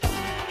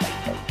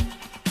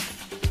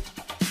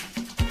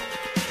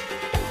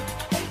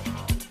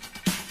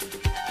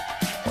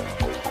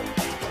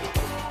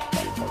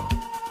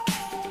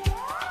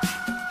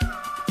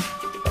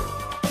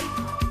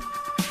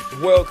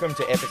Welcome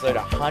to episode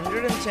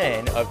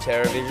 110 of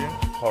TerraVision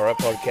Horror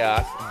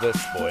Podcast, The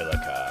Spoiler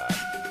Cast.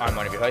 I'm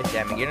one of your hosts,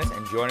 Dan McGuinness,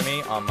 and joining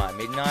me on my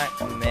midnight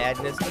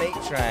madness meat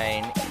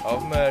train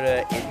of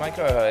murder is my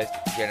co-host,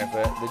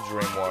 Jennifer the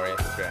Dream Warrior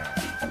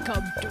Strand.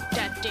 Come to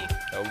daddy.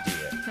 Oh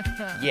dear.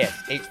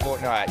 Yes, each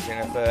fortnight,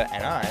 Jennifer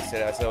and I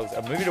set ourselves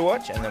a movie to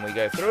watch, and then we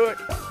go through it,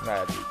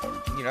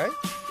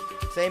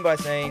 scene by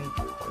scene,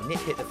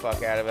 nitpick the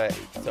fuck out of it,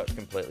 so it's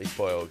completely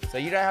spoiled. So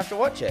you don't have to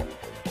watch it,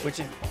 which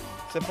is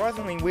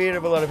surprisingly weird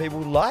of a lot of people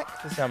like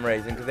for some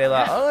reason, because they're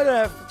like, oh, I don't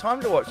have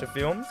time to watch the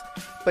films,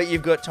 but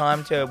you've got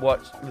time to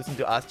listen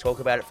to us talk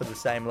about it for the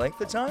same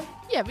length of time.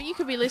 Yeah, but you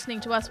could be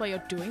listening to us while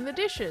you're doing the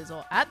dishes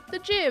or at the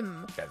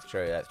gym. That's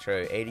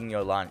true. Eating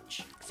your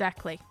lunch.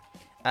 Exactly.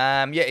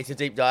 It's a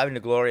deep dive into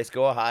glorious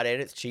gore, hard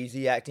edits,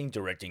 cheesy acting,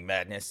 directing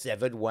madness,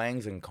 severed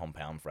wangs, and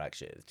compound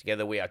fractures.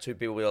 Together we are two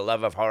people with a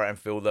love of horror and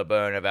feel the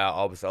burn of our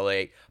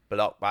obsolete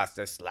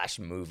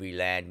blockbuster/movie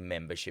land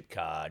membership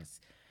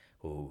cards.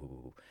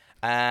 Ooh.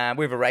 We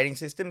have a rating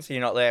system, so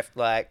you're not left,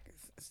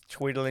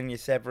 twiddling your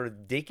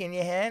severed dick in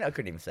your hand. I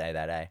couldn't even say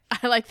that, eh?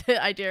 I like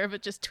the idea of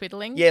it just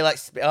twiddling. Yeah,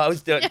 I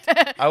was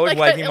Like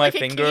waving my a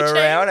finger keychain.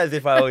 around as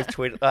if I was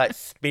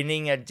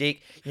spinning a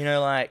dick,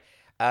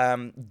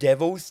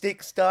 devil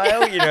stick style,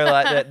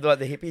 like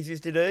the hippies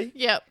used to do.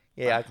 Yep.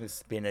 Yeah, I can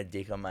spin a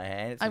dick on my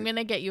hand. I'm going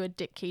to get you a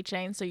dick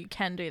keychain so you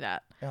can do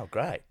that. Oh,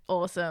 great.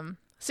 Awesome.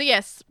 So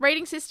yes,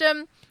 rating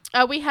system.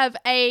 We have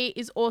A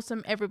is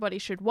awesome, everybody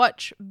should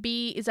watch.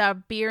 B is our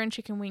beer and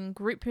chicken wing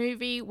group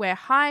movie where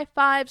high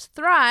fives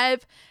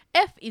thrive.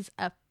 F is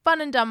a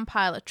fun and dumb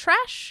pile of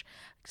trash.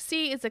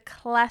 C is a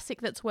classic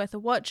that's worth a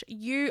watch.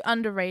 U,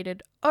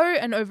 underrated. O,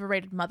 an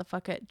overrated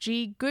motherfucker.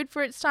 G, good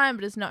for its time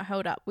but is not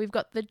held up. We've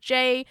got the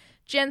J,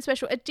 Jen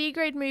special, a D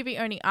grade movie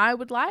only I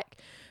would like.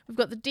 We've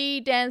got the D,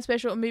 Dan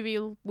special, a movie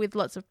with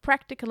lots of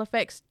practical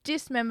effects,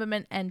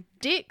 dismemberment, and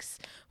dicks.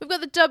 We've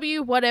got the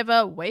W,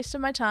 whatever, waste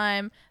of my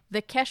time.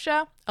 The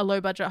Kesha, a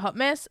low-budget hot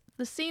mess.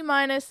 The C-,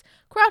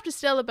 Craft is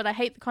stellar, but I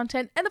hate the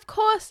content. And of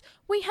course,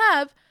 we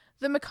have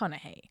the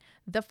McConaughey.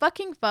 The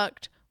fucking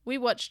fucked. We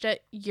watched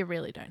it. You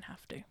really don't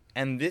have to.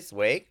 And this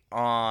week,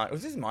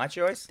 was this my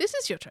choice? This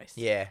is your choice.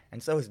 Yeah,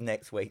 and so is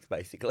next week's,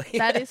 basically.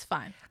 That is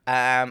fine.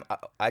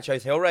 I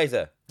chose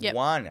Hellraiser. Yep.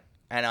 1.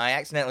 And I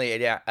accidentally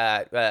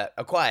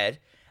acquired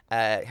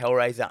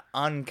Hellraiser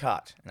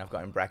Uncut. And I've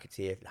got in brackets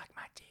here, like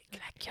my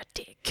dick. Like your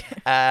dick.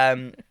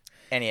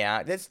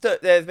 Anyhow, there's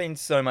been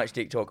so much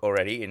dick talk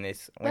already in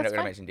this. We're That's not going to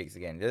fine. mention dicks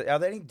again. Are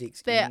there any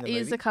dicks There in the is movie?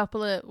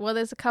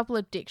 there's a couple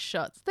of dick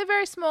shots. They're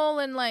very small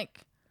and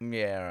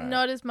Yeah, right.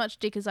 not as much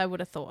dick as I would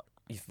have thought.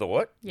 You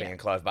thought? Yeah. Being a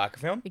Clive Barker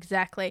film?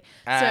 Exactly.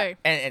 And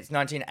it's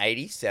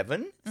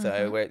 1987.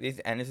 So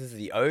this is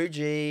the OG.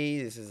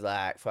 This is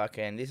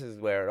this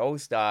is where it all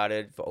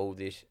started for all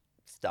this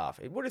stuff.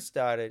 It would have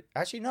started.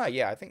 Actually, no.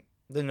 Yeah, I think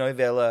the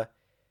novella.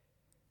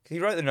 Because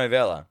he wrote the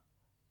novella,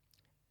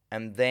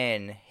 and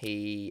then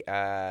he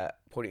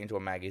put it into a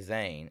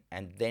magazine,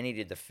 and then he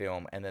did the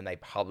film, and then they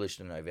published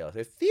the novella.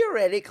 So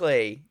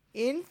theoretically,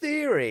 in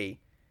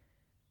theory,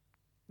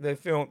 the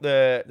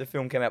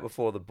film came out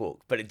before the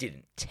book, but it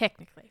didn't.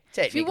 Technically.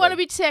 If you want to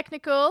be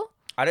technical.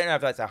 I don't know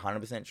if that's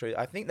 100% true.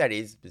 I think that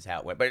is how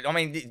it went. But, I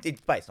mean,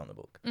 it's based on the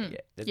book.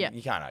 Yeah.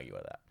 You can't argue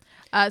with that.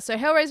 So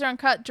Hellraiser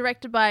Uncut,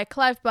 directed by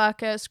Clive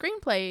Barker,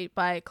 screenplay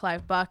by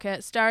Clive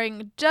Barker,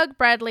 starring Doug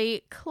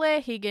Bradley, Claire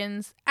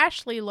Higgins,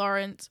 Ashley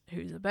Lawrence,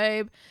 who's a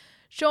babe,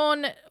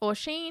 Sean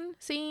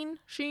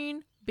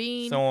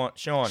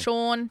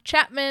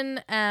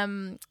Chapman.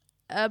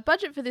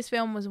 Budget for this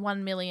film was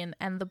 $1 million,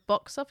 and the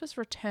box office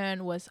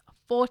return was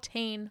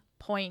 14.6.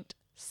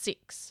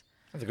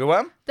 That's a good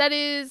one. That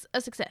is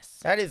a success.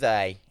 That is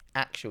a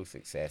actual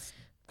success.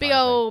 Big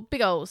old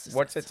success.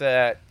 What's its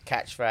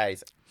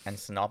catchphrase and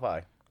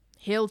snoppo?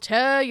 He'll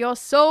tear your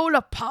soul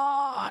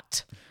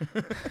apart.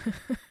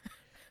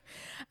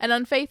 An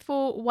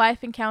unfaithful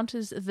wife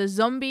encounters the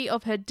zombie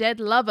of her dead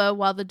lover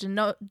while the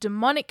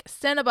demonic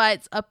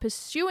Cenobites are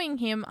pursuing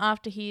him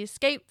after he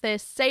escaped their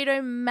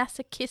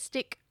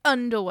sadomasochistic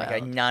underworld.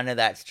 Okay, none of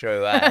that's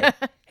true, eh?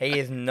 He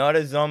is not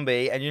a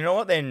zombie. And you know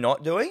what they're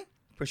not doing?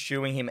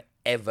 Pursuing him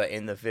ever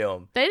in the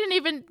film. They didn't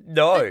even...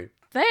 No.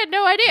 They had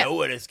no idea. No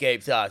one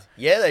escapes us.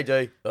 Yeah, they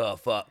do. Oh,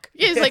 fuck.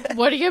 It's like,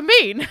 what do you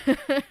mean?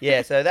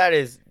 Yeah, so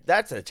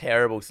that's a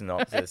terrible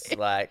synopsis.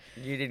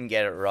 You didn't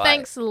get it right.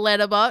 Thanks,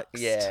 Letterboxd.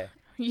 Yeah.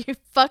 You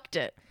fucked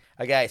it.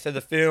 Okay, so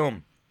the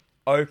film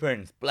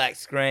opens, black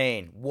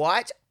screen,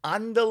 white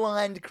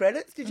underlined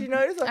credits. Did you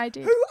notice? I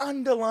did. Who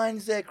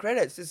underlines their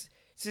credits? It's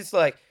just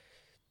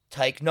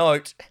take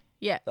note.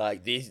 Yeah.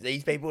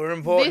 These people are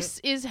important. This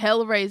is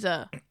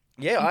Hellraiser.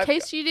 Yeah. In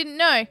case you didn't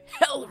know,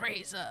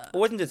 Hellraiser. It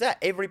wasn't just that.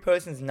 Every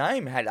person's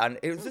name had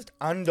it was just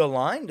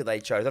underlined. They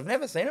chose. I've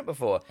never seen it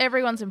before.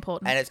 Everyone's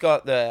important. And it's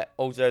got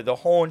also the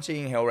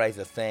haunting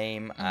Hellraiser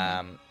theme.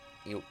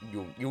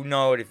 You'll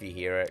know it if you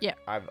hear it. Yeah.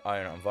 I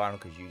own it on vinyl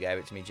because you gave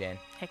it to me, Jen.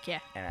 Heck yeah.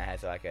 And it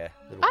has a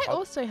little. I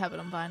also have it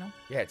on vinyl.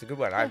 Yeah, it's a good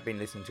one. I've been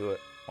listening to it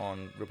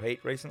on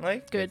repeat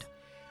recently. Good.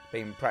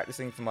 been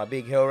practicing for my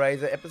big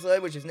Hellraiser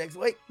episode, which is next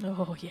week.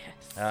 Oh,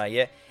 yes.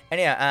 Yeah.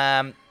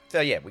 Anyhow,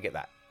 so yeah, we get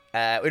that.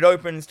 It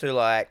opens to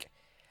like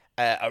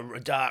a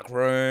dark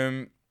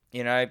room,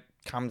 you know,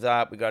 comes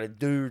up. We got a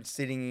dude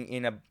sitting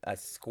in a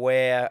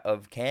square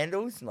of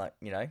candles, like,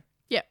 you know,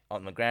 Yep.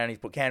 on the ground. He's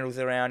put candles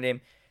around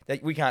him.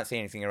 We can't see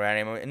anything around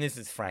him. And this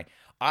is Frank.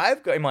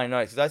 I've got in my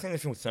notes, because I've seen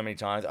this film so many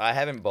times, I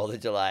haven't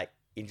bothered to like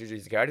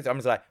introduce the characters. I'm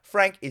just like,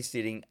 Frank is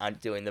sitting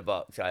doing the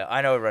box. So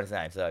I know everyone's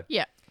name. So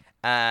Yeah.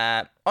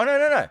 Oh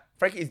no.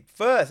 Frank is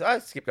first. I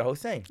skipped the whole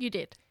scene. You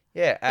did.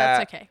 Yeah.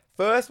 That's okay.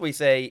 First, we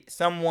see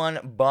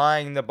someone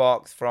buying the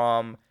box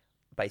from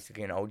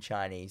basically an old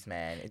Chinese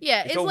man.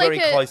 It's all like very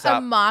close a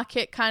up.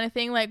 market kind of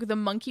thing, like the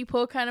monkey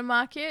paw kind of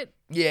market.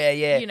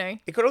 Yeah. You know.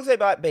 It could also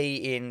might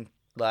be in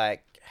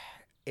like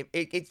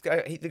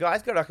the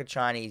guy's got like a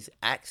Chinese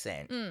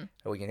accent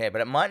that we can hear,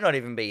 but it might not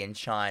even be in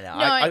China.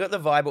 No, I got the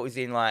vibe it was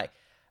in like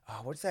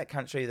what's that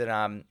country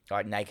that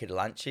like Naked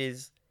Lunch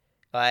is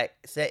like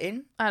set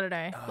in? I don't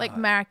know, like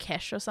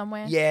Marrakesh or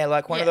somewhere. Yeah,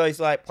 like one of those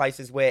like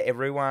places where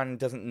everyone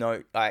doesn't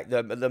know, like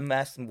the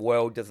mass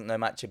world doesn't know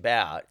much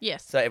about.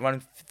 Yes. So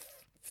everyone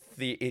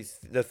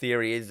the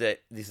theory is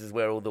that this is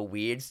where all the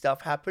weird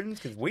stuff happens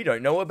because we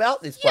don't know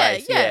about this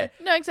place. Yeah.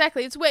 No,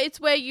 exactly. It's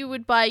where you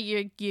would buy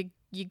your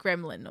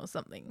gremlin or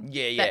something.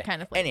 Yeah. That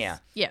kind of place. Anyhow.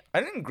 Yeah.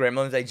 I think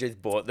Gremlins, they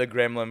just bought the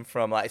gremlin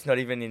from like, it's not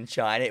even in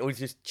China. It was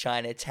just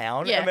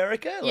Chinatown, Yeah.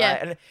 America. Like,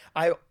 Yeah.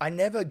 And I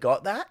never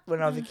got that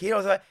when I was a kid. I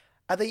was like,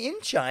 are they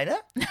in China?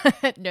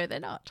 No,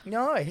 they're not.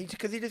 No,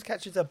 because he just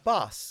catches a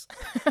bus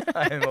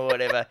home or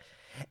whatever.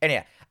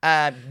 Anyhow,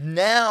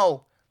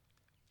 now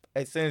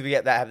as soon as we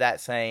have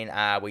that scene,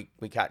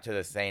 we cut to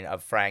the scene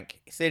of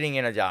Frank sitting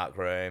in a dark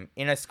room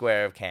in a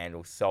square of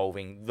candles,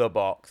 solving the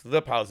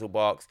puzzle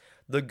box,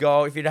 the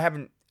goal. If you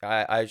haven't,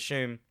 I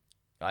should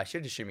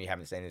assume you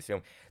haven't seen this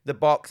film. The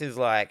box is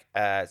like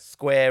a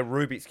square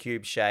Rubik's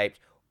Cube shaped,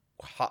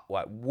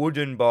 like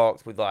wooden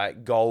box with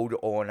like gold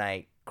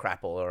ornate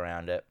crap all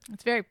around it.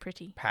 It's very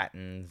pretty.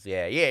 Patterns,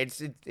 yeah.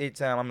 It's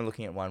I'm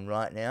looking at one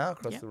right now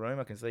across the room.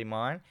 I can see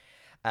mine.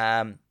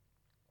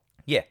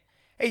 Yeah.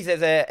 He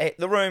says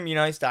the room, you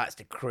know, starts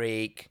to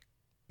creak,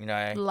 you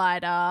know.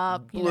 Light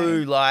up.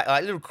 Blue light,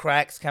 like little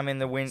cracks come in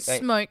the window.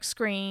 Smoke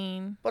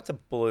screen. Lots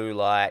of blue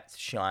lights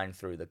shine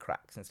through the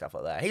cracks and stuff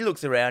like that. He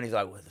looks around, he's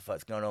like, what the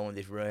fuck's going on with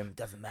this room? It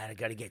doesn't matter,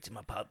 gotta get to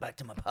back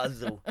to my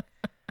puzzle.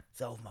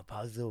 Solve my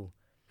puzzle.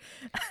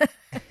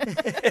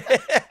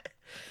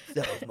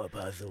 Solve my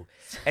puzzle.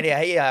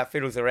 Anyhow, he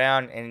fiddles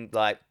around and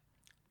like,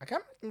 I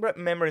can't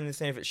remember in the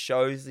scene if it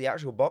shows the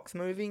actual box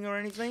moving or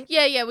anything.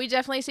 Yeah, we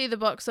definitely see the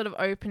box sort of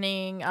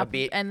opening up a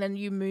bit, and then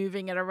you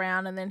moving it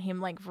around and then him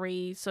like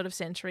sort of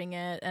centering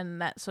it and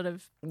that sort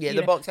of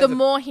box. The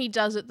more he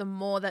does it, the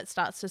more that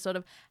starts to sort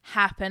of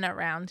happen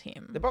around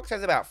him. The box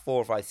has about 4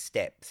 or 5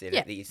 steps in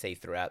it that you see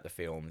throughout the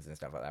films and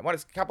stuff like that.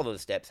 A couple of the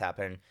steps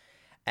happen.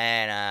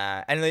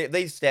 And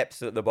these steps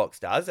that the box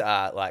does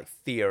are like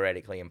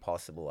theoretically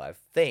impossible, I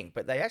think,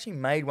 but they actually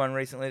made one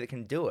recently that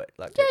can do it.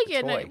 Like no,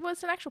 well,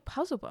 it's an actual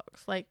puzzle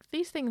box. Like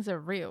these things are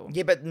real.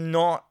 Yeah, but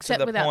not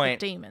except to the without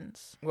point. The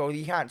demons. Well,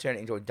 you can't turn it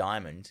into a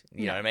diamond.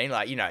 You know what I mean?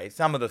 Like, you know,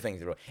 some of the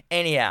things are real.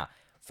 Anyhow,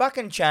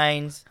 fucking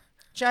chains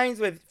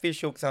with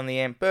fish hooks on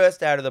the end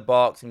burst out of the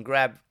box and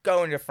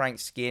go into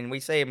Frank's skin. We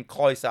see him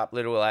close up,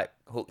 little like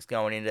hooks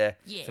going into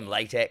some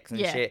latex and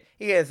shit.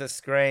 He hears a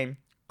scream.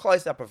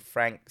 Close up of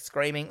Frank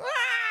screaming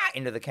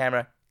into the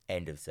camera.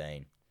 End of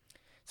scene.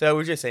 So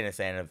we've just seen a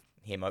scene of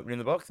him opening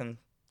the box, and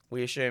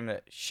we assume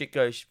that shit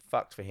goes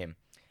fucked for him,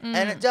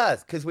 and it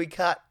does because we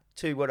cut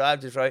to what I've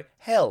just wrote: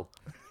 hell.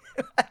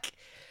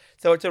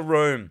 So it's a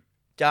room,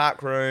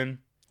 dark room,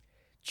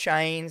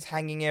 chains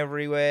hanging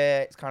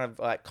everywhere. It's kind of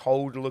like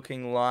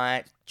cold-looking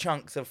light.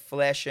 Chunks of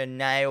flesh are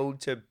nailed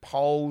to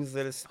poles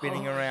that are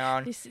spinning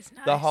around. This is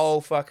nice. The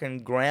whole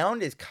fucking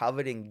ground is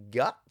covered in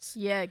guts.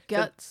 Yeah,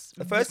 guts.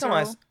 So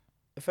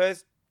the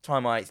first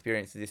time I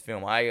experienced this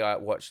film, I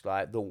watched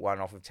like the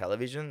one off of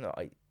television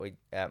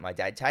that my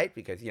dad taped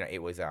because you know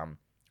it was I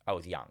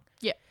was young.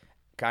 Yeah.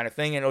 Kind of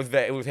thing, and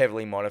it was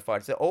heavily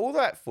modified. So all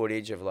that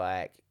footage of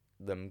like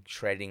them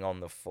treading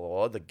on the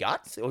floor, the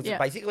guts, it was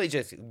basically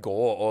just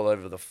gore all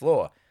over the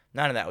floor.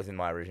 None of that was in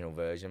my original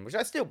version, which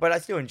I still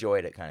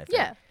enjoyed it kind of thing.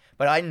 Yeah.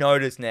 But I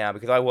noticed now,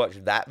 because I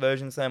watched that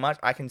version so much,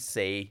 I can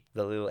see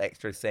the little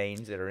extra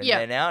scenes that are in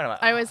there now. And I'm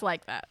like, I always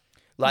like that.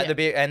 Like the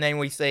bit, and then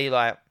we see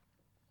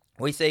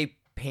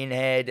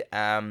Pinhead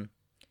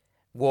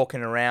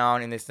walking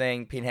around in this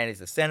thing. Pinhead is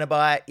the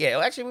Cenobite. Yeah,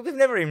 well, actually, we've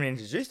never even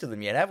introduced to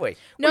them yet, have we?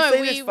 No,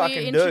 we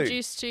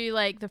introduced to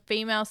like the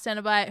female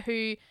Cenobite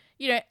who,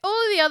 you know,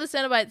 all of the other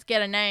Cenobites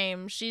get a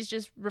name. She's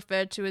just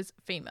referred to as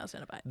female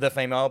Cenobite. The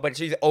female, but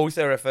she's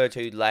also referred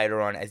to later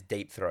on as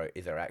Deep Throat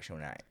is her actual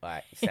name,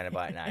 like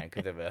Cenobite name,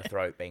 because of her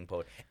throat being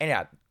pulled.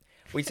 Anyhow,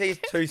 we see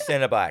 2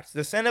 Cenobites.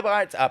 The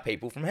Cenobites are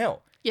people from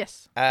hell.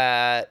 Yes.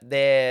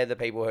 They're the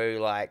people who,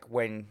 like,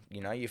 when,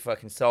 you know, you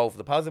fucking solve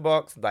the puzzle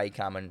box, they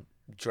come and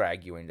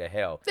drag you into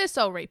hell. They're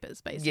Soul Reapers,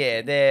 basically.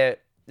 Yeah,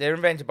 they're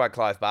invented by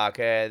Clive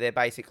Barker. They're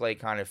basically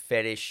kind of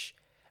fetish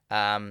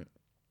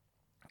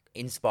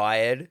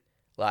inspired,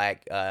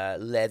 like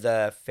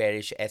leather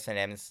fetish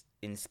S&M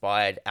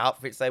inspired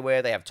outfits they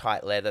wear. They have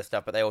tight leather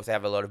stuff, but they also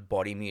have a lot of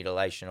body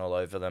mutilation all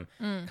over them,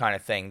 kind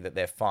of thing that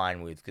they're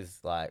fine with because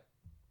like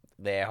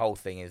their whole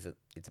thing is that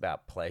it's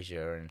about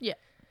pleasure and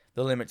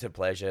the limits of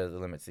pleasure, the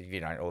limits of,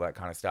 all that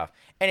kind of stuff.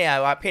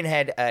 Anyhow,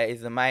 Pinhead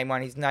is the main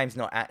one. His name's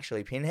not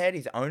actually Pinhead.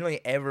 He's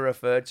only ever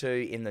referred to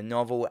in the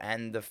novel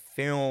and the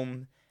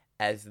film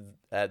as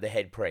the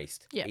head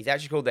priest. Yeah. He's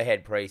actually called the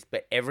head priest,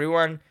 but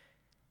everyone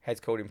has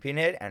called him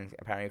Pinhead, and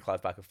apparently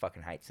Clive Barker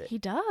fucking hates it. He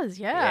does,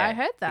 yeah. I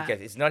heard that. Because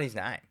it's not his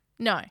name.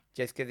 No.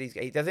 Just because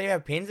he doesn't even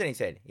have pins in his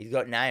head. He's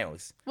got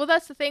nails. Well,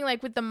 that's the thing.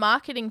 Like with the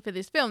marketing for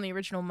this film, the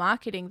original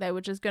marketing, they were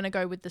just going to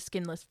go with the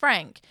skinless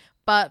Frank.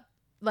 But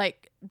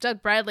like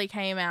Doug Bradley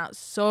came out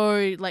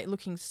so like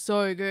looking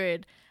so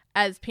good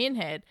as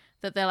Pinhead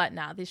that they're like,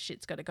 nah, this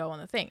shit's got to go on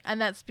the thing. And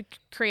that's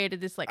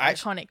created this like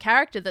iconic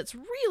character that's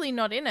really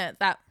not in it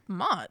that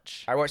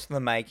much. I watched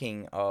the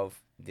making of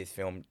this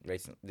film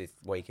this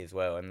week as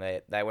well, and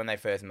they when they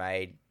first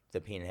made the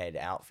Pinhead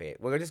outfit,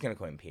 we're just going to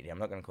call him Pinhead. I'm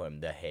not going to call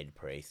him the head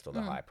priest or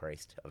the high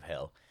priest of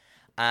hell.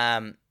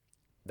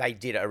 They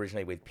did it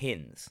originally with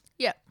pins.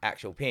 Yeah.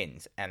 Actual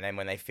pins. And then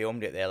when they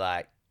filmed it, they're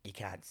like, you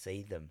can't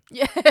see them.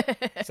 Yeah.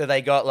 So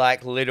they got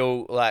like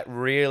little, like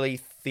really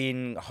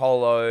thin,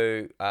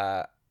 hollow,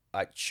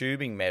 like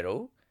tubing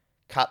metal,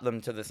 cut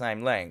them to the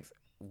same length,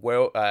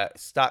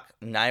 stuck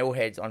nail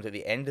heads onto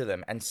the end of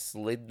them and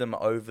slid them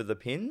over the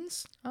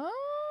pins. Oh.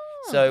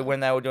 So when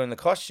they were doing the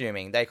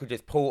costuming, they could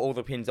just pull all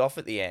the pins off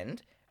at the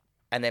end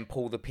and then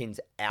pull the pins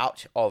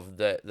out of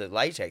the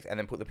latex and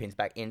then put the pins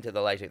back into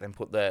the latex and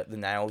put the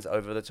nails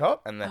over the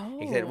top. And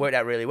he said it worked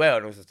out really well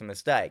and it was just a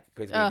mistake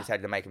because we just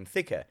had to make them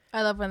thicker.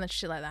 I love when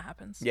shit like that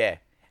happens. Yeah.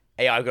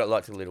 Yeah, I've got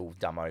lots of little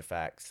dumbo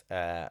facts.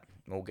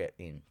 We'll get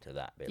into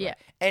that bit. Yeah.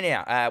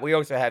 Anyhow, we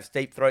also have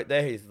Steep Throat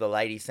there, who's the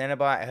lady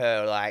Cenobite.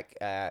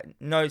 Her,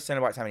 no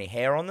Cenobites have any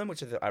hair on them,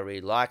 which I really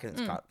like. And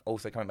it's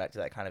also coming back to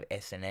that kind of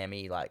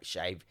S&M-y, like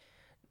shaved,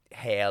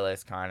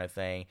 hairless kind of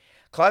thing.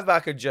 Clive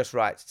Barker just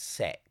writes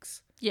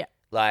sex. Yeah.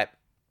 Like,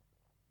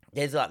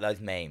 there's like those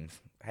memes.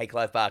 Hey,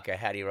 Clive Barker,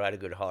 how do you write a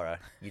good horror?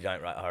 You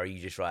don't write horror,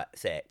 you just write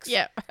sex.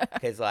 Yeah.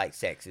 Because, like,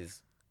 sex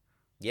is...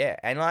 Yeah.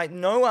 And, like,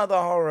 no other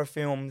horror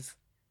films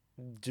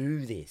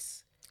do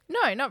this.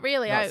 No, not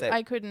really.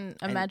 I couldn't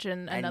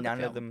imagine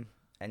another film.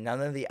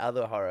 None of the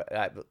other horror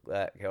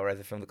as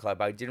a film that Clive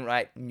Barker didn't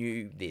write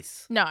knew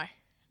this. No.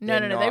 They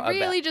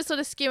really just sort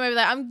of skim over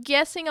that. I'm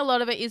guessing a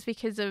lot of it is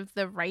because of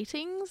the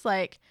ratings.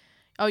 Like,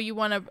 oh, you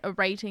want a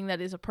rating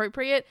that is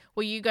appropriate?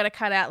 Well, you got to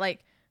cut out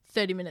like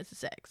 30 minutes of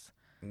sex.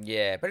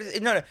 Yeah, but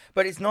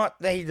it's not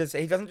that he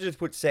doesn't just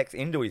put sex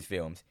into his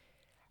films.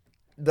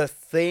 The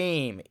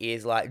theme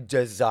is like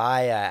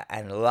desire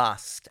and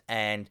lust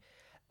and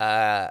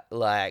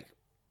like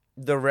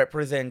the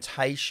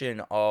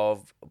representation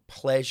of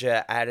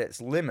pleasure at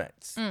its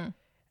limits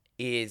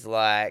is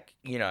like,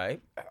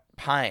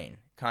 pain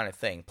kind of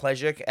thing.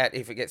 Pleasure,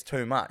 if it gets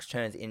too much,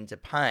 turns into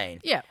pain.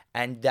 Yeah.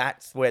 And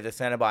that's where the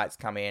Cenobites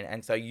come in.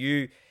 And so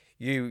you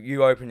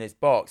open this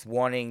box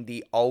wanting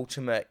the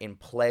ultimate in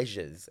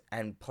pleasures,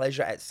 and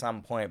pleasure at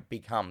some point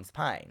becomes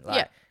pain.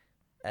 Like,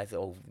 as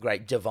all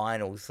great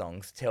Divinal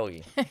songs tell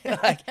you.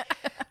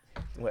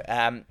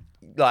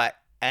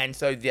 And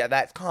so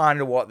that's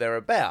kind of what they're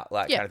about,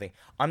 kind of thing.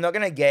 I'm not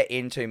going to get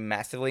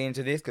massively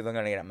into this because I'm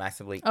going to get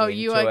massively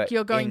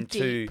you're going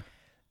into deep.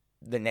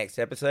 The next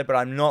episode, but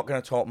I'm not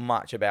going to talk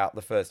much about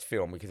the first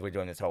film because we're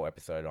doing this whole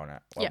episode on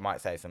it. Well, I might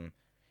say some,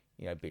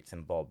 bits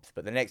and bobs,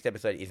 but the next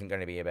episode isn't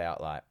going to be about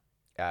like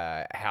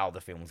how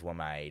the films were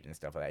made and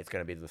stuff like that. It's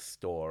going to be the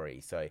story.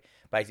 So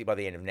basically, by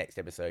the end of next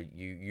episode,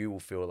 you will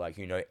feel like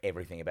you know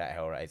everything about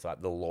Hellraiser. It's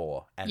like the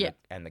lore and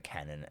the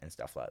canon and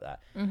stuff like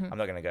that. Mm-hmm. I'm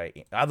not going to go.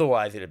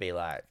 Otherwise, it'd be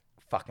like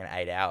fucking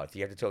 8 hours.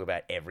 You have to talk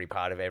about every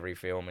part of every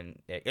film and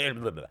blah,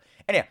 blah, blah.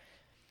 Anyhow,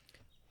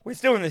 we're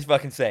still in this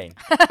fucking scene.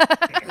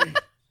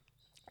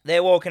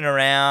 They're walking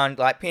around,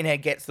 like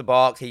Pinhead gets the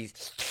box, he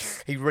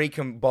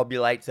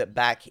recombobulates it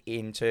back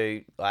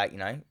into back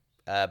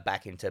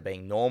into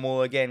being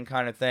normal again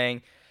kind of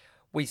thing.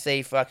 We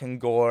see fucking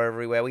gore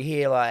everywhere. We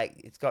hear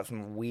it's got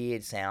some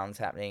weird sounds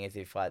happening as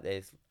if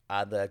there's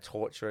other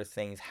torturous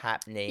things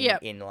happening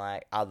in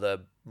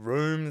other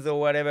rooms or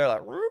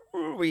whatever.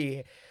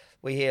 We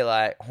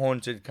hear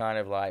haunted kind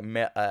of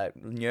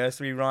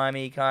nursery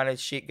rhymey kind of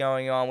shit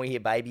going on. We hear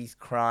babies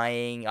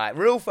crying,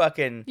 real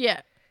fucking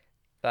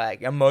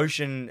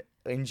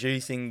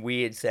emotion-inducing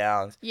weird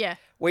sounds. Yeah.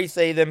 We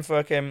see them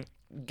fucking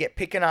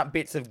picking up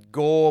bits of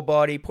gore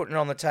body, putting it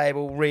on the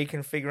table,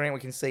 reconfiguring. We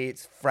can see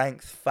it's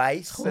Frank's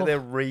face, so they're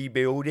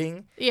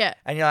rebuilding. Yeah.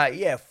 And you're like,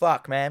 yeah,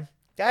 fuck, man.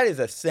 That is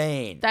a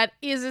scene. That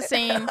is a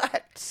scene.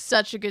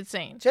 Such a good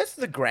scene. Just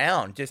the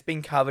ground, just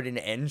being covered in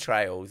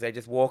entrails. They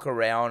just walk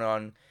around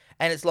on...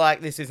 And it's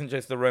like, this isn't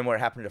just the room where it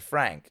happened to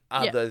Frank.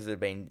 Others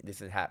this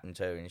has happened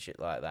to and shit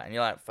like that. And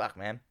you're like, fuck,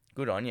 man.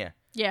 Good on you.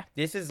 Yeah.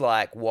 This is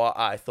like what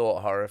I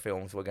thought horror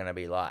films were going to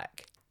be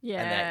like.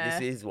 Yeah. And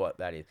this is what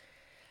that is.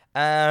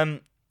 So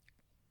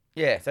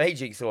he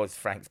jigsaws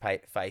Frank's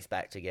face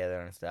back together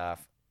and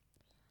stuff.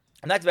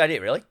 And that's about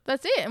it, really.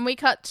 That's it. And we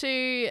cut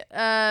to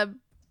a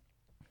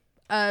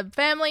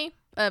family,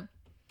 a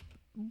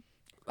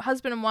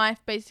husband and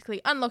wife,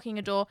 basically unlocking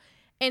a door,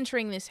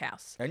 entering this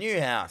house. A new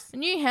house. A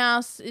new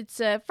house. It's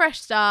a fresh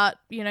start,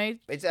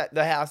 It's at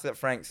the house that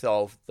Frank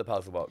solved the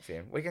puzzle box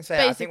in. We can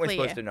say, I think we're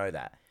Basically, supposed to know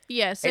that.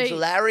 Yeah, so It's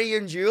Larry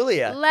and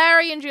Julia.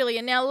 Larry and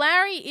Julia. Now,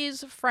 Larry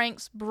is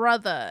Frank's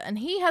brother, and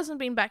he hasn't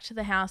been back to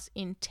the house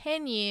in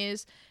 10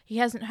 years. He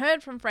hasn't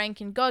heard from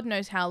Frank in God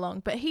knows how long,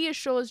 but he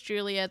assures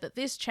Julia that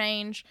this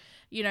change,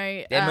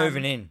 They're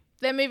moving in.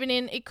 They're moving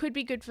in. It could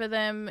be good for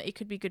them. It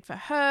could be good for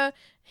her.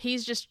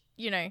 He's just,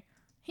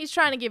 he's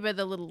trying to give her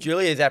the little...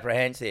 Julia's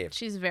apprehensive.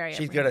 She's very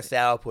She's got a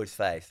sourpuss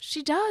face.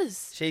 She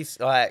does. She's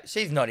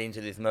not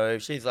into this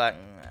move. She's like,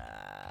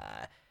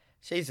 nah.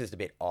 She's just a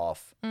bit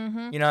off.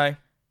 Mm-hmm.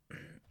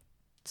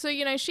 So,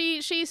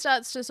 she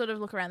starts to sort of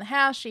look around the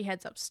house. She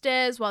heads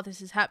upstairs. While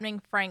this is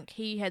happening, Frank,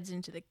 he heads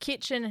into the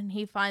kitchen and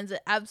he finds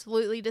it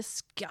absolutely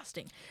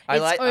disgusting. I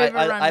like this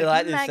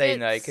maggots.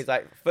 scene, though,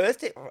 because,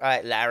 first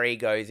Larry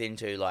goes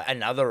into,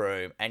 another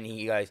room and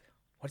he goes,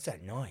 what's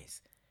that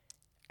noise?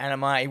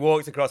 And he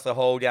walks across the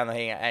hall down the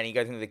thing and he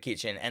goes into the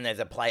kitchen and there's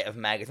a plate of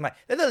maggots. I'm like,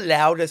 they're the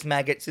loudest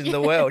maggots in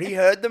the world. He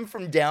heard them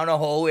from down a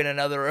hall in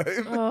another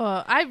room.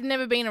 Oh, I've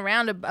never been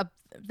around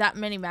that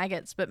many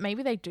maggots, but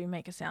maybe they do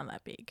make a sound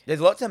that big.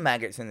 There's lots of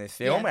maggots in this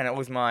film, Yeah. and it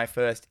was my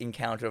first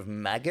encounter of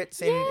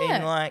maggots in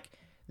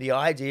the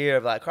idea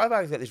of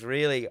Cronenberg's got this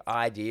really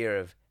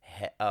idea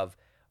of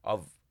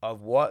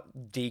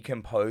what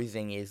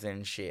decomposing is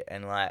and shit,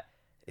 and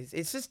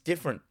it's just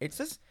different. It's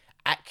just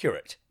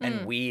accurate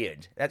and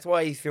weird. That's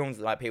why his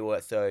films people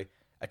are so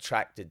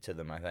attracted to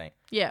them, I think.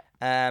 Yeah.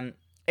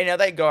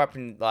 They go up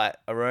in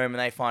a room and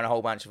they find a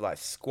whole bunch of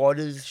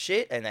squatters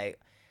shit, and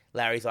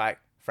Larry's like,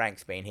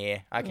 Frank's been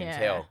here. I can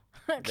tell.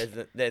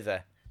 There's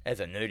a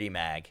nudie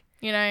mag.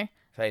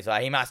 So he's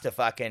like, he must have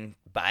fucking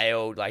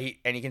bailed.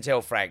 And you can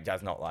tell Frank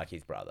does not like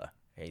his brother.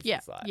 He's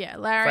just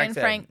Larry and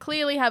Frank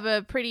clearly have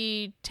a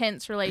pretty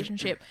tense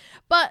relationship.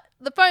 But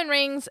the phone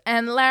rings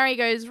and Larry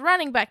goes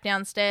running back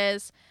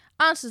downstairs,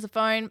 answers the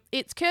phone.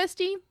 It's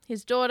Kirsty,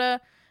 his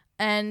daughter.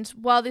 And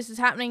while this is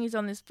happening, he's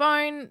on this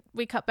phone.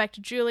 We cut back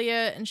to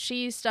Julia and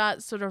she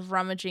starts sort of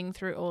rummaging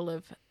through all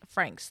of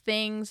Frank's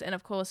things. And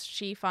of course,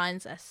 she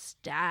finds a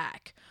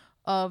stack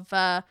of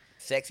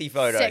sexy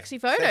photos. Sexy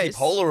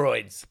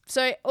Polaroids.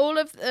 So all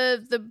of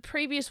the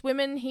previous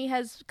women he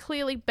has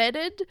clearly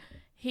bedded,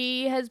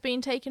 he has been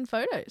taking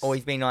photos. Or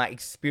he's been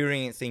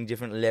experiencing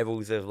different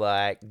levels of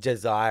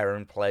desire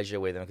and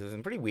pleasure with them, because there's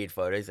some pretty weird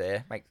photos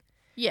there.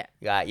 Yeah.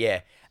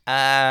 Yeah.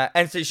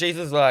 And so she's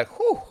just like,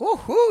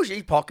 whoo,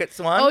 she pockets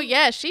one. Oh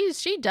yeah, she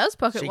does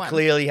pocket one. She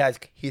clearly has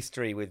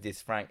history with this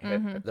Frank,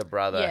 the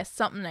brother. Yeah,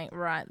 something ain't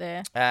right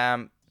there.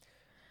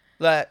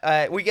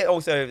 We get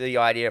also the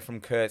idea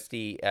from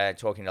Kirsty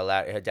talking to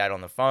her dad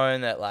on the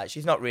phone that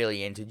she's not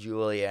really into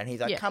Julia, and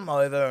he's like, come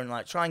over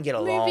and try and get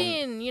along. Move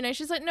in,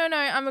 she's like, no,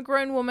 I'm a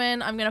grown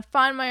woman. I'm gonna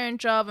find my own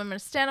job. I'm gonna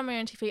stand on my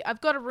own 2 feet.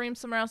 I've got a room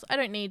somewhere else. I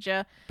don't need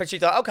you. But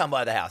she's like, I'll come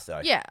by the house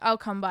though. Yeah, I'll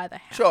come by the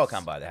house. Sure, I'll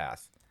come by the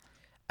house.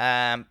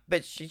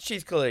 But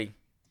she's clearly,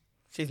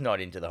 she's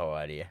not into the whole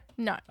idea.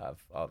 No.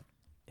 Of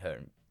her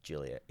and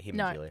Julia, and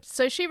Julia.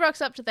 So she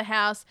rocks up to the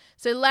house.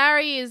 So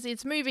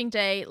it's moving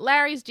day.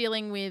 Larry's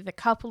dealing with a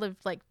couple of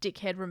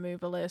dickhead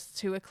removalists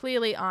who are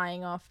clearly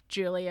eyeing off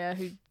Julia,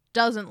 who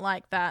doesn't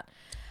like that.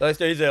 Those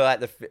dudes are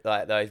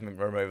those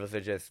removalists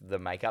are just the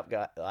makeup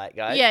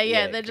guys.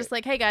 Yeah. They're just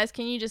like, hey guys,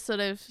 can you just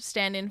sort of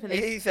stand in for this?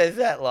 He says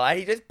that line.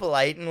 He just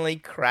blatantly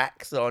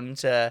cracks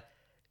onto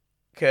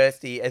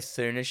Kirsty as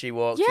soon as she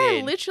walks in.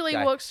 Yeah, literally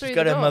walks through the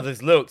door. She's got her door.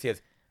 mother's looks.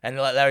 Yes. And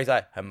Larry's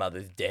like, her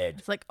mother's dead.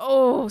 It's like,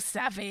 oh,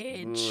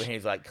 savage. Ooh,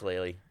 he's like,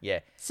 clearly, yeah.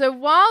 So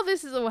while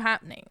this is all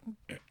happening,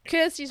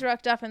 Kirsty's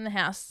rocked up in the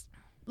house.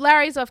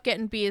 Larry's off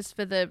getting beers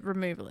for the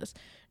removalists.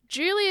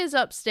 Julia's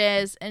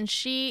upstairs and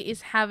she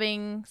is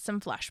having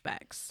some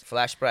flashbacks.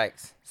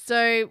 Flashbacks.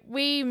 So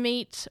we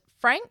meet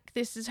Frank.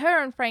 This is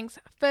her and Frank's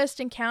first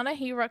encounter.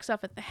 He rocks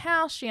up at the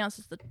house. She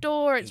answers the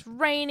door. It's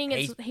raining.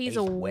 He's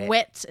all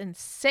wet and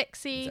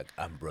sexy. He's like,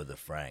 I'm Brother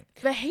Frank.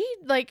 But he,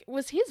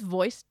 was his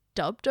voice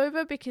dubbed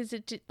over? Because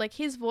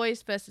his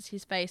voice versus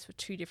his face were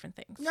two different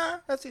things. No,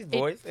 that's his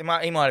voice. He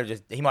might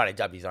have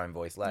dubbed his own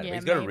voice later. Yeah, but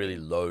he's got a really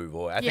low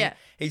voice. I think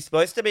he's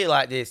supposed to be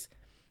like this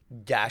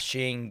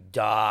dashing,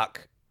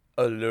 dark,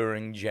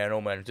 alluring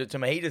gentleman. To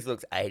me, he just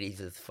looks 80s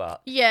as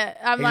fuck.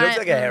 Yeah, he looks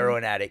like a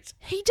heroin addict.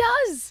 He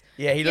does.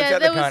 Yeah, he looks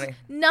like the kind of...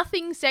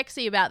 nothing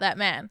sexy about that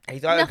man.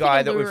 He's like nothing a guy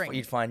alluring.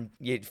 that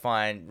you'd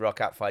find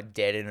rock up for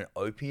dead in an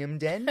opium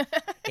den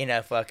in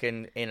a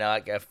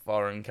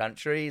foreign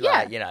country.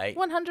 Yeah,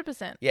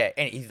 100%. Yeah,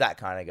 and he's that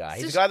kind of guy.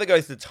 He's the guy that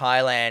goes to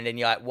Thailand and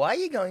you're like, why are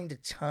you going to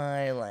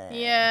Thailand?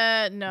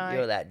 Yeah, no.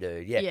 You're that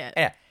dude. Yeah.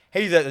 Yeah.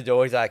 He's at the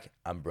door. He's like,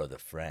 I'm Brother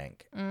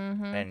Frank.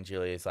 Mm-hmm. And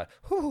Julia's like,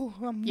 ooh,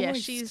 I'm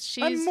moist.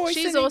 Yeah,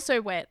 she's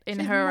also wet in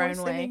her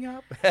own way.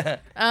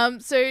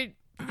 So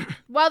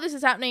while this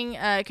is happening,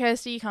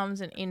 Kirsty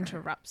comes and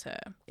interrupts her.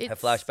 Her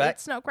flashback?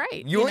 It's not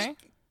great. Yoink.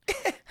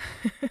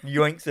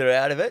 Yoinks her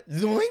out of it.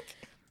 Zoink.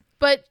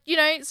 But, you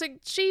know, so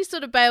she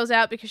sort of bails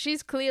out because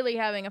she's clearly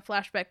having a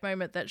flashback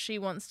moment that she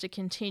wants to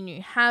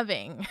continue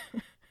having.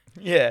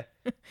 Yeah.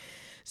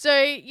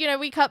 So, you know,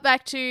 we cut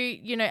back to,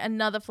 you know,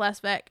 another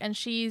flashback and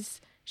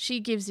she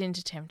gives in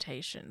to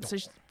temptation. So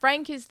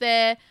Frank is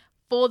there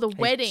for the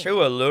wedding. He's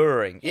too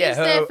alluring. He's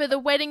there for the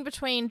wedding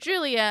between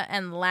Julia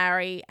and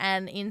Larry,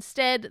 and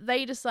instead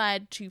they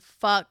decide to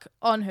fuck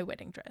on her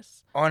wedding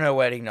dress. On her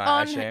wedding night,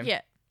 I assume.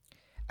 Yeah.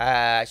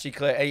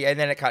 And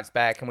then it cuts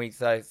back, and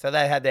so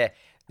they had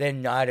their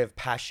night of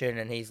passion,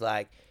 and he's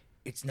like,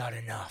 "It's not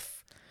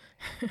enough.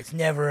 It's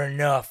never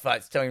enough."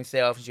 Like to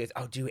himself, and she goes,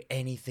 "I'll do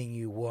anything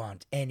you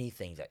want.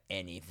 Anything." He's like,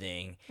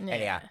 "Anything." Yeah.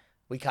 Anyhow,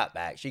 we cut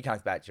back. She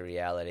comes back to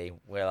reality.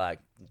 We're like,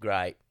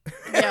 "Great."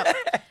 Yep.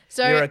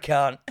 So you're a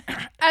cunt.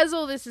 As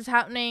all this is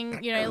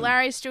happening, you know,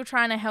 Larry's still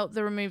trying to help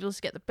the removals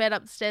get the bed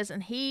upstairs,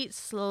 and he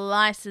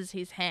slices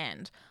his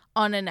hand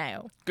on a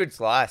nail. Good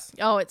slice.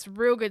 Oh, it's a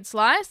real good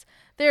slice.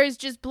 There is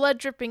just blood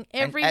dripping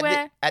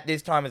everywhere. At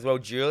this time as well,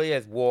 Julia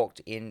has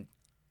walked in.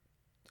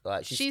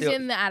 Like she's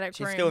in the attic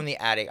room. She's still in the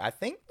attic. I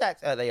think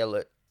that's how they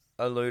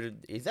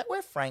alluded. Is that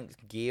where Frank's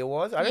gear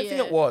was? I don't think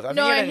it was. I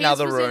think in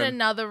another room. No, his was in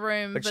another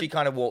room. But she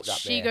kind of walked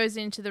up there. She goes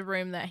into the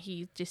room that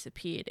he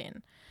disappeared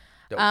in.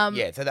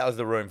 Yeah, so that was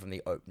the room from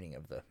the opening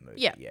of the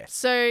movie. Yeah. Yes.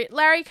 So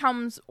Larry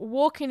comes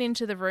walking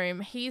into the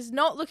room. He's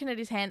not looking at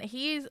his hand.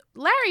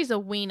 Larry's a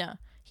wiener.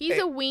 He's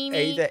a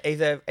weenie.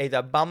 He's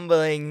a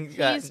bumbling.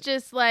 He's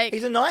just like.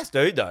 He's a nice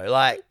dude though.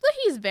 Like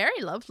he's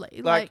very lovely.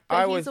 He's a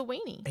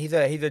weenie. He's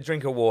a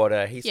drink of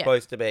water. He's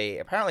supposed to be.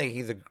 Apparently,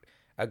 he's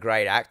a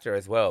great actor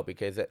as well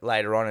because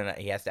later on in it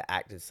he has to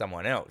act as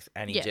someone else,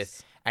 and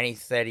he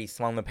said he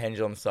swung the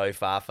pendulum so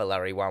far for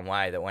Larry one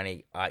way that when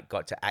he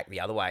got to act the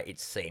other way, it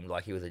seemed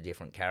like he was a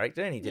different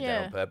character, and he did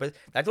that on purpose.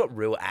 That's what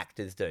real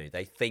actors do.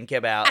 They think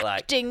about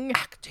acting.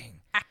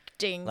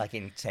 Like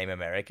in Team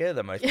America,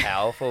 the most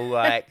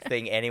powerful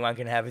thing anyone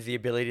can have is the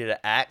ability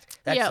to act.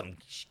 That's some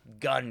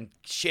gun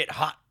shit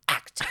hot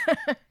acting.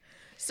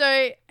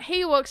 So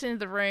he walks into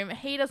the room.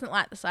 He doesn't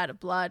like the sight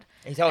of blood.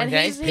 He's holding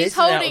his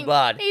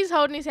blood. He's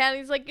holding his hand.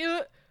 He's like,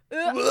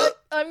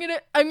 I'm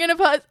gonna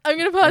pass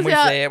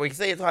out. We can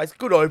see it's like a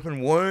good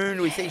open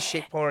wound. We see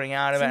shit pouring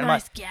out of it. It's a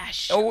nice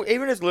gash. Oh,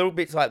 even just little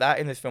bits like that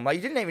in this film. Like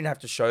you didn't even have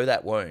to show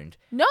that wound.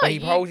 No, but he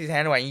holds his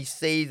hand away, and you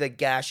see the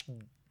gash,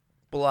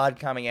 blood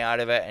coming out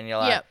of it, and you're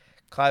like,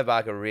 Clive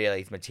Barker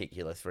really is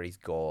meticulous for his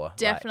gore.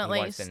 Definitely. Like,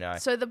 he wants to know.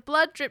 So the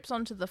blood drips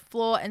onto the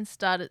floor and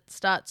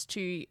starts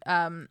to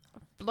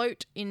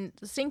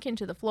sink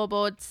into the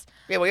floorboards.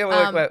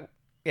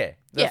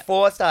 The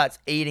floor starts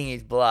eating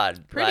his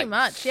blood. Pretty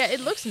much, yeah. It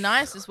looks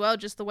nice as well,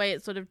 just the way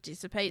it sort of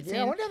dissipates in.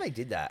 I wonder how they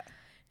did that.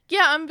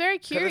 Yeah, I'm very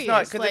curious.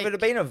 Because if it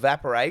had been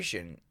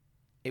evaporation,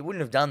 it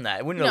wouldn't have done that.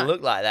 It wouldn't have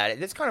looked like that. It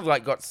just kind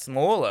of got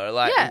smaller.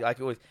 Like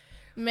it was.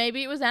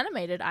 Maybe it was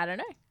animated. I don't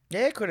know.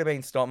 Yeah, it could have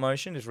been stop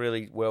motion, just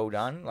really well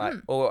done,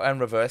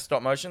 and reverse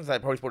stop motion. So they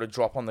probably put a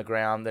drop on the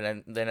ground,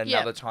 then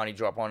another tiny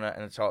drop on it,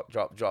 and a top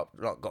drop,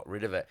 got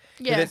rid of it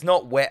because it's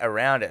not wet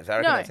around it. So I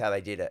reckon that's how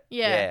they did it.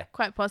 Yeah,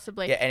 quite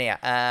possibly. Yeah.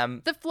 Anyhow,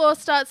 the floor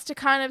starts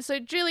to so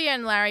Julia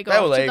and Larry go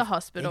off to the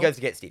hospital. He goes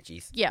to get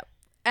stitches. Yeah,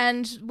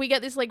 and we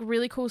get this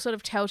really cool sort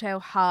of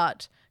telltale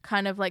heart.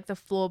 Kind of like the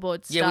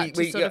floorboards start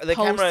to sort of the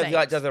pulsate.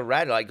 camera does a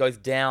rad, goes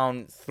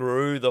down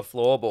through the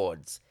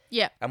floorboards.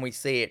 Yeah. And we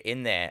see it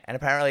in there. And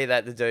apparently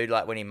that the dude,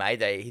 when he made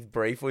that, his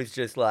brief was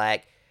just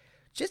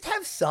just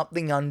have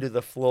something under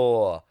the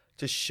floor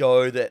to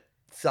show that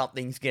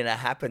something's going to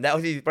happen. That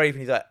was his brief.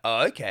 And he's like,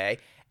 oh, okay.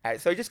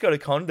 So he just got a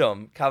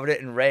condom, covered it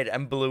in red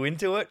and blew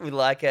into it with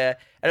and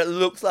it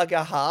looks like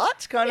a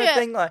heart kind of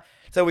thing.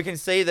 So we can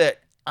see that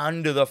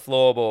under the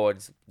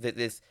floorboards that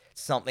this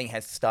something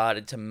has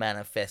started to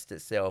manifest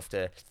itself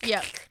to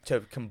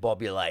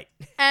combobulate.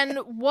 And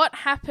what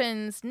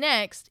happens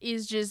next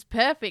is just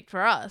perfect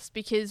for us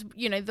because,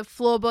 the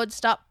floorboards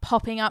start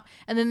popping up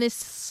and then this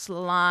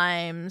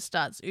slime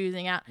starts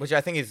oozing out. Which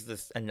I think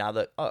is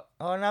another... Oh,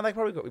 no, they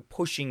probably got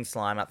pushing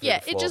slime up through the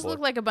floorboard. Yeah, it just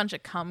looked like a bunch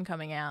of cum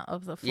coming out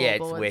of the Yeah,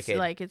 floorboards. it's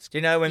wicked. Do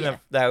you know when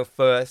they were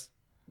first...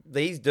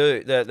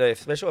 The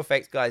special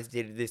effects guys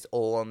did this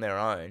all on their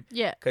own.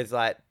 Yeah. Because,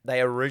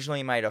 they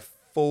originally made a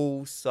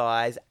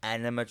full-size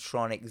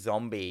animatronic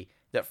zombie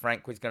that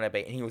Frank was going to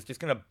be, and he was just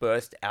going to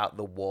burst out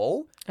the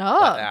wall,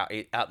 out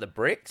the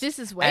bricks. This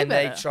is way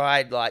better. And they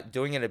tried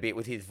doing it a bit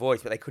with his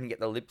voice, but they couldn't get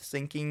the lip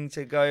syncing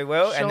to go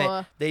well. Sure. And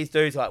then these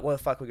dudes what the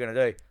fuck are we going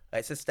to do?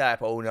 Let's just stay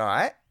up all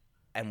night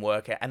and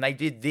work it. And they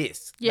did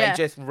this. Yeah. They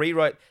just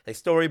rewrote, they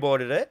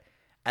storyboarded it,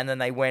 and then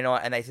they went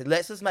on and they said,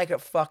 let's just make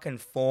it fucking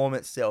form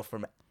itself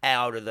from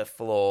out of the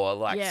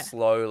floor,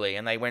 slowly.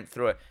 And they went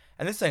through it.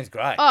 And this seems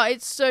great. Oh,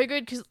 it's so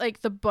good because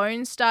the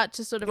bones start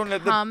to sort of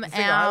come the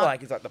thing out. I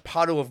like is the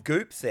puddle of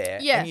goops there.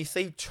 Yeah. And you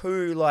see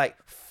two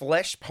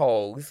flesh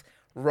poles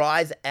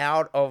rise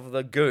out of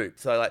the goop.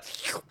 So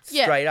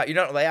straight up. You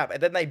don't know what they are.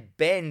 And then they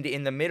bend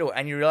in the middle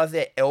and you realise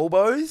they're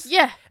elbows.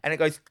 Yeah. And it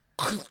goes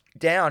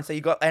down. So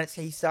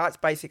he starts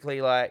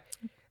basically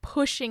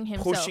pushing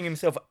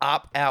himself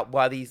up out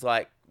by these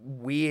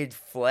weird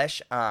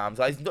flesh arms.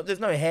 Like there's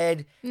no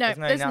head. No,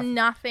 there's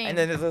nothing. And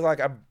then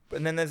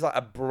there's like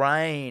a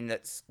brain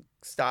that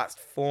starts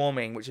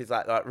forming, which is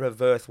like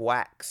reverse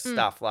wax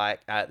stuff.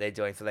 Like they're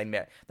doing. So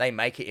they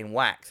make it in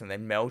wax and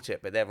then melt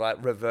it, but they're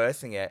like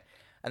reversing it.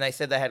 And they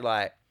said they had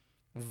like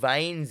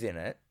veins in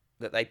it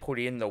that they put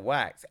in the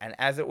wax, and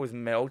as it was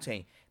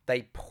melting,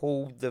 they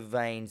pulled the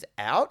veins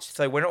out.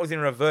 So when it was in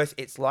reverse,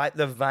 it's like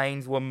the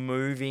veins were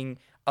moving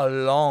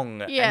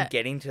along and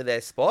getting to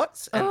their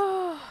spots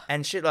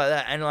and shit like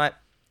that. And like,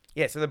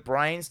 yeah, so the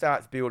brain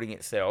starts building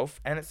itself,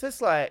 and it's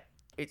just like,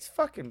 it's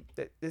fucking,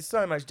 there's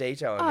so much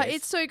detail in this.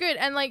 It's so good.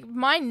 And like,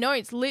 my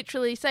notes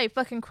literally say,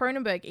 fucking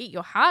Cronenberg, eat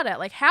your heart out.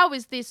 Like, how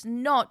is this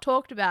not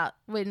talked about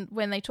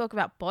when they talk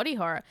about body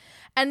horror?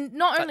 And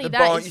not only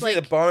that, you see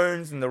the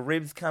bones and the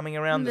ribs coming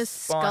around the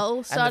spine,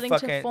 skull starting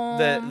to form,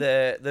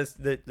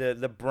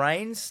 the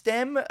brain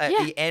stem at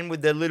the end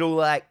with the little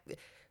like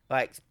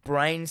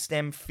brain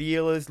stem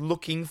feelers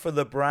looking for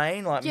the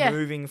brain, like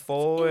moving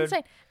forward.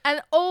 Insane.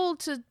 And all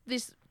to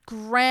this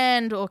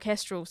grand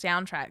orchestral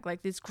soundtrack,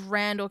 like this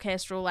grand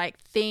orchestral like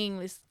thing,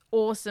 this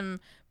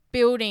awesome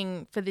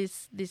building for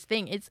this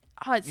thing. It's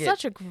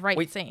such a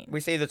great scene.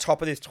 We see the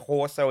top of this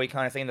torso, we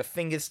kind of thing. The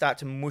fingers start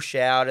to mush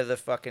out of the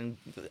fucking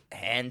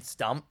hand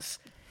stumps,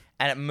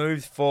 and it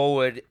moves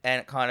forward,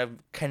 and it kind of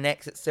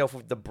connects itself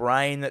with the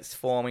brain that's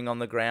forming on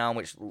the ground,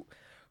 which,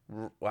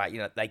 like, you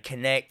know, they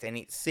connect, and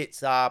it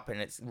sits up, and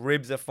its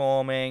ribs are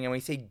forming, and we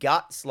see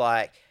guts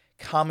like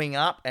coming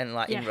up, and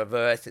like in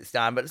reverse it's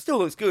done, but it still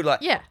looks good.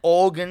 Like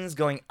organs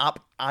going up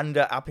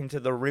into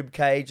the rib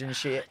cage and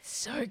shit. It's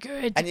so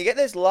good. And you get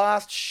this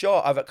last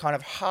shot of it kind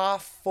of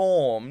half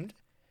formed,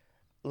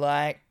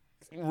 like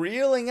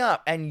reeling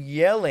up and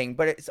yelling,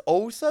 but it's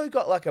also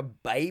got like a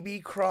baby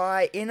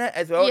cry in it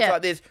as well. It's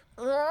like this,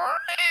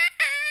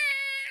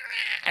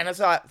 and it's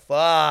like,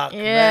 fuck me.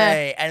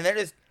 And then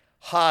just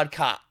hard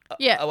cut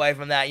away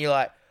from that. And you're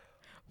like,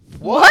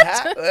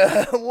 what?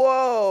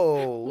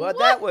 Whoa. What?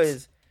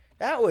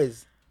 That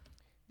was,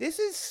 this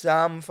is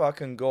some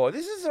fucking gore.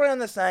 This is around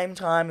the same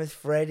time as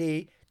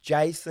Freddy,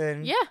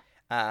 Jason. Yeah.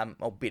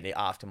 A bit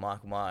after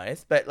Michael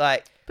Myers, but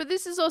like. But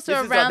this is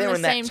also around the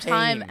same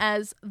time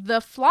as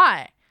The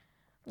Fly,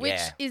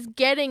 which is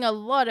getting a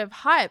lot of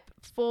hype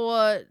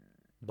for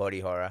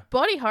body horror.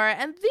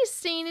 And this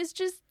scene is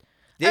just,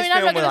 I'm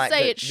not going to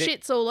say it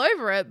shits all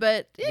over it,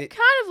 but it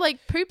kind of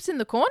like poops in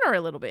the corner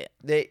a little bit.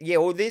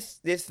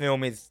 This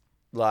film is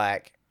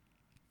like,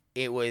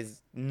 it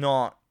was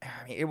not.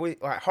 I mean, it was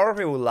like horror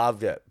people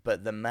loved it,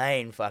 but the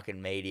main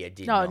fucking media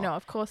did not. No,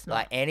 of course not.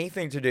 Like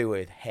anything to do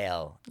with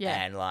hell,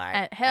 and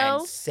like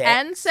hell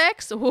and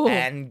sex, Ooh.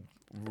 And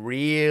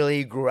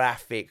really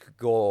graphic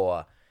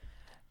gore,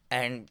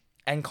 and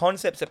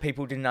concepts that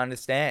people didn't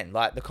understand.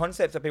 Like the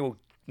concepts that people,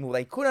 well,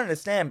 they could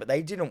understand, but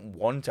they didn't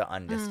want to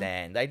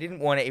understand. They didn't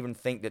want to even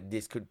think that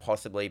this could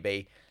possibly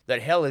be,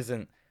 that hell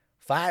isn't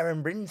fire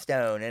and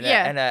brimstone and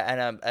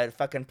a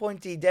fucking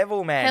pointy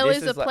devil man. Hell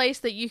is a place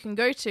that you can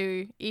go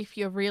to if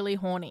you're really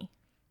horny.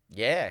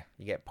 Yeah,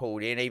 you get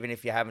pulled in even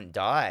if you haven't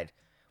died.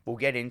 We'll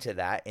get into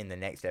that in the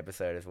next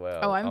episode as well.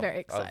 Oh, I'm very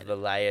excited. Of the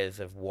layers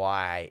of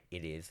why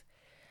it is.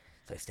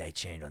 So stay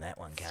tuned on that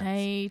one, guys.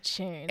 Stay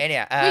tuned.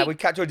 Anyhow, we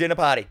cut to a dinner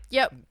party.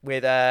 Yep.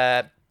 With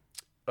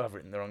I've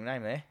written the wrong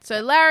name there. So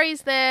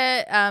Larry's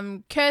there.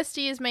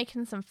 Kirsty is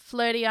making some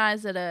flirty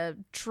eyes at a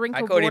drink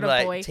of water boy. I called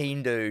him like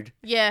teen dude.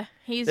 Yeah,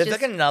 There's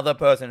like another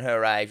person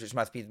her age, which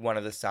must be one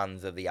of the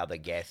sons of the other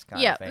guests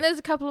kind of thing. And there's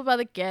a couple of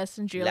other guests,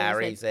 and Julia's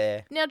Larry's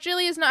there. Now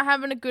Julia's not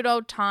having a good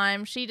old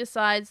time. She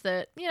decides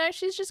that,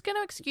 she's just going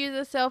to excuse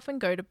herself and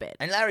go to bed.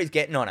 And Larry's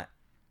getting on it.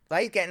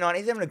 He's getting on.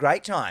 He's having a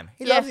great time.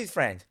 He loves his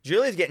friends.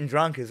 Julia's getting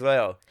drunk as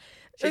well.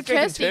 She's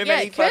drinking too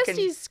many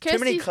Kirsty's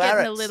getting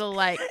clarets.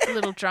 A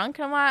little drunk.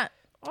 I'm like,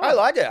 oh. I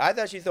liked it. I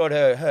thought she thought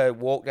her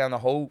walk down the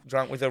hall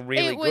drunk was a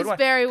really good one. It was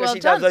very well done.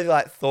 Because she does those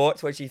like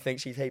thoughts where she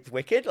thinks she heaps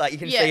wicked. Like you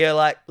can see her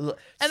like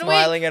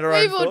smiling at her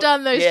own We've all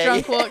done those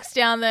drunk walks walks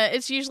down there.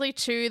 It's usually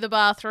to the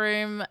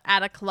bathroom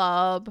at a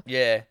club.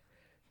 Yeah.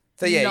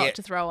 So not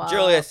to throw up.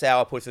 Julia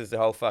sourpusses the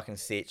whole fucking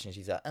sitch, and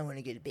she's like, I want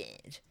to go to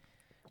bed.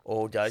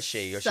 Or does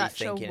she? Or she's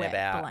thinking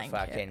about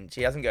fucking...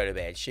 She doesn't go to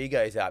bed. She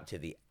goes up to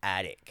the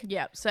attic.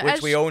 Yep. So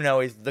which we all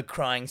know is the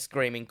crying,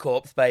 screaming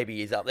corpse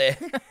baby is up there.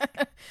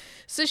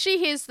 So she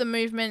hears the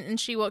movement and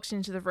she walks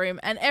into the room.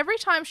 And every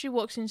time she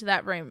walks into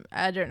that room,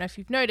 I don't know if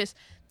you've noticed,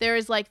 there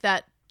is like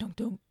that dunk,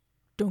 dunk,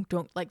 dunk,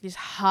 dunk, like this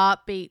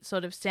heartbeat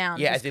sort of sound.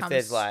 Yeah, as if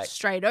there's like...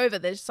 straight over.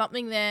 There's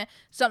something there,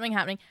 something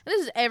happening. And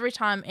this is every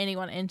time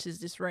anyone enters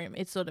this room,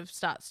 it sort of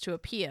starts to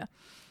appear.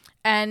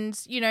 And,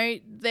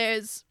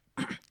 there's...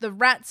 the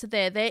rats are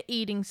there, they're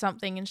eating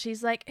something, and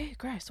she's like, ew,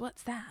 gross,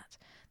 what's that?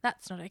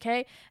 That's not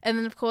okay. And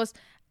then, of course,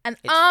 an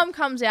arm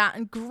comes out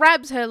and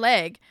grabs her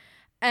leg,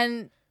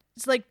 and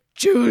it's like,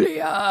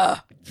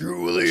 Julia!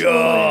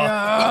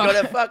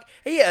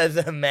 He has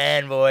a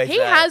man voice. He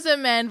has a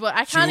man voice.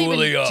 I can't even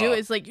do it.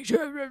 It's like...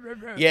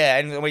 Yeah,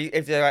 and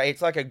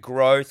it's like a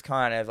gross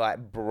kind of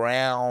like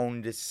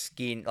brown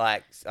skin,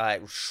 like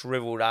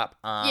shriveled up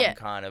arm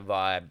kind of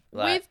vibe.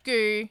 With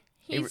goo.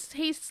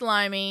 He's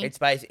slimy.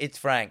 It's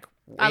Frank.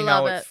 I We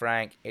love know it's it.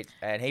 Frank.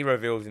 And he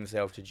reveals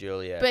himself to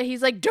Julia. But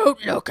he's like,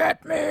 don't look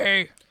at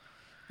me.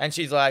 And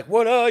she's like,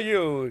 "What are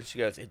you?" She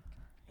goes,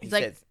 He's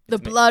like, the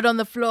blood on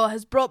the floor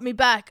has brought me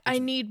back. I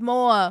need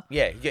more.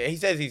 Yeah, he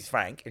says he's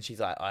Frank. And she's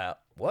like,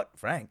 what?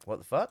 Frank? What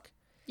the fuck?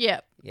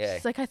 Yeah. Yeah.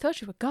 She's like, I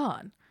thought you were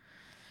gone.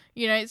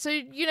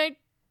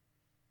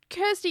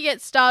 Kirsty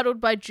gets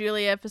startled by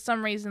Julia for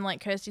some reason. Like,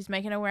 Kirsty's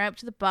making her way up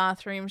to the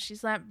bathroom.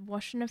 She's like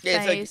washing her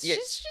Yeah, face. it's like- yeah.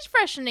 She's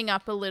freshening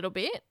up a little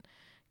bit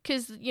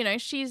because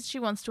she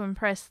wants to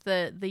impress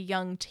the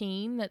young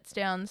teen that's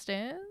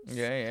downstairs.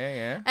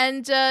 Yeah.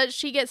 And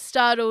she gets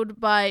startled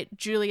by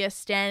Julia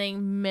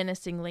standing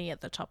menacingly at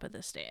the top of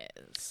the stairs.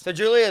 So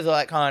Julia's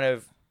like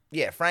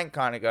Frank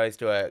kind of goes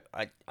to her,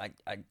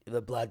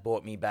 the blood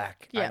brought me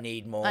back. Yeah, I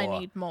need more. I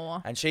need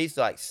more. And she's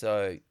like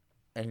so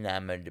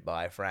enamored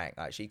by Frank.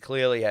 Like she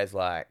clearly has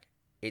like,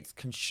 it's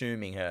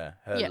consuming her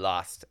Yeah.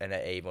 lust and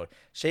her evil.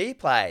 She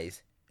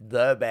plays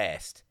the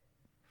best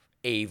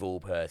evil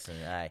person,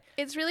 eh?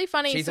 It's really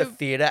funny. She's so, a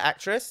theatre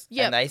actress.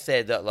 Yep. And they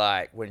said that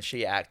like when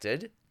she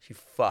acted,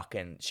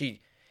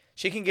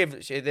 she can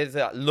give, there's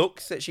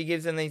looks that she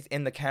gives in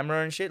the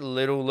camera and shit,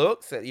 little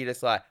looks that you're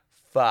just like,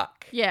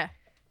 fuck. yeah.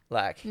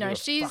 Like, No, you're a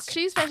she's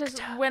fucking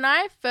fantastic. actor. When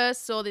I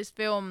first saw this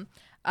film,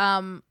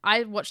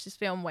 I watched this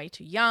film way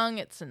too young.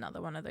 It's another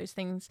one of those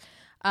things.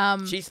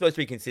 She's supposed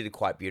to be considered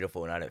quite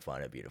beautiful, and I don't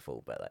find her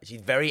beautiful, but like,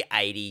 she's very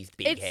 80s,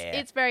 big hair.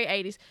 It's very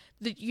 80s.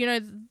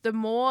 The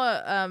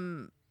more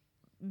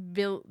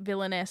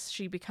villainess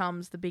she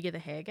becomes, the bigger the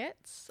hair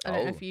gets. I don't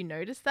know Oh. if you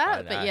noticed I that,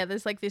 don't but know. yeah,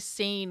 there's like this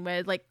scene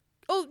where like,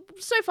 oh,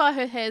 so far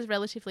her hair's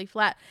relatively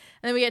flat,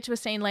 and then we get to a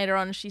scene later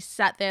on. She's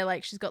sat there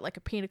like she's got like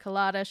a pina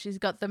colada. She's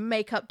got the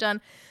makeup done,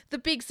 the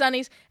big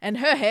sunnies, and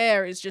her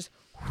hair is just,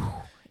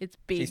 it's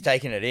big. She's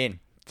taking it in.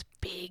 It's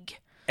big.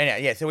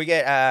 Anyway, yeah, so we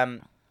get,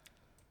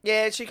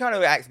 she kind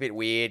of acts a bit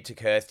weird to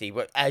Kirsty,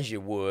 but as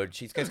you would,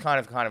 she's just kind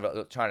of trying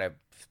to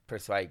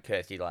persuade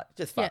Kirsty, like,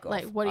 just fuck off.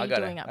 like, what are you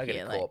doing up I got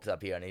here? a Like- corpse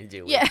up here I need to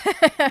deal with. Yeah,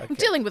 I'm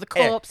dealing with a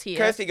Anyway, corpse here.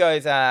 Kirsty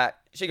goes,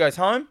 she goes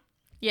home.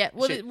 Yeah,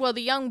 well, She-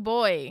 the young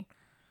boy.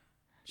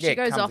 She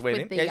goes comes off with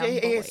him. the Yeah, young he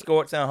boy.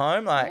 escorts her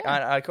home. Like,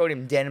 Yeah. I called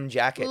him Denim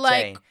Jacket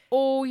Like Teen.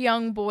 all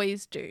young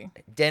boys do.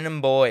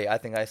 Denim Boy, I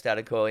think I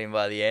started calling him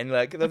by the end.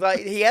 Like, 'cause I was like,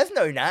 he has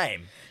no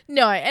name.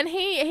 No, and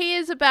he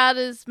is about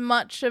as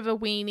much of a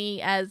weenie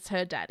as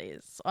her dad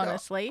is,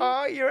 honestly.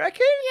 Oh, you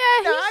reckon?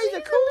 Yeah, No, he's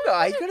a cool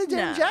guy. He's got a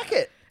denim Nah.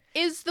 jacket.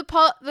 Is the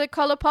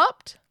collar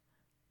popped?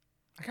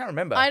 I can't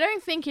remember. I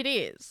don't think it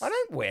is. I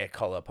don't wear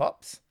collar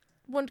pops.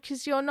 Well,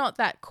 because you're not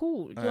that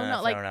cool. You're not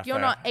fair like enough, you're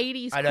fair not enough.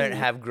 80s. I don't cool.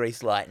 have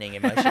grease lightning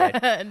in my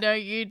shed. No,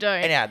 you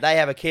don't. Anyhow, they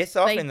have a kiss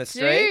off They in the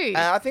street. do.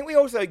 I think we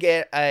also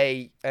get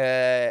a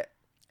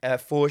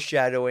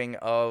foreshadowing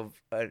of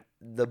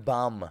the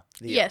bum.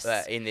 Yes.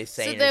 In this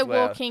scene So they're as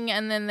well. walking,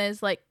 and then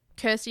there's like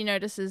Kirsty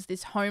notices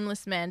this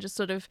homeless man just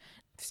sort of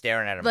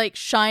Staring at him. like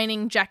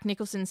shining Jack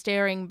Nicholson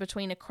staring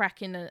between a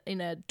crack in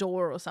a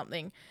door or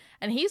something,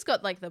 and he's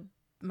got like the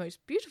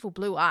most beautiful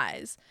blue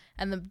eyes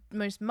and the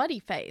most muddy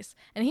face,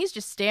 and he's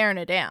just staring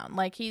her down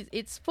like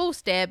it's full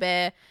stare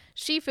bear.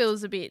 She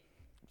feels a bit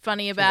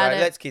funny She's about like,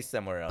 it, let's kiss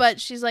somewhere else. but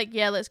she's like,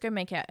 yeah, let's go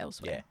make out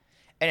elsewhere. Yeah.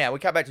 Anyhow, we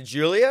cut back to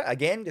Julia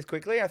again, just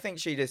quickly. I think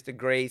she just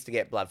agrees to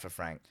get blood for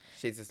Frank.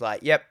 She's just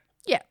like, yep,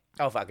 Yeah.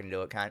 I'll fucking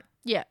do it, cunt.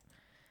 Yeah.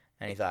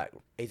 And he's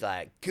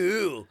like,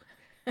 cool.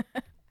 And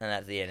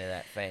that's the end of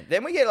that scene.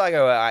 Then we get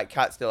like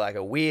cuts to like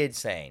a weird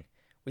scene.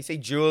 We see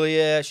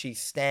Julia. She's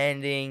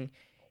standing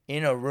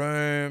in a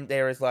room.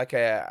 There is like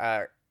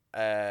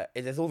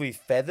there's all these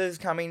feathers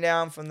coming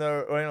down from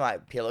the room,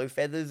 like pillow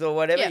feathers or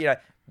whatever. Yeah. You know,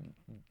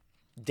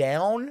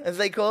 down as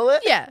they call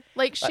it. Yeah,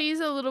 like she's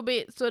a little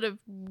bit sort of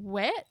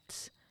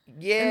wet.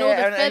 Yeah, And all the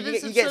and feathers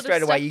you have get sort of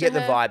straight away. stuck You to get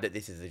the her. vibe that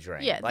this is a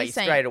dream. Yeah, like the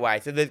same. straight away.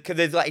 So because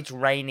there's like it's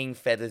raining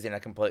feathers in a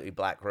completely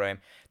black room.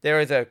 There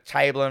is a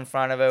table in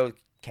front of her with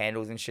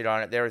candles and shit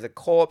on it. There is a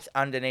corpse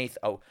underneath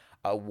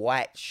a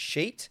white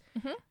sheet,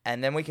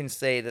 and then we can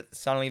see that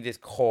suddenly this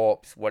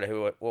corpse, we don't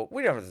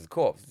know if it's a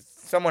corpse.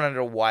 Someone under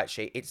a white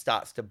sheet. It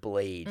starts to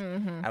bleed,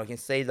 and we can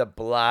see the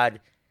blood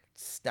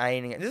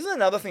staining it. This is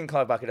another thing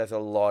Clive Barker does a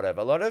lot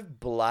of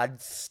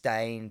blood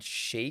stained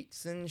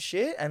sheets and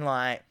shit, and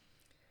like.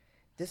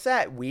 Just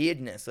that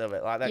weirdness of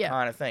it, like that Yeah.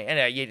 kind of thing. And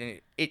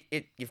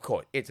of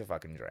course, it's a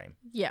fucking dream.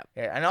 Yeah.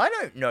 Yeah, and I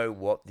don't know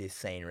what this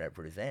scene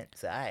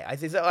represents.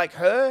 Is it like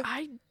her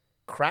I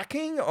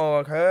cracking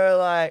or her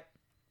like?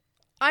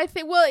 I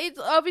think, well, it's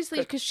obviously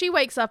because she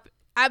wakes up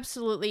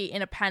absolutely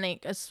in a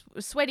panic, a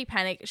sweaty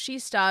panic.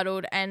 She's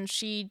startled and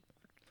she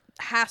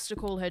has to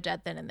call her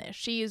dad then and there.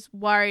 She is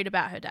worried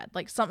about her dad.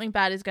 Like something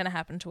bad is going to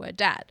happen to her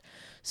dad.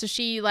 So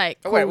she like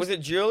Oh, wait, calls was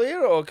it Julia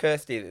or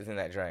Kirsty that was in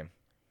that dream?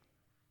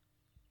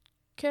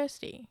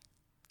 Kirsty.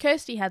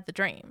 Kirsty had the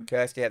dream.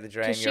 Kirsty had the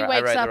dream. 'Cause she You're right,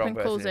 I wakes wrote the up wrong and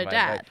person calls in her my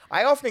dad. notes.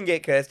 I often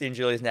get Kirsty and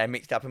Julia's name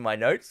mixed up in my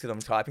notes because I'm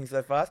typing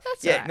so fast.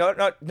 That's yeah,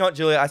 alright. not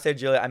Julia. I said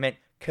Julia. I meant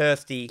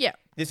Kirsty. Yeah.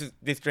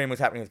 This dream was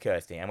happening with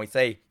Kirsty, and we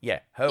see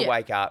her Yeah.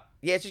 wake up.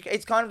 Yeah,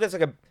 it's kind of just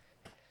like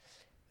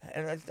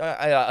And it's,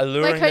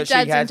 alluring Like her that she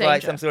dad's in has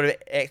like danger. some sort of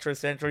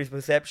extrasensory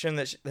perception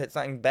that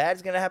something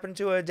bad's going to happen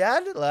to her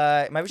dad.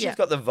 Like maybe she's Yeah.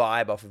 got the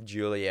vibe off of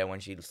Julia when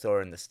she saw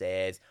her in the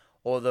stairs,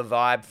 or the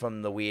vibe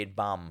from the weird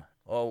bum,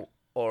 or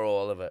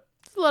all of it.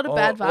 It's a lot of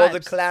bad vibes. Or the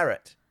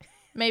claret.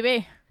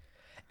 Maybe.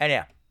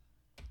 Anyhow.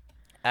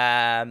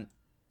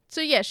 So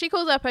yeah, she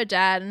calls up her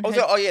dad. And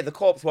Also, the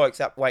corpse wakes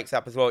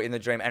up as well in the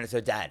dream, and it's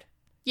her dad.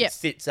 Yeah. He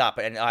sits up,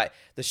 and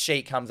the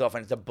sheet comes off,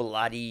 and it's a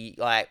bloody,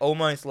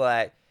 almost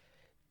like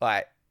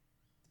the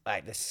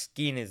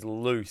skin is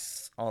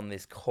loose on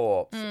this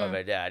corpse of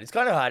her dad. It's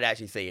kind of hard to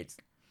actually see it's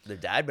the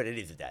dad, but it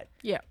is the dad.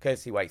 Yeah.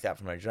 Because he wakes up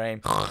from a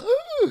dream.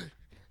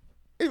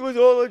 It was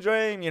all a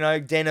dream,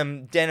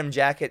 denim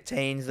jacket,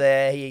 teens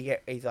there.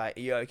 He's like,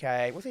 "Are you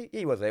okay?" Was he?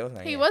 He was there,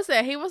 wasn't he? He Yeah. was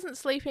there. He wasn't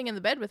sleeping in the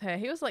bed with her.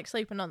 He was like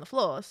sleeping on the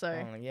floor. So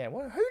Oh, yeah.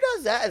 Well, who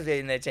does that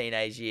in their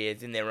teenage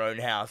years in their own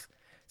house?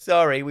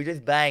 Sorry, we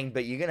just banged,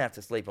 but you're gonna have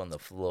to sleep on the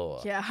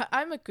floor. yeah,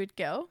 I'm a good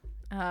girl.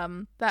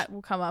 That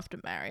will come after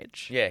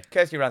marriage. Yeah,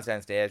 Kirsty runs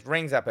downstairs,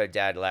 rings up her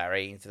dad,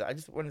 Larry, and says, "I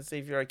just wanted to see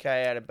if you're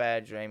okay. I had a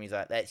bad dream." He's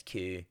like, "That's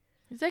cute.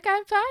 He's like,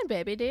 I'm fine,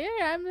 baby dear.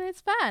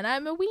 It's fine.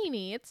 I'm a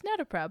weenie. It's not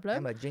a I'm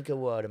problem. a drink of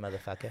water,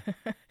 motherfucker."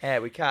 Yeah,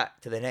 we cut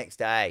to the next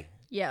day.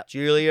 Yeah.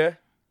 Julia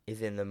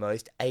is in the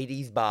most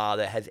 80s bar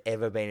that has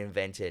ever been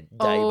invented. Day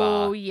Oh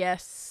bar.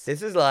 yes,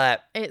 This is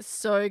like, it's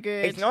so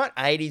good. it's not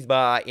 80s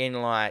bar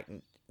in like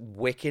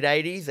wicked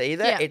 80s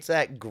either. Yeah. It's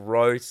that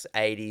gross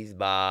 80s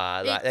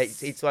bar. Like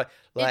it's like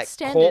it's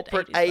standard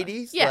corporate 80s bar.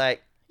 80s. Yeah.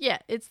 Like, Yeah,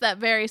 it's that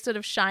very sort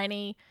of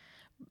shiny,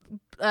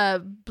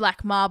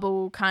 black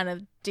marble kind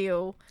of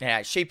deal.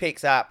 yeah, she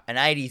picks up an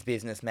 80s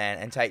businessman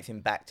and takes him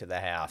back to the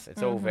house.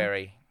 It's all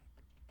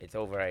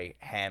very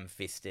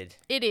ham-fisted.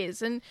 It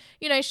is, and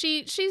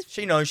she's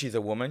She knows she's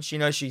a woman. She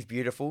knows she's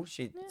beautiful.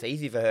 It's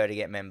easy for her to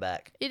get men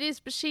back. it is,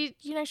 but she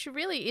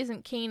really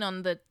isn't keen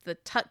on the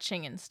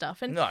touching and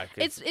stuff. And No,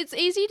 'cause- it's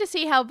easy to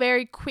see how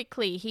very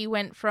quickly he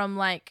went from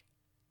like,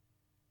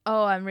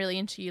 oh, I'm really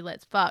into you,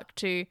 let's fuck,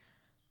 to,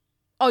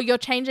 oh, you're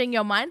changing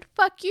your mind?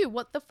 Fuck you.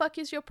 What the fuck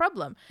is your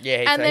problem?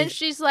 Yeah, And so then he's-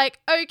 she's like,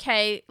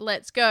 okay,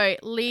 let's go.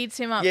 Leads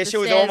him up yeah, the she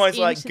was stairs almost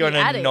like into the gonna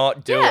attic.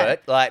 not do Yeah.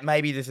 it. Like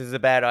maybe this is a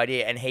bad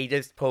idea, and he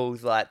just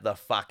pulls like the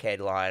fuckhead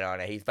line on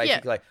her. He's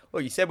basically like,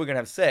 "Well, you said we're gonna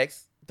have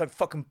sex. Don't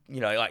fucking,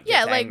 like, Yeah,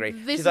 gets like, angry."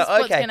 this She's is like,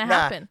 what's "Okay, gonna nah,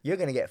 happen." You're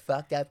gonna get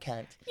fucked up,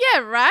 cunt.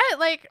 Yeah, right?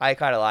 Like, I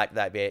kind of like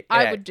that bit.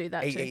 I Yeah. would do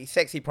that too. She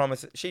sexy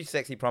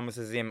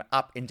promises him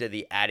up into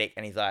the attic,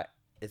 and he's like,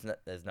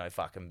 "There's no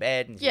fucking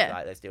bed." And she's Yeah.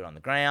 like, "Let's do it on the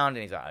ground."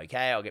 And he's like,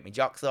 "Okay, I'll get me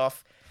jocks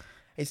off."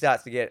 He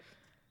starts to get,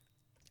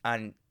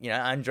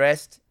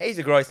 undressed. He's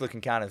a gross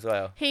looking cunt as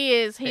well. he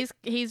is. He's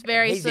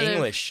very He's sort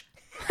English.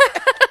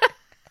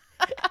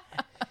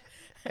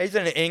 He's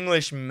an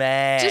English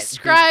man.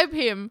 Describe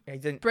him.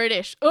 He's an,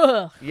 British.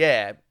 Ugh.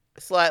 yeah,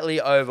 slightly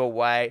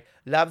overweight.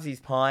 Loves his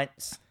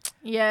pints.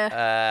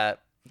 Yeah.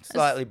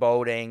 Slightly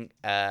balding.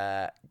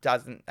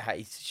 Doesn't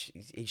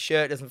his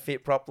shirt doesn't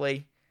fit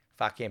properly.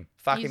 Fuck him.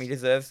 Fuck him. He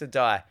deserves to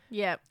die.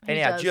 Yeah. he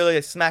Anyhow, does.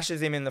 Julia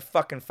smashes him in the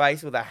fucking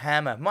face with a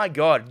hammer. My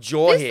God,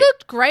 jaw This hit.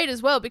 looked great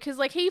as well because,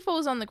 like, he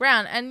falls on the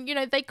ground and,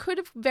 they could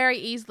have very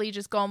easily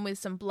just gone with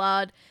some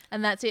blood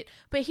and that's it.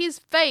 But his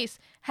face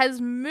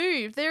has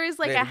moved. There is,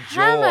 like, The a jaw.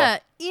 hammer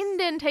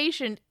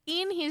indentation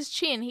in his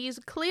chin. He's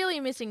clearly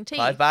missing teeth.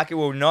 Clive Barker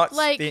will not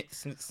Like-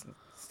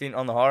 stint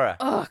on the horror.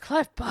 Oh,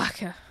 Clive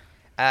Barker.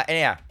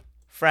 Anyhow,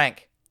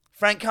 Frank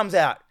comes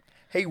out.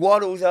 He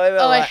waddles over.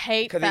 Oh, I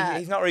hate because that.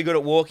 he's not really good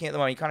at walking at the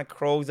moment. He kind of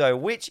crawls over,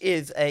 which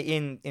is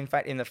in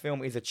fact in the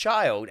film is a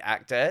child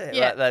actor.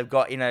 Yeah. Like, they've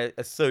got in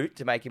a suit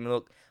to make him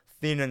look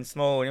thin and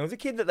small. And it was a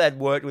kid that they'd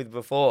worked with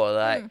before.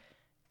 Like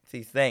it's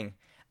his thing.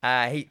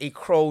 He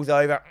crawls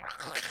over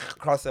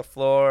across the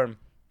floor and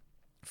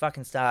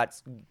fucking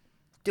starts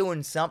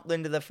doing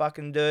something to the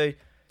fucking dude.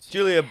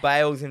 Julia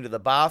bails into the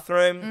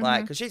bathroom,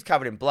 like, because she's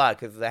covered in blood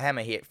because the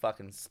hammer hit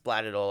fucking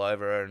splattered all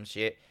over her and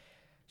shit.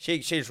 She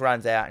just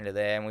runs out into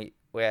there, and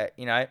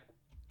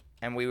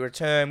we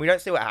return. We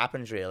don't see what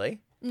happens really.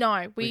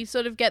 No, we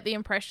sort of get the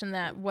impression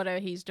that whatever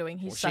he's doing,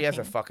 he's She sucking. has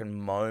a fucking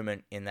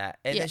moment in that,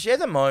 and Yeah. then she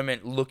has a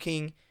moment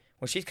looking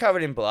when she's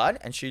covered in blood,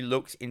 and she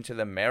looks into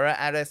the mirror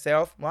at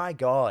herself. My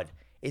God,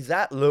 is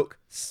that look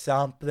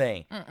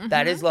something?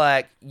 That is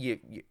like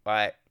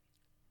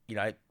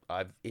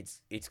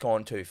it's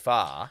gone too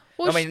far.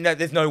 Well, I mean, no,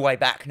 there's no way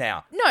back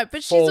now. No,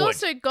 but she's Forward.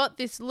 also got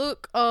this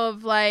look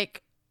of,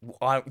 like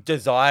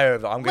Desire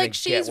of I'm gonna get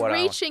she's what I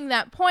want. reaching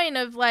that point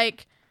of,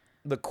 like,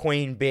 The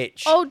queen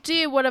bitch. oh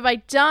dear, what have I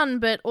done?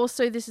 But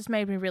also this has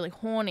made me really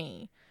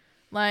horny.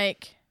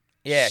 Like,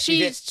 yeah,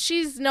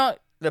 she's not.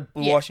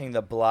 washing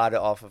the blood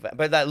off of it.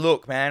 But that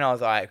look, man, I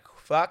was like,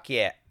 fuck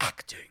yeah,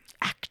 acting.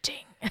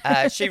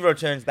 She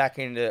returns back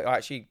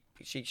into.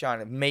 She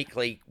kind of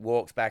meekly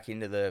walks back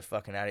into the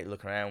fucking attic,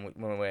 looking around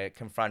when we're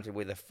confronted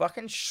with a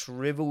fucking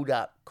shriveled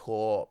up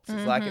corpse.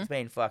 It's like it's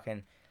been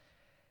fucking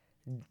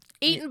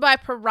Eaten by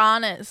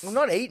piranhas. well,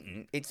 not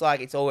eaten. It's like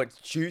its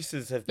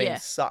juices have been Yeah.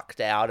 sucked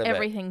out of it.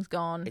 Everything's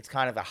gone. It's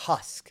kind of a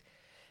husk.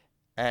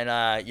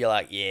 And you're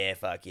like, yeah,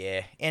 fuck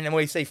yeah. And then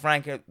we see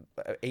Frank,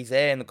 he's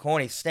there in the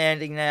corner. He's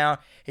standing now.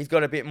 He's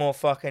got a bit more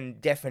fucking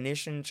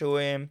definition to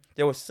him.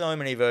 There were so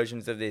many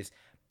versions of this.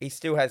 He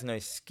still has no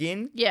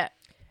skin. Yeah.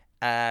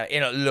 And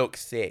it looks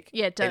sick.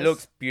 Yeah, it does. It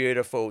looks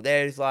beautiful.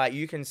 There's like,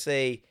 you can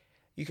see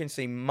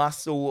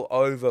muscle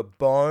over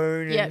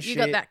bone and Yeah, shit. you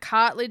got that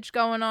cartilage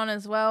going on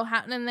as well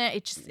happening there.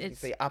 You can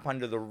see up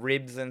under the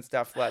ribs and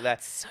stuff like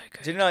that. so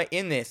good. Do you know,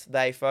 in this,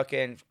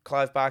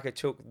 Clive Barker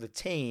took the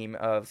team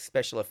of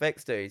special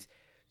effects dudes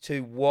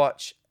to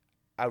watch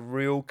a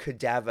real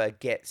cadaver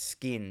get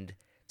skinned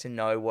to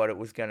know what it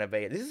was going to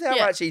be. This is how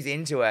much he's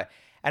into it.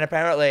 And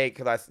apparently,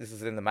 because this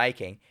is in the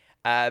making,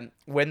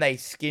 when they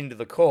skinned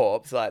the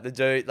corpse, like the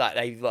dude,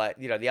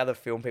 the other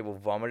film people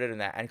vomited and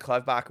that, and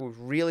Clive Barker was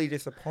really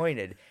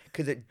disappointed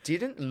because it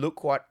didn't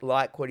look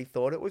like what he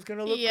thought it was going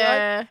to look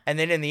like. And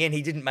then in the end,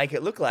 he didn't make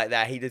it look like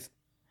that. He just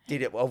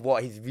did it of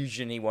what his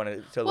vision he wanted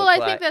it to look like.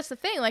 Well, I think that's the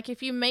thing. Like,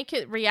 if you make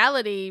it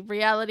reality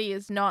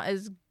is not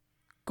as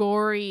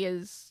gory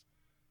as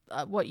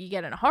what you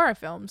get in a horror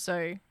film.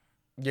 So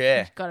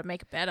you've got to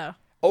make it better.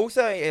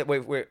 Also, I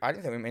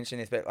don't think we mentioned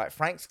this, but like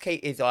Frank's key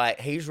is like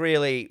he's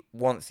really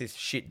wants this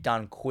shit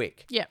done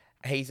quick. Yeah.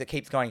 It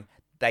keeps going.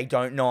 They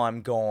don't know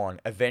I'm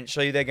gone.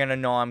 Eventually, they're gonna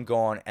know I'm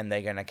gone, and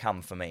they're gonna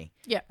come for me.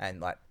 Yeah.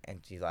 And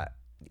she's like,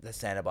 the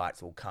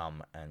Cenobites will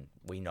come, and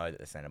we know that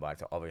the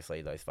Cenobites are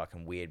obviously those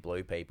fucking weird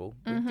blue people.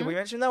 Mm-hmm. Did we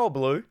mention they were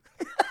blue?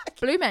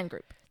 Blue Man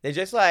Group. They're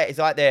just like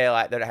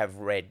they don't have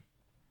red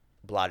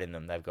blood in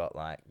them. They've got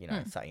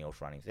something else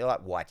running. They're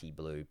like whitey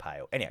blue,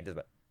 pale. Anyway, doesn't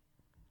matter.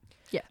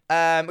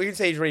 Yeah. We can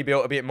see he's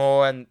rebuilt a bit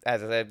more, and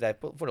as I said, they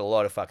put a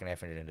lot of fucking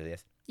effort into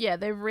this. Yeah,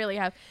 they really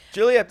have.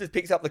 Juliet just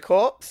picks up the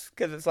corpse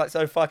because it's like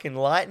so fucking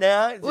light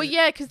now.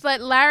 Because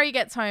like Larry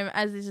gets home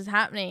as this is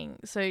happening,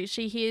 so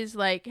she hears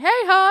like, "Hey,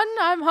 hon,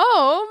 I'm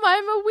home.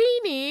 I'm a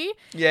weenie."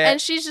 Yeah.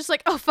 And she's just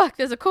like, "Oh fuck,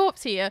 there's a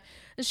corpse here."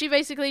 And she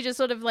basically just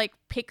sort of like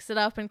picks it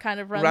up and kind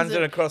of runs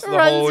it across the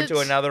hall to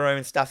another room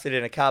and stuffs it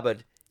in a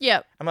cupboard.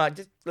 Yep. I'm like,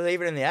 just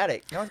leave it in the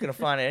attic. No one's gonna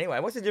find it anyway.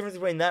 What's the difference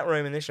between that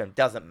room and this room?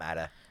 Doesn't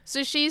matter.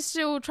 So she's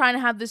still trying to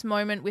have this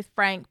moment with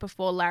Frank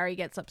before Larry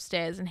gets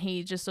upstairs, and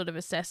he just sort of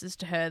assesses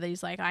to her that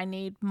he's like, I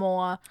need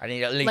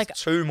at least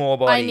 2 more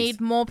bodies. I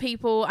need more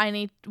people.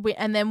 And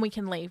then we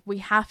can leave. We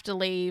have to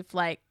leave.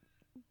 Like,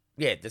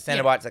 yeah, the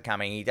Cenobites are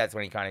coming. That's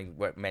when he kind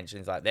of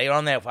mentions like they're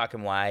on their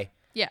fucking way.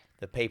 Yeah,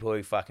 the people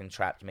who fucking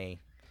trapped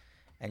me.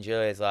 And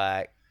Julia's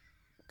like,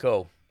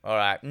 cool, all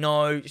right.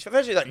 No,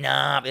 first she's like,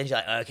 nah, but then she's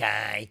like,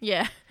 okay.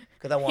 Yeah,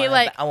 because I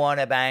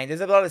want to bang.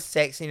 There's a lot of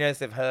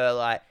sexiness of her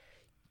like.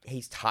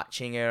 He's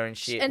touching her and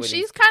shit. And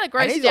she's kind of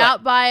grossed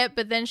out by it,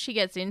 but then she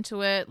gets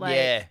into it. Like,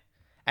 yeah.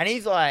 And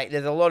he's like,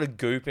 there's a lot of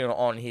goop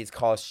on his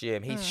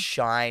costume. He's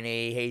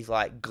shiny. He's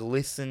like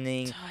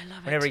glistening. Oh, I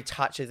love Whenever he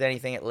touches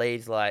anything, it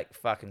leaves like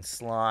fucking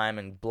slime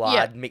and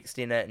blood mixed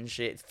in it and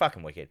shit. It's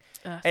fucking wicked.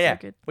 So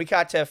good. We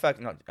cut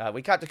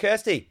to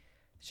Kirsty.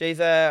 She's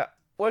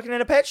working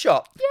in a pet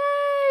shop.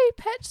 Yay!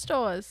 Pet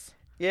stores.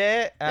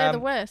 Yeah. They're the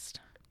worst.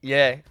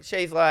 Yeah.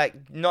 She's like,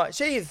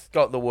 she's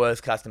got the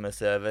worst customer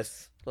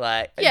service.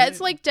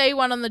 It's like day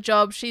one on the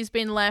job. She's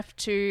been left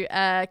to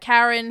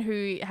Karen,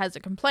 who has a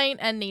complaint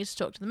and needs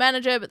to talk to the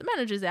manager, but the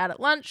manager's out at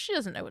lunch. She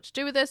doesn't know what to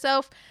do with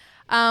herself.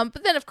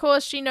 But then, of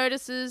course, she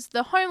notices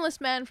the homeless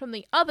man from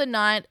the other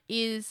night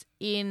is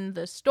in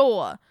the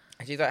store.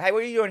 And she's like, hey,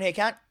 what are you doing here,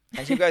 cunt?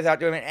 And she goes out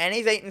to him, and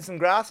he's eating some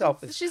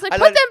grasshoppers. She's like, put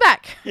them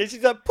back. Yeah,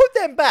 she's like, put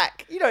them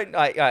back. You don't,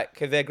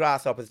 because they're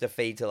grasshoppers to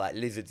feed to, like,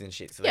 lizards and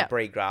shit, so they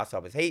breed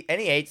grasshoppers. He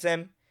eats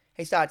them.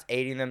 He starts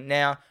eating them.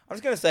 Now, I'm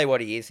just going to say what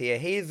he is here.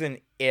 He is an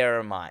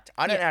eremite.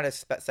 I don't know how to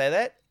say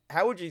that.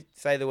 How would you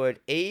say the word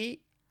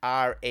E-R-E-M-I-T-E?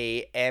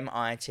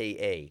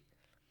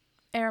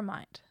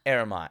 Eremite.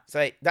 Eremite.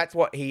 So that's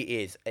what he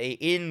is.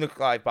 In the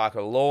Clive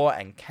Barker lore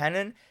and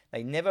canon,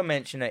 they never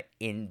mention it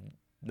in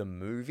the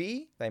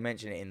movie. They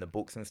mention it in the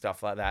books and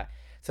stuff like that.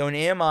 So an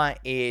eremite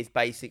is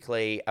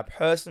basically a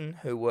person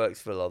who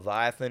works for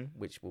Leviathan,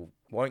 which we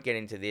won't get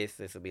into this.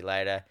 This will be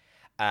later.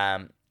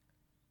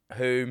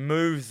 Who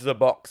moves the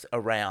box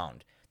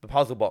around, the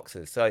puzzle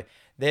boxes. So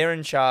they're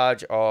in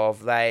charge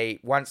of,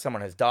 once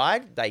someone has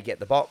died, they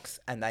get the box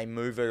and they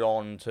move it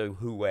on to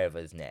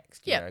whoever's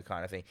next, you know,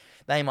 kind of thing.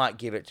 They might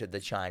give it to the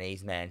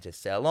Chinese man to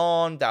sell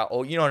on,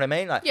 or you know what I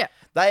mean? Like,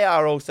 they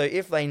are also,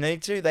 if they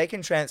need to, they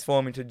can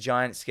transform into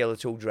giant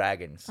skeletal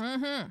dragons.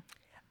 Mm-hmm.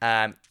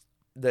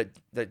 That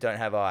don't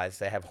have eyes,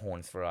 they have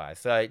horns for eyes.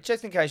 So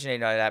just in case you need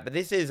to know that, but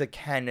this is a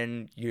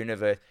canon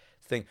universe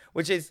thing,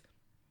 which is,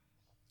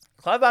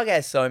 Clive Barker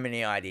has so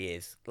many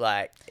ideas,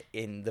 like,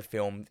 in the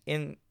film.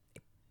 I'm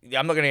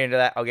not going to get into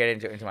that. I'll get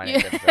into it into my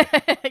next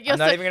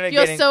episode.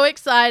 You're so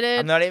excited.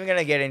 I'm not even going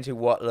to get into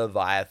what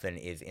Leviathan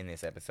is in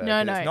this episode.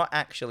 No. It's not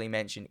actually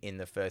mentioned in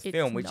the first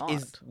film, which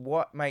is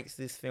what makes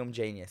this film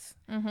genius.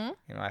 Mm-hmm.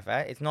 You know,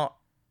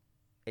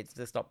 it's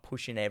just not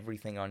pushing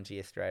everything onto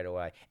you straight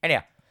away.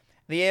 Anyhow,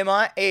 the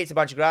Eremite eats a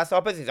bunch of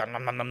grasshoppers. He's like,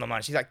 nom, nom, nom, nom,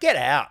 nom. She's like, get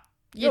out.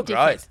 You're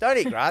gross. Don't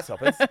eat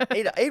grasshoppers.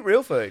 eat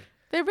real food.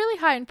 They're really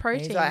high in And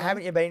protein. he's like, though.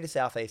 haven't you been to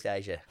Southeast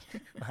Asia?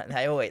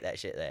 They all eat that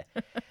shit there.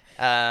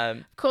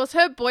 Of course,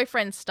 her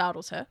boyfriend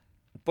startles her.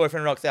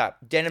 Boyfriend rocks up.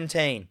 Denim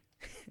teen.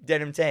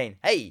 Denim teen.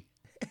 Hey.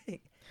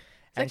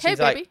 It's okay,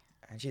 baby.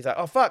 And she's like,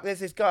 oh, fuck, there's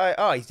this guy.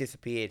 Oh, he's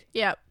disappeared.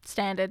 Yeah,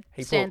 standard.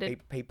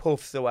 He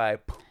puffs away.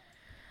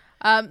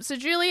 So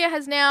Julia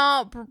has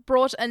now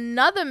brought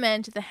another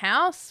man to the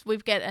house.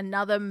 We've got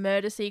another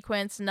murder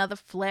sequence, another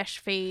flesh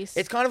feast.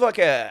 It's kind of like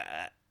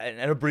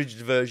an abridged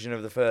version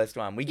of the first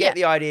one. We get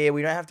the idea.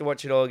 We don't have to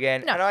watch it all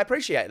again. No. And I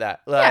appreciate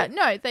that.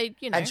 They.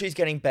 And she's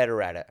getting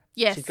better at it.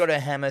 Yes. She's got her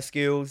hammer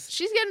skills.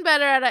 She's getting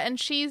better at it,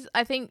 and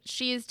I think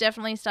she is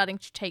definitely starting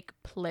to take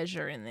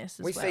pleasure in this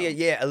as well. We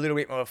see it, a little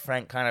bit more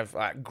Frank kind of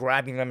like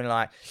grabbing them and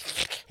like,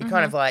 he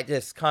kind of like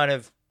just kind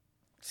of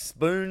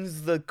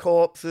spoons the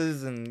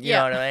corpses and you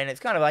know what I mean? It's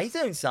kind of like he's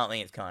doing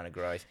something. It's kind of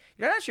gross.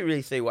 You don't actually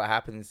really see what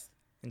happens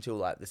until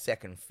like the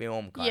second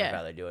film, kind of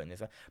how they do it in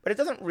this one. But it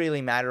doesn't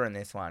really matter in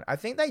this one. I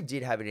think they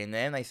did have it in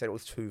there, and they said it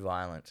was too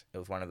violent. It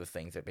was one of the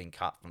things that had been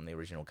cut from the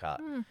original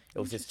cut. It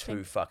was just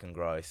too fucking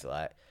gross.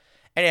 Like,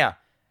 anyhow,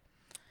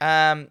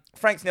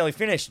 Frank's nearly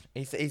finished.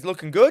 He's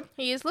looking good.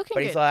 He is looking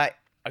but good. He's like,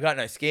 I got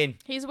no skin.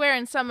 He's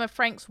wearing some of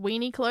Frank's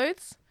weenie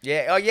clothes.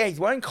 Yeah. Oh yeah, he's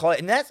wearing clothes,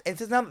 and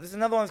there's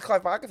another one of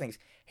Clive Barker things.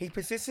 He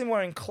persists in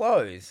wearing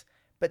clothes,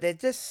 but they're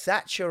just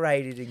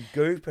saturated in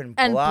goop and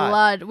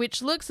blood.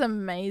 Which looks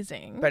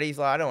amazing. But he's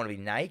like, I don't want to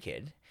be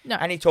naked. No.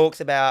 And he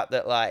talks about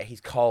that, like, he's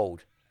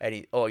cold. And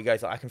he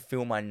goes, like, I can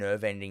feel my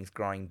nerve endings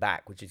growing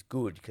back, which is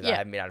good because I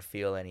haven't been able to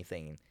feel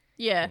anything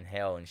in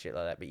hell and shit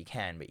like that. But you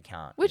can, but you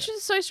can't. Which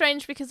is so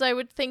strange because I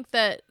would think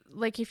that,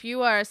 like, if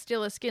you are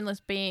still a skinless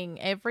being,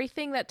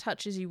 everything that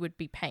touches you would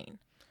be pain.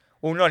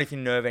 Well, not if your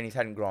nerve endings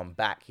hadn't grown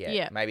back yet.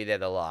 Yeah. Maybe they're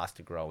the last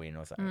to grow in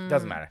or something. It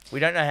doesn't matter. We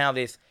don't know how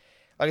this...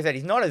 Like I said,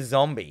 he's not a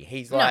zombie.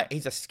 He's like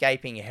he's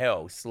escaping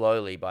hell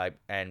slowly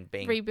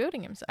being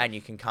rebuilding himself. And you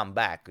can come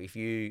back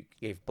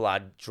if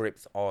blood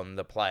drips on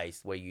the place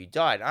where you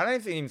died. I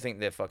don't even think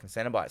the fucking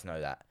Cenobites know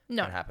that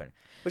can happen,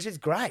 which is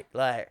great.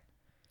 Like,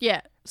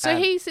 yeah. So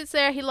he sits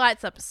there, he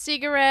lights up a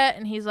cigarette,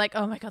 and he's like,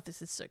 "Oh my god,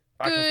 this is so good."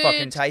 I can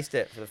fucking taste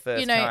it for the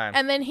first time.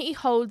 And then he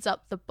holds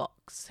up the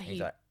box.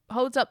 He's like,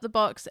 holds up the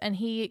box and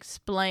he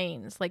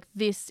explains, like,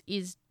 this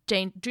is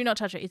do not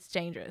touch it, it's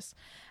dangerous.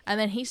 And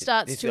then he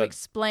starts to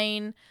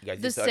explain the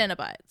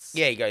Cenobites.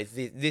 Yeah, he goes,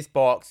 this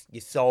box, you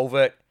solve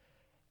it,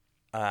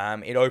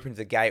 it opens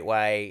a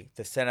gateway,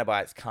 the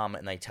Cenobites come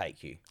and they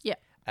take you. Yeah.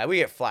 We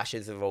get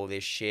flashes of all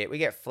this shit. We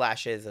get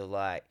flashes of,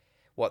 like,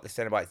 what the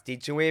Cenobites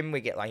did to him.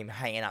 We get, like, him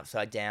hanging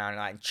upside down,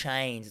 like,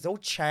 chains. It's all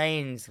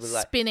chains. With,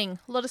 like, spinning.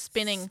 A lot of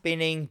spinning.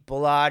 Spinning,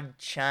 blood,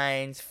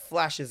 chains,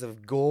 flashes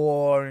of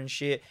gore and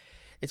shit.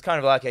 It's kind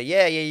of like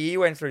you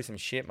went through some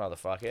shit,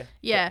 motherfucker.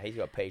 Yeah. He's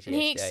got PTSD. And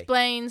he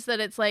explains that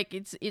it's like,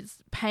 it's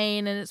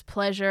pain and it's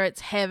pleasure, it's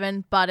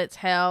heaven, but it's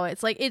hell.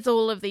 It's like, it's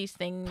all of these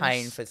things.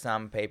 Pain for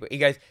some people. He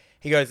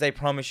goes, they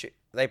promise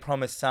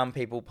some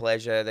people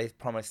pleasure, they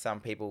promise some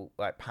people,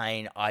 like,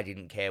 pain. I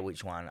didn't care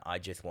which one. I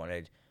just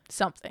wanted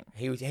something.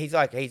 He's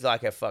like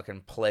a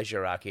fucking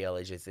pleasure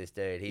archaeologist, this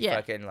dude. He's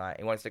fucking, like,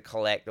 he wants to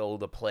collect all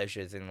the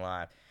pleasures in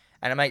life.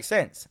 And it makes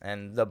sense.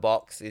 And the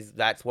box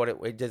that's what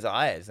it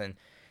desires. And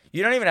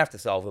you don't even have to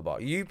solve the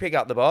box. You pick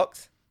up the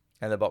box,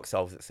 and the box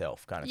solves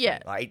itself, kind of thing.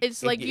 Like,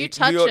 it's like you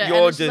touch it,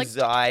 you're and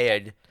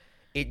desired. Like...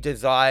 It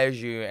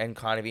desires you, and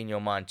kind of in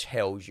your mind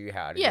tells you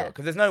how to do it.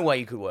 Because there's no way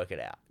you could work it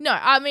out. No,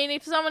 I mean,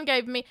 if someone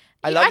gave me,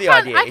 I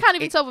can't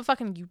even solve a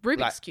fucking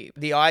Rubik's cube.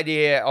 The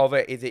idea of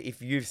it is that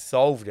if you've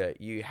solved it,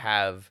 you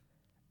have,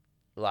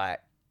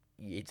 like,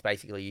 it's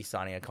basically you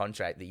signing a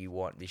contract that you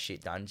want this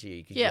shit done to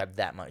you because you have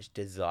that much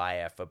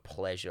desire for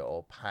pleasure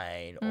or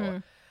pain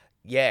or.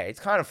 Yeah, it's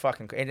kind of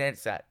fucking... And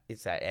it's that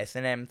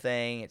S&M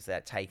thing. It's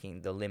that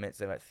taking the limits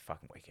of it. It's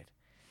fucking wicked.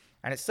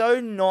 And it's so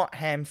not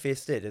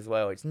ham-fisted as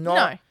well. It's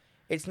not... No.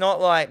 It's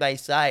not like they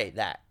say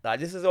that. Like,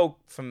 this is all,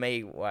 for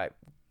me, like,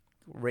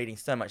 reading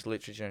so much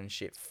literature and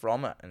shit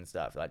from it and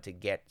stuff, like, to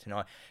get to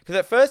know... Because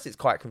at first it's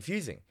quite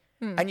confusing.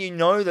 And you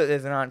know that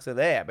there's an answer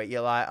there, but you're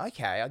like,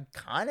 okay, I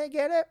kind of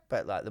get it.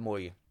 But, like, the more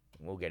you...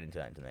 We'll get into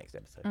that in the next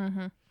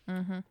episode.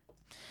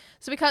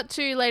 So we cut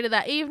to later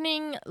that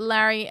evening.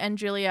 Larry and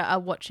Julia are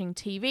watching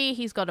TV.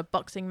 He's got a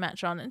boxing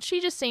match on, and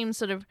she just seems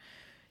sort of,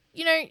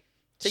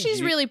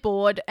 she's really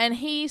bored. And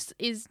he's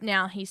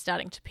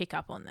starting to pick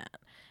up on that,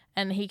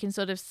 and he can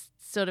sort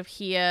of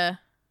hear.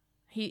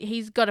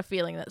 He's got a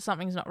feeling that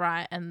something's not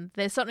right, and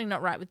there's something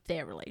not right with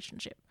their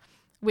relationship,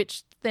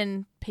 which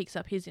then piques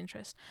up his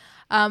interest.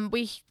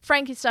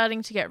 Frank is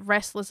starting to get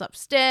restless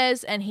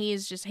upstairs, and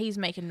he's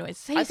making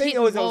noise. I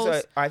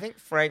think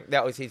Frank,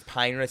 that was his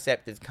pain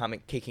receptors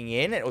kicking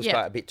in. It was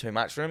like a bit too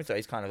much for him, so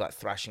he's kind of like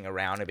thrashing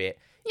around a bit.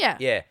 Yeah.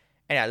 Yeah.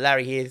 Anyway,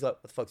 Larry here's like,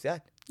 what the fuck's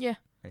that? Yeah.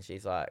 And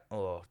she's like,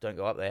 oh, don't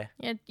go up there.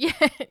 Yeah.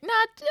 No,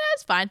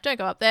 it's fine. Don't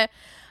go up there.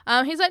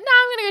 He's like, no,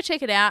 I'm going to go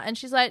check it out. And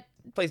she's like,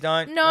 please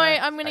don't. No,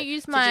 I'm going to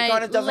use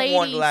my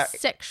lady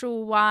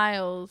sexual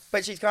wiles.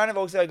 But she's kind of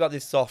also got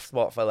this soft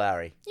spot for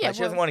Larry. Yeah, like,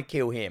 she doesn't want to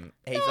kill him.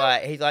 He's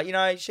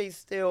like, she's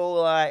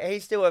still like,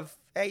 he's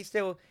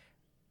still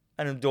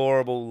an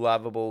adorable,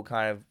 lovable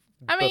kind of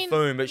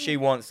buffoon, but she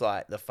wants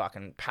like the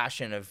fucking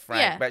passion of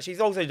Frank. Yeah. But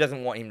she's also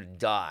doesn't want him to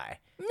die.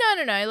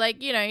 No.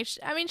 Like, you know,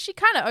 she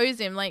kind of owes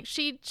him. Like,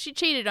 she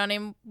cheated on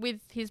him with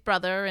his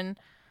brother, and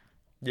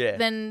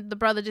then the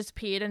brother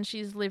disappeared, and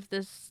she's lived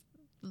this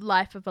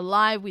life of a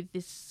lie with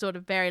this sort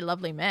of very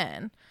lovely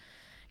man.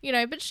 You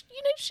know, but she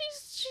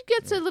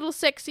gets a little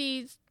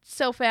sexy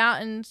self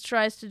out and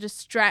tries to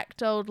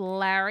distract old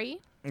Larry.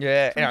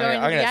 Yeah,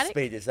 I'm going to attic.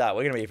 speed this up.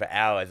 We're going to be here for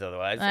hours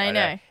otherwise. I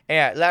know.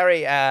 Yeah,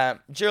 Larry,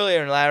 Julia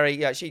and Larry,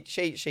 yeah,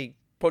 she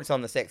puts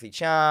on the sexy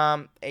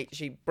charm.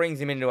 She brings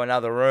him into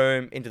another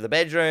room, into the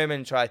bedroom,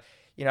 and tries,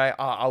 you know,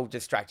 I'll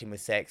distract him with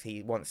sex.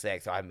 He wants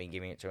sex. I haven't been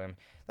giving it to him.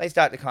 They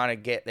start to kind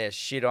of get their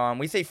shit on.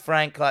 We see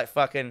Frank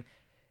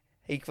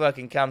he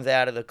fucking comes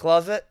out of the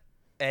closet,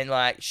 and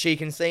like she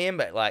can see him,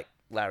 but like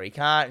Larry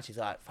can't. And she's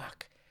like,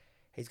 fuck,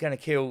 he's going to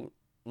kill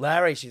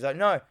Larry. She's like,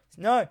 no.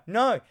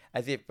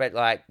 As if, but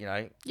like, you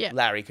know,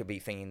 Larry could be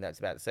thinking that's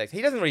about the sex.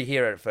 He doesn't really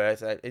hear it at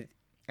first.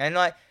 And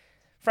like,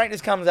 Frank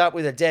just comes up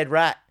with a dead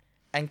rat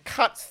and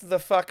cuts the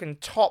fucking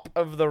top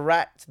of the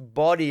rat's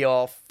body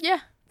off.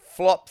 Yeah.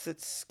 Flops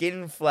its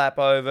skin flap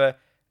over,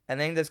 and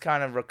then just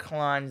kind of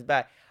reclines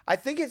back. I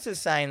think it's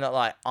just saying that,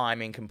 like,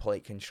 I'm in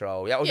complete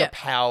control. That was a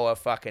power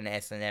fucking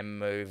S&M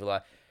move.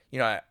 Like, you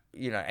know,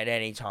 at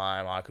any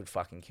time I could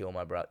fucking kill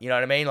my brother. You know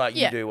what I mean? Like,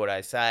 you do what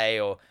I say,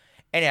 or...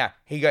 Anyhow,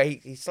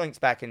 he slinks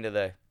back into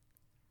the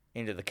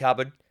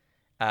cupboard.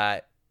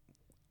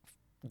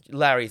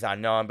 Larry's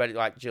unknown, but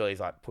like Julie's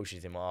like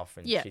pushes him off,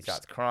 and she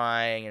starts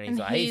crying, and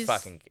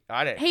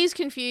he's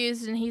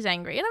confused and he's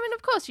angry, and I mean,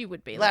 of course you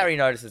would be. Larry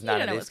notices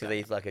none of this because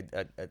he's like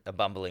a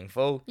bumbling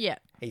fool. Yeah,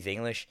 he's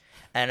English,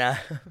 and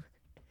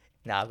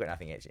no, I've got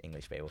nothing against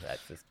English people.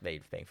 That's just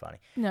me being funny.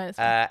 No, it's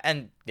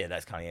and yeah,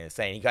 that's kind of the end of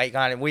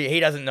the scene. He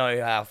doesn't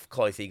know how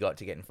close he got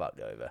to getting fucked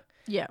over.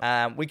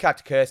 Yeah. We cut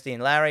to Kirsty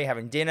and Larry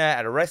having dinner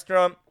at a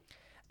restaurant.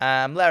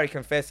 Larry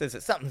confesses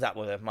that something's up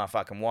with my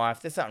fucking wife.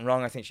 There's something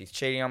wrong. I think she's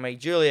cheating on me.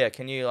 Julia,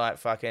 can you like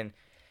fucking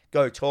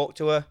go talk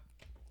to her?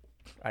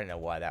 I don't know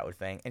why that would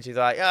think. And she's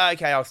like, oh,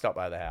 okay, I'll stop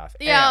by the house.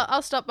 Yeah,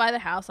 I'll stop by the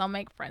house. I'll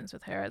make friends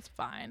with her. It's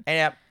fine.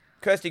 And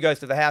Kirsty goes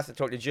to the house to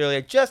talk to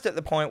Julia just at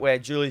the point where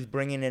Julie's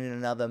bringing in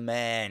another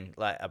man,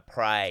 like a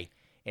prey,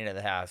 into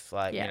the house.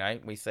 Like, you know,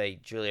 we see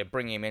Julia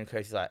bringing him in.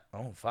 Kirsty's like,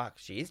 oh, fuck,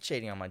 she is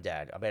cheating on my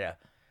dad. I better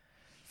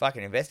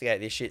fucking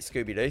investigate this shit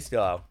Scooby-Doo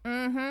style.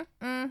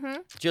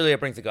 Julia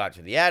brings the guy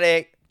to the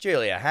attic.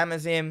 Julia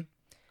hammers him.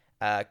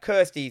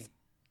 Kirsty's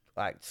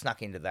like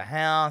snuck into the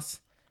house.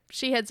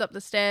 She heads up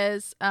the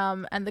stairs,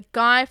 and the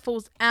guy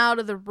falls out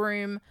of the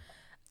room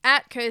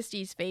at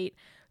Kirsty's feet.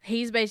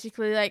 He's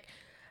basically like,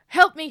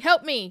 help me.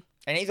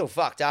 And he's all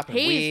fucked up and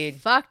weird.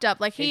 He's fucked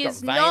up. Like, he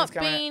has not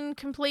been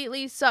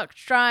completely sucked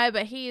dry,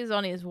 but he is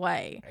on his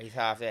way. He's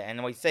half there.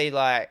 And we see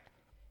like,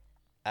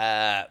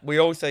 we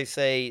also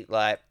see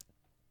like,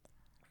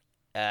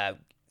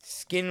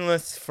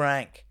 skinless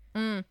Frank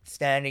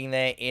standing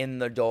there in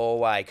the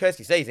doorway.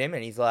 Kirsty sees him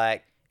and he's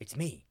like, it's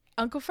me.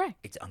 Uncle Frank.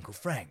 It's Uncle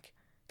Frank.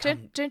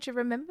 Don't you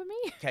remember me?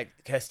 Okay,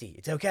 Kirsty,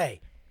 it's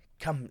okay.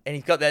 Come. And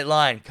he's got that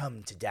line,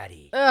 come to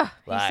daddy. Ugh,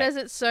 like, he says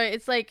it so,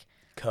 it's like...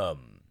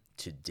 Come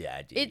to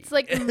daddy. It's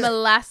like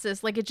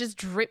molasses. Like, it just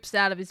drips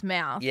out of his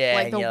mouth. Yeah.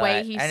 Like, the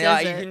way he says it.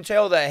 And you can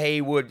tell that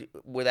he would,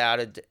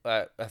 without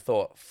a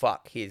thought,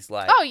 fuck his,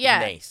 like,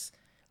 niece.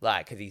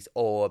 Like, because he's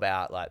all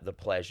about, like, the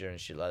pleasure and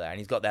shit like that. And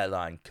he's got that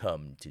line,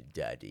 come to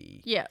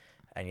daddy. Yeah.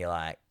 And you're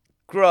like,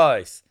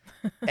 gross.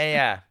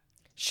 And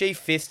she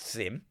fists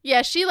him.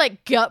 Yeah, she,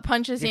 like, gut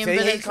punches him.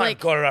 But he's kind of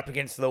got her up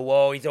against the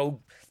wall. He's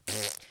all...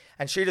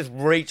 And she just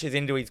reaches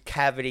into his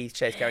cavity, his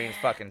chest cavity, and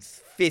fucking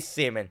fists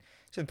him. And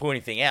she doesn't pull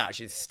anything out.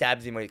 She just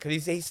stabs him with it.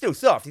 Because he's still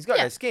soft. He's got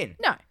no skin.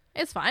 No,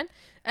 it's fine.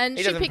 And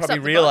he she doesn't picks probably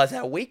up realise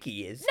how weak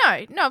he is.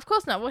 No, of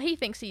course not. Well, he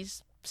thinks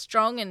he's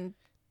strong and...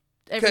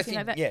 everything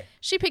like that. Yeah.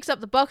 She picks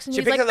up the box and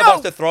she he's like, picks up the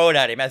box to throw it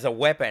at him as a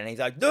weapon. And he's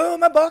like, no,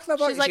 my box.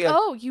 She's like,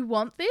 oh, you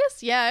want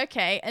this? Yeah,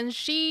 okay. And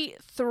she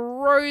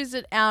throws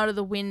it out of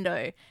the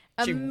window.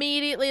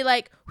 Immediately,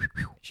 like,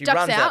 she ducks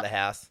runs out the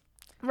house.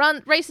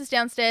 Races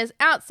downstairs,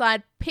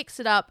 outside, picks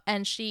it up,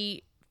 and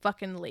she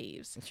fucking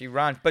leaves. She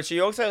runs. But she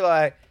also,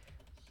 like,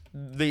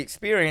 the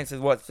experience is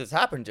what's just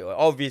happened to her.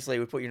 Obviously,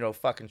 we put you into a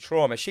fucking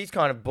trauma. She's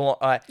kind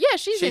of...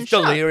 she's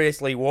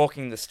deliriously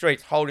walking the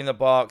streets, holding the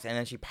box, and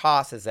then she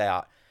passes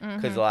out.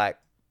 Because, like,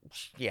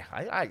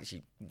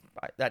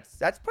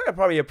 that's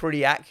probably a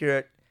pretty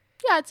accurate...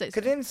 Yeah, I'd say so.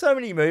 Because in so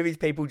many movies,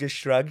 people just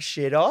shrug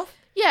shit off.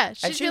 Yeah,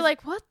 she'd be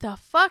like, what the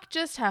fuck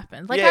just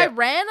happened? Like, I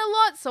ran a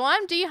lot, so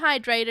I'm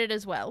dehydrated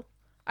as well.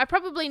 I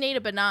probably need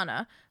a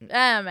banana.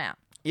 I'm out.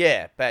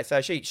 Yeah, but so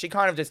she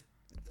kind of just...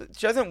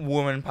 She doesn't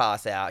woman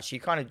pass out. She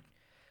kind of...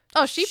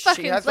 Oh, she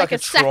fucking has like a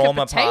sack of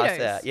potatoes.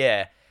 Pass out.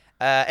 Yeah.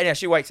 Anyway,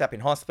 she wakes up in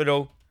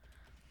hospital.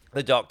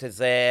 The doctor's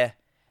there.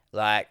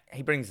 Like,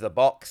 he brings the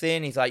box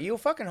in. He's like, you're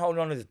fucking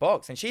holding on to this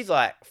box. And she's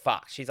like,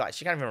 fuck. She's like,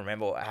 she can't even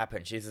remember what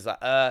happened. She's just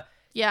like, I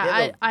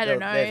don't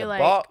know.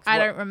 Like, I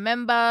don't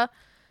remember.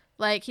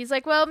 Like, he's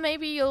like, well,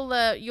 maybe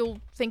you'll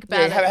think about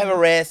Yeah, it. have a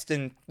rest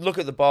and look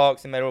at the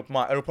box, and it'll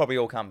probably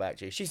all come back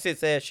to you. She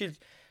sits there.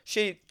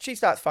 She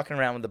starts fucking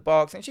around with the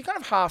box, and she kind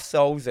of half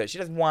solves it. She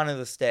does one of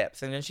the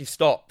steps, and then she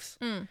stops.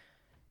 Mm.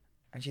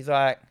 And she's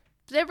like,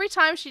 But every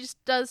time she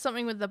just does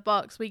something with the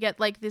box, we get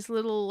like this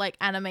little like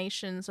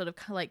animation sort of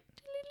like.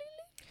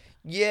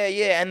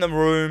 yeah, and the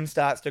room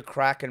starts to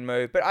crack and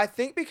move. But I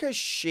think because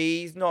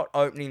she's not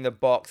opening the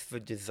box for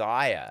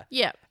desire,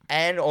 Yeah.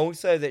 and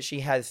also that she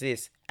has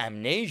this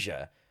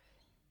amnesia,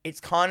 it's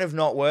kind of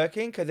not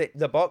working because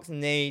the box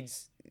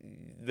needs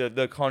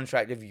the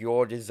contract of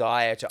your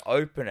desire to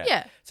open it.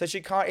 Yeah. So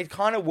it's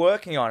kind of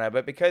working on her,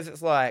 but because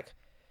it's like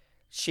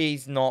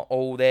she's not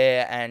all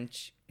there and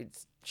she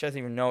doesn't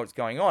even know what's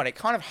going on, it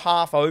kind of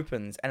half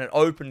opens and it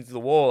opens the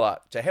wall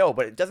up to hell,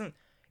 but it doesn't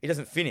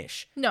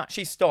finish. No.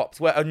 She stops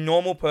where a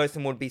normal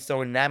person would be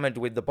so enamored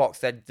with the box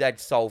that they'd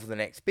solve the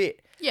next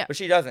bit. Yeah. But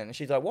she doesn't. And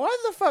she's like, why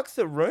the fuck's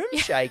the room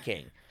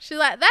shaking? She's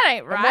like, that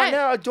ain't And right.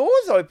 now a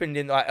door's opened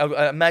in like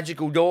a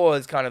magical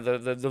doors, kind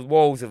of the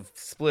walls have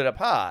split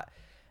apart.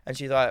 And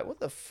she's like, what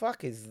the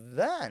fuck is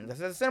that? The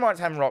Cenobites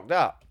haven't rocked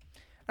up.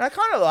 And I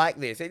kind of like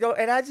this. It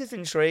adds this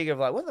intrigue of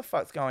like, what the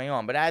fuck's going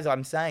on? But as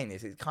I'm saying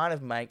this, it kind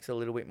of makes a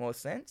little bit more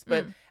sense.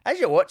 But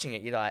as you're watching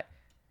it, you're like,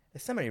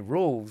 there's so many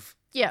rules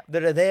Yeah.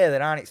 that are there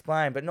that aren't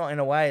explained, but not in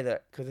a way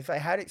that, because if they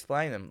had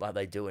explained them like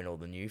they do in all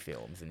the new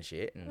films and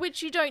shit. And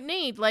Which you don't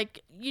need.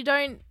 Like, you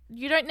don't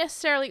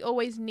necessarily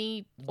always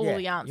need all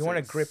the answers. You want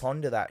to grip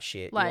onto that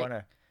shit. Like, you want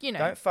to. you know.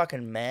 Don't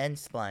fucking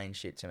mansplain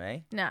shit to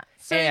me. Nah.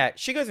 So, Yeah,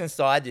 she goes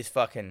inside this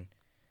fucking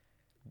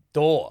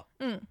door.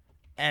 Mm.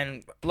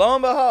 And lo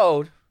and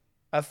behold,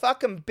 a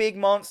fucking big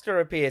monster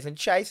appears and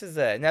chases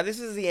her. Now, this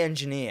is the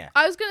engineer.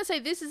 I was going to say,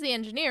 this is the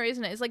engineer,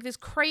 isn't it? It's like this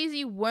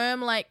crazy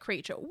worm-like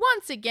creature.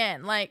 Once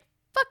again, like,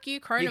 fuck you,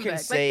 Cronenberg. You can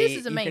see, like, this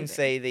is amazing. You can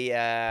see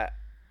the,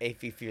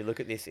 if you look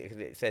at this,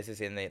 it says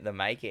this in the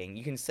making,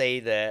 you can see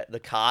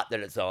the cart that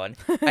it's on.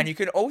 And you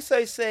can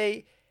also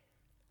see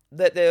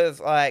that there's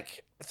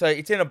like, so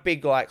it's in a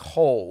big like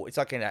hall. It's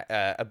like in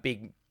a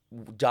big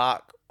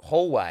dark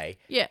hallway.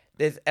 Yeah.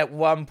 There's at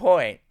one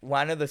point,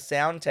 one of the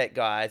sound tech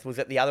guys was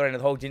at the other end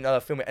of the hall, didn't know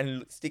the film,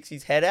 and sticks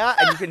his head out,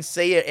 and you can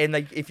see it. And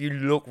if you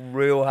look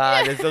real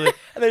hard, and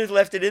they just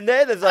left it in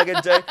there. There's like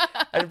a dude,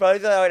 and both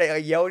of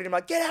them yelled at him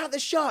like, "Get out of the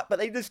shot!" But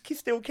they just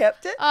still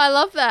kept it. Oh, I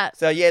love that.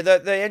 So yeah,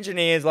 the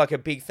engineer is like a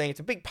big thing. It's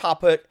a big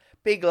puppet,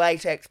 big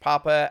latex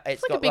puppet.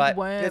 It's like got a big like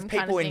worm there's kind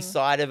people of thing.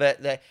 inside of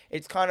it.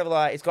 It's kind of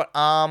like it's got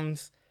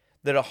arms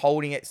that are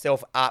holding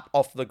itself up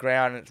off the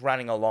ground, and it's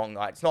running along.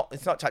 Like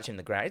it's not touching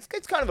the ground.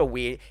 It's kind of a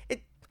weird.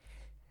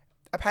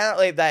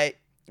 Apparently they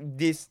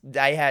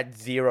had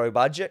zero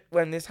budget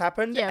when this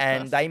happened, Yeah, of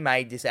and course. they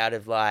made this out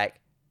of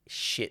like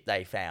shit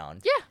they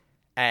found. Yeah.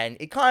 And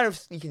it kind of,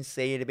 you can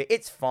see it a bit.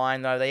 It's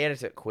fine though. They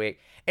edit it quick.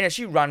 And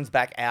she runs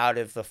back out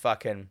of the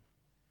fucking.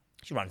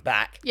 She runs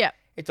back. Yeah.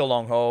 It's a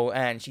long haul,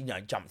 and she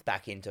jumps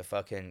back into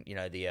fucking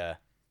The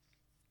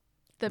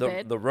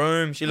bed. the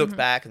room. She looks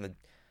back, and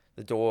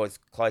the door is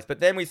closed. But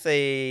then we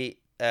see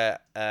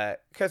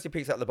Kirsty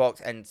picks up the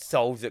box and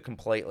solves it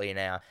completely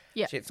now.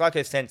 Yeah. It's like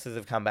her senses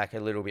have come back a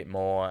little bit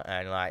more,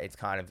 and like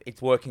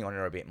it's working on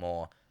her a bit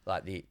more.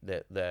 Like the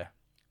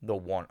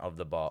want of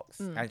the box,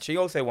 and she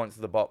also wants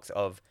the box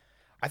of.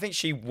 I think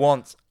she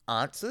wants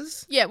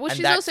answers. Yeah, well, and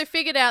she's that's- also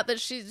figured out that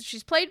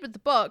she's played with the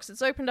box.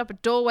 It's opened up a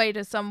doorway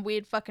to some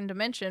weird fucking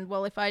dimension.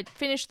 Well, if I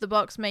finish the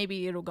box,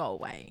 maybe it'll go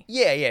away.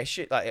 Yeah,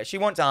 she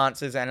wants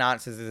answers, and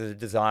answers is a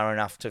desire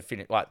enough to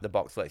finish. Like the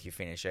box lets you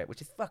finish it,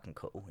 which is fucking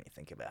cool when you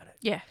think about it.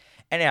 Yeah.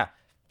 And now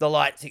the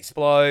lights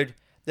explode.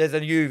 There's a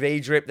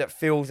UV drip that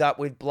fills up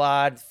with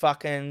blood.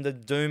 Fucking the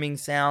dooming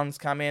sounds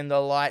come in.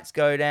 The lights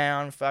go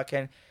down.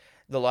 Fucking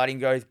the lighting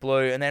goes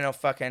blue, and then all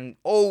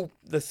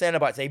the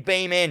Cenobites they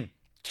beam in.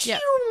 Yeah.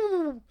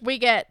 We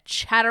get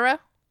Chatterer,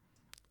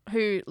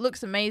 who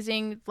looks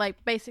amazing.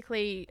 Like,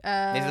 basically...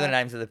 These are the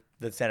names of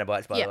the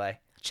Cenobites, by yeah. the way.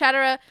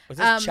 Chatterer. Was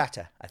this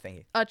Chatter, I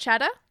think.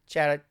 Chatter?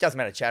 Chatter. Doesn't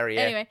matter, Chatter,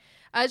 yeah. Anyway,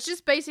 it's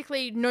just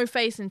basically no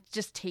face and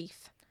just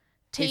teeth.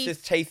 It's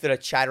just teeth that are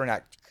chattering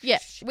out. Yeah,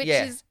 which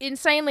is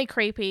insanely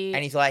creepy.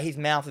 And he's like, his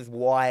mouth is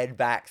wired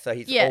back, so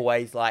he's Yeah.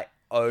 always like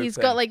open. He's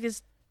got like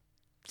this...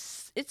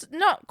 It's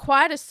not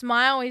quite a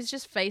smile. His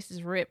just face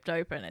is ripped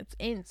open. It's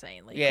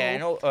insanely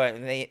cool.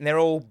 And they're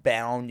all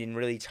bound in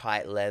really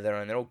tight leather,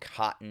 and they're all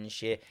cut and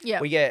shit. Yeah.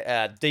 We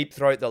get Deep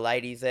Throat, the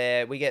ladies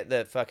there. We get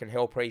the fucking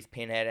Hell Priest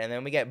Pinhead, and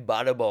then we get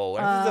Butterball.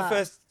 And this is the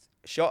first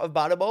shot of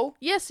Butterball.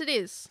 Yes, it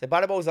is. The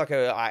Butterball's like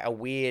a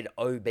weird,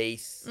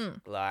 obese,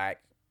 like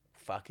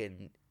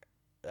fucking,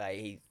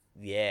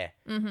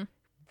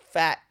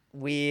 fat,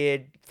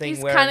 weird thing.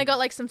 He's kind of got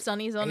like some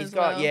sunnies on as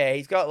well. Yeah,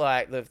 he's got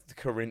like the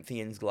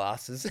Corinthians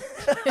glasses.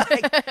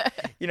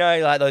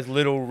 Like those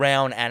little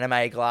round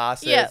anime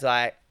glasses. Yeah.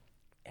 Like,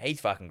 he's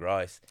fucking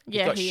gross.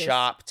 Yeah, He's got he is.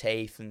 sharp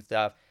teeth and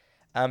stuff.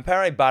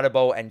 Apparently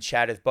Butterball and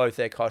Chatters, both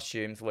their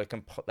costumes were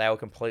they were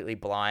completely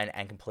blind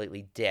and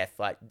completely deaf.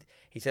 Like,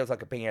 he said it was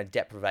like being in a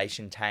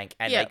deprivation tank,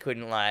 and Yeah. they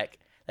couldn't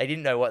they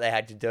didn't know what they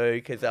had to do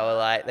because they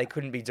were they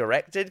couldn't be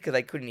directed because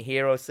they couldn't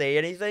hear or see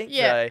anything.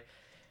 Yeah. So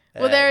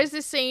Well, there is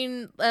this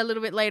scene a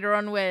little bit later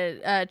on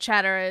where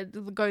Chatterer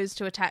goes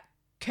to attack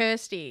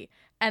Kirsty,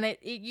 and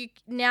you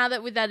now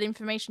that with that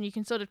information you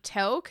can sort of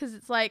tell because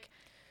it's like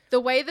the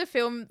way the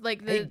film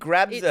he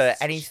grabs her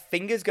and his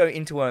fingers go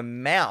into her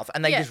mouth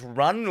and they just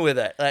run with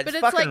it. Like, but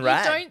it's it's fucking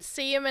like rad. you don't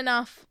see him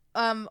enough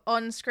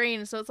on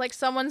screen, so it's like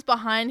someone's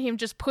behind him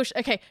just push.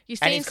 Okay, you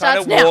see and him he's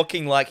kind starts of now.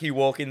 walking like you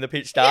walk in the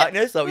pitch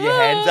darkness, like with your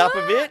hands up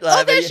a bit.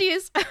 Like, Oh, there she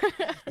is.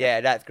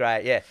 Yeah, that's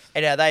great. Yeah,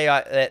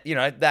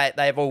 and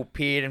they've all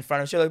peered in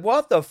front of. She's like,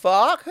 "What the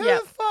fuck? Who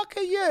the fuck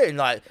are you?" And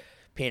like,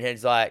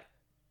 Pinhead's like,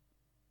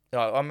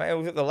 "I mean,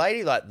 was it the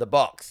lady? Like the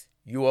box.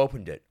 You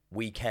opened it.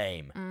 We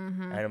came."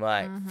 Mm-hmm. And I'm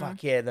like,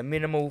 "Fuck yeah!" The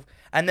minimal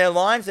and their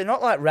lines. They're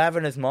not like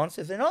ravenous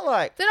monsters. They're not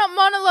like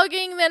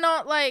monologuing. They're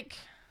not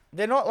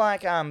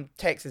like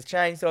Texas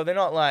Chainsaw. They're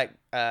not like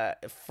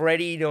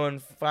Freddy doing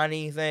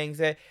funny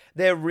things.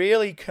 They're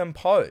really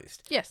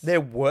composed. Yes.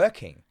 They're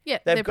working. Yeah,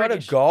 They've they're got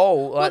British. a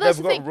goal. Like, that's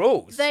they've the got thing.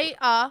 rules. They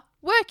are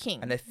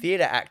working. And they're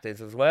theatre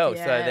actors as well.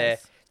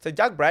 Yes. So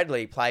Doug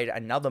Bradley played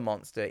another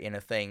monster in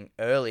a thing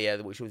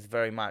earlier, which was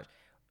very much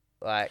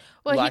like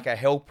a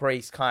hell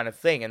priest kind of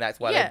thing, and that's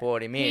why they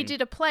brought him in. He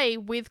did a play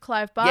with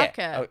Clive Barker.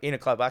 Yeah, in a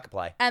Clive Barker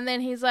play. And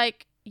then he's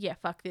like, yeah,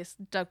 fuck this,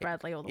 Doug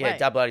Bradley all the way. Yeah,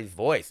 Doug Bradley's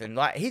voice. And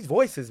like his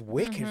voice is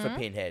wicked for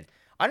Pinhead.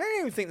 I don't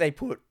even think they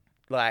put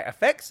like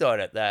effects on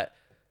it that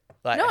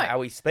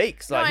how he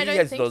speaks. Like I he don't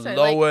has think the so.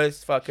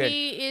 lowest fucking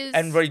He is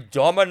and very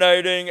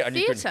dominating and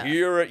you theatre. can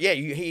hear it. Yeah,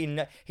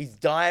 his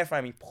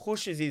diaphragm, he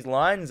pushes his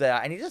lines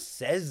out and he just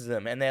says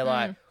them and they're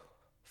like,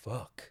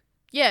 fuck.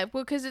 Yeah,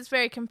 well, because it's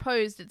very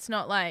composed. It's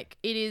not like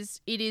it is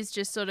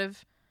just sort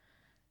of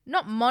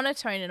not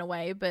monotone in a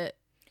way, but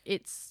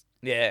it's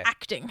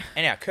acting.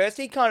 Anyhow,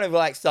 Kirsty kind of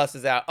like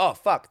susses out, oh,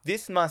 fuck,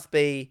 this must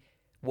be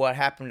what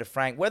happened to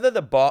Frank. Whether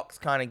the box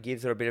kind of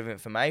gives her a bit of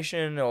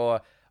information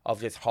or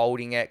of just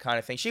holding it kind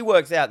of thing. She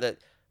works out that,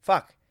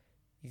 fuck,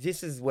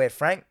 this is where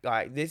Frank's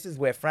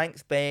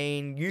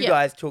been. You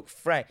guys took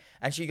Frank.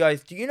 And she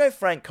goes, do you know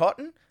Frank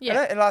Cotton?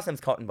 Yeah. And last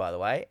name's Cotton, by the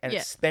way. And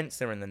it's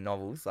Spencer in the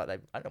novels. Like I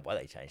don't know why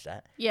they changed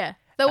that. Yeah.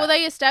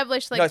 They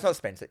established, like... No, it's not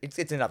Spencer.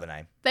 It's another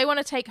name. They want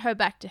to take her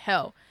back to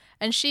hell.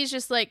 And she's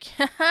just like,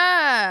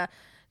 ha-ha.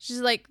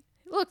 She's like,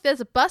 look,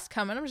 there's a bus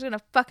coming. I'm just going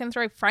to fucking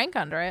throw Frank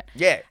under it.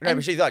 Yeah. No,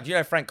 but she's like, do you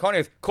know Frank Cotton? He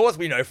goes, of course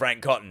we know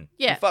Frank Cotton.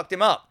 Yeah. You fucked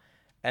him up.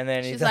 And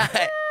then She's he's like,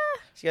 like...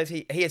 She goes,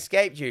 he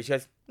escaped you. She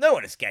goes, no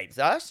one escapes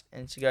us.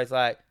 And she goes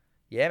like,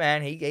 yeah,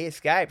 man, he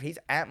escaped. He's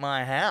at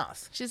my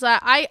house. She's like,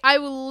 I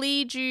will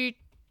lead you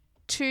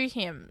to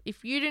him.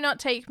 If you do not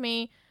take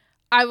me,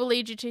 I will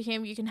lead you to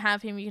him. You can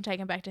have him. You can take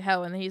him back to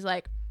hell. And he's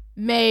like,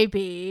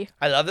 maybe.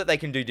 I love that they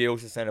can do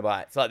deals with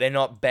Cenobites. Like, they're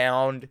not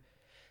bound.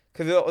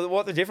 Because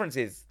what the difference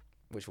is,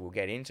 which we'll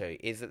get into,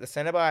 is that the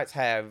Cenobites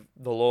have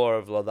the law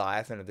of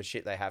Leviathan of the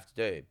shit they have to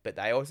do. But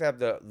they also have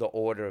the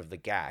Order of the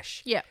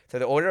Gash. Yeah. So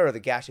the Order of the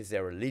Gash is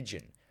their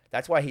religion.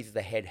 That's why he's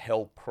the head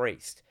hell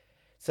priest.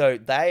 So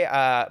they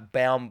are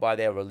bound by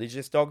their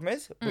religious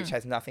dogmas, which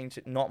has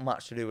not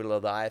much to do with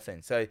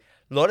Leviathan. So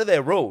a lot of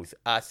their rules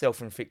are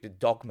self-inflicted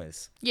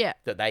dogmas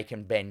that they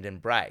can bend and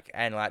break.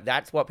 And like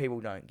that's what people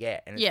don't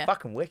get. And it's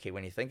fucking wicked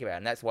when you think about it.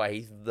 And that's why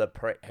he's the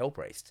hell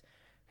priest.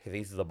 Because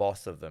he's the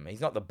boss of them.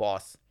 He's not the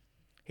boss.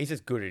 He's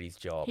just good at his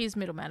job. He's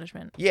middle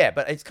management. Yeah,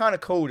 but it's kind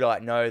of cool to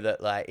like know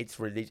that like it's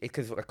religion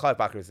because Clive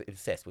Barker is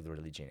obsessed with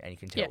religion, and you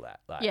can tell that.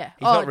 Like, he's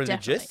not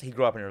religious. Definitely. He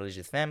grew up in a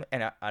religious family,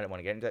 and I don't want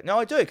to get into it. No,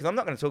 I do because I'm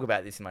not going to talk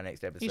about this in my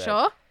next episode. You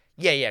sure?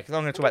 Yeah, because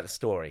I'm going to talk about the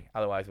story.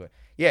 Otherwise, like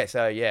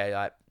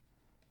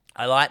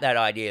I like that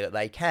idea that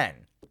they can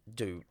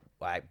do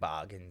like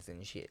bargains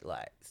and shit,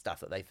 like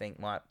stuff that they think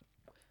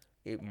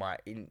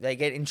they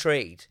get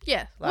intrigued.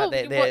 Yeah,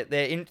 like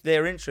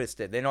they're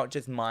interested. They're not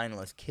just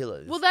mindless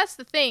killers. Well, that's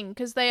the thing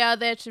because they are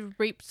there to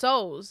reap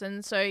souls,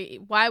 and so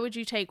why would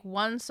you take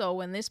one soul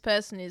when this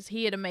person is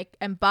here to make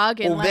and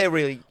bargain? Well, they're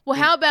really. Well,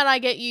 how about I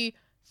get you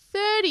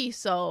 30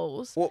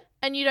 souls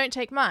and you don't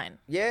take mine?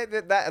 Yeah,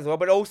 that as well,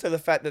 but also the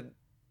fact that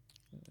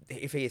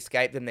if he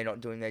escaped them, they're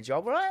not doing their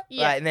job right.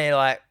 Yeah, like, and they're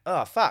like,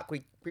 oh fuck,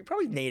 we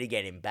probably need to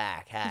get him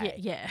back. Hey,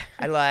 yeah.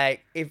 And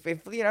like, if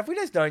we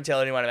just don't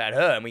tell anyone about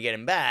her and we get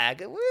him back,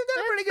 we've done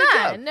a pretty good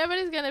job.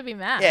 Nobody's gonna be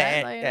mad.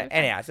 Yeah.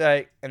 Anyhow,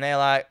 so and they're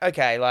like,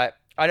 okay, like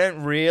I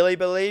don't really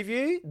believe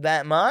you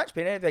that much,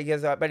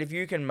 because but if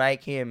you can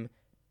make him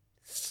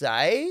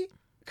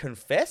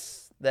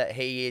confess that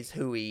he is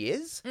who he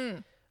is,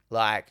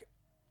 like.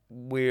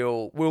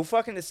 We'll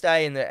fucking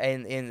stay in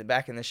the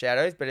back in the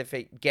shadows, but if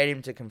he get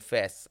him to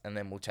confess, and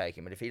then we'll take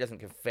him. But if he doesn't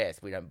confess,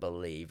 we don't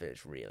believe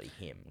it's really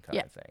him,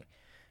 kind of thing.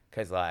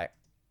 Because like,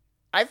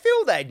 I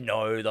feel they'd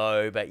know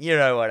though, but you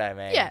know what I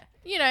mean. Yeah,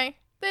 you know,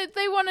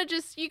 they want to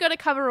just you got to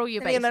cover all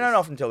your bases. And they don't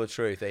often tell the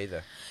truth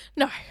either.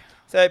 No.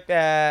 So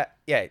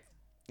you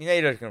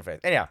need to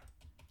confess. Anyhow,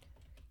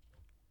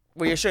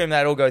 we assume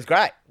that all goes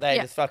great. They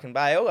just fucking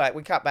bail. Like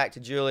we cut back to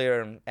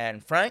Julia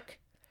and Frank.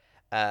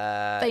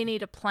 They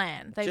need a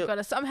plan. They've got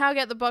to somehow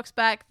get the box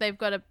back. They've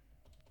got to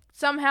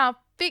somehow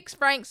fix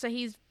Frank so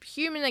he's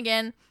human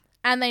again,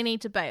 and they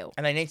need to bail.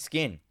 And they need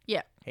skin.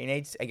 Yeah.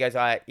 He goes,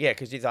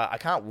 because he's like, I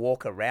can't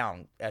walk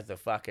around as a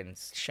fucking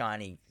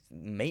shiny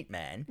meat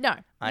man. No,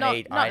 not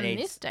in need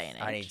this day and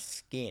age. I need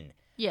skin.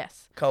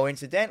 Yes.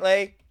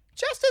 Coincidentally,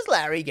 just as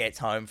Larry gets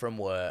home from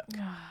work.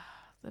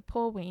 The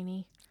poor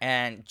weenie.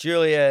 And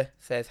Julia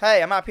says,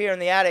 hey, I'm up here in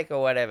the attic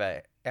or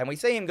whatever. And we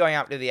see him going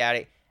up to the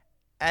attic,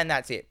 and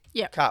that's it.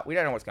 Yeah. Cut. We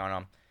don't know what's going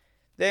on.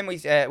 Then we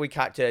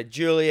cut to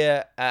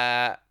Julia.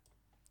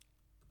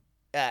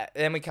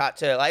 Then we cut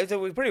to, like, it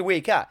was a pretty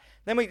weird cut.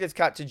 Then we just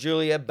cut to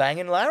Julia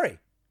banging Larry.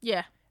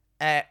 Yeah.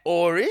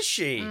 Or is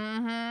she?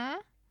 Mm-hmm.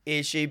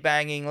 Is she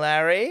banging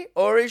Larry?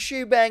 Or is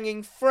she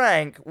banging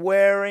Frank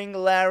wearing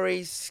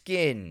Larry's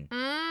skin?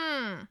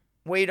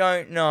 We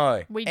don't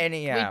know. We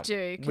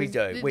do. We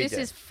do. This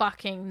is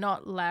fucking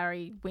not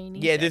Larry weenie.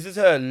 Yeah, this is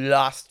her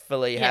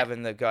lustfully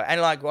having the go.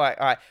 And like,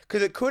 right,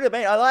 because it could have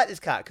been, I like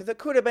this cut, because it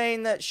could have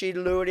been that she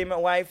lured him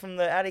away from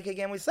the attic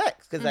again with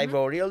sex, because they've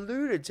already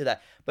alluded to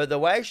that. But the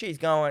way she's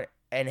going,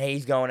 and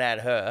he's going at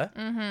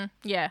her,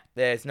 yeah,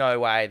 there's no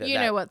way that you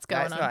know what's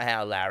going on. That's not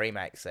how Larry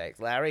makes sex.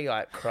 Larry,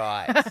 like,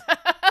 cries.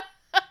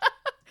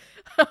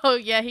 Oh,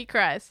 yeah, he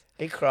cries.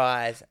 He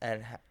cries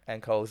and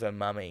calls her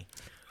mummy.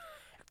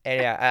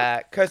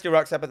 Anyhow, Kirsty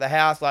rocks up at the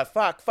house like,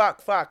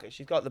 fuck.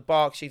 She's got the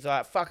box. She's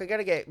like, fuck, I got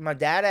to get my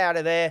dad out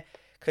of there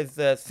because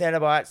the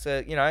Cenobites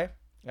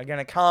are going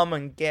to come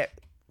and get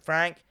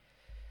Frank.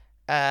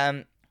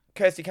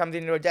 Kirsty comes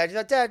into her dad. She's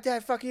like,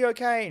 Dad, fuck, are you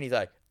okay? And he's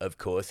like, of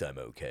course I'm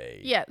okay.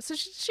 Yeah, so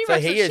she So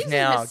rocks he up. has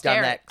now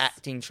done that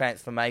acting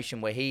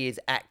transformation where he is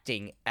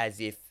acting as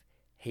if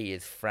he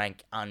is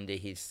Frank under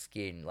his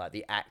skin, like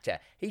the actor.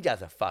 He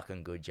does a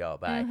fucking good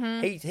job, eh?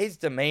 His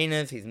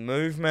demeanors, his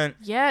movement.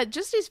 Yeah,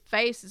 just his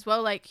face as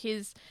well. Like he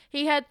is a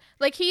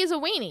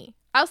weenie.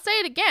 I'll say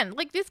it again.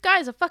 Like, this guy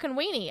is a fucking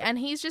weenie, and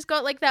he's just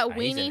got like that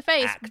weenie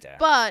face. Actor.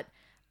 But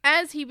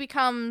as he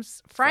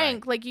becomes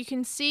Frank, like, you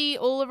can see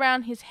all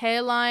around his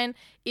hairline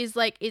is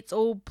like it's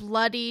all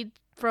bloodied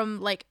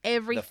from like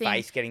everything. The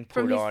face getting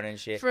put on and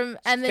shit. And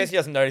then Kirsty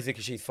doesn't notice it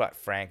because she's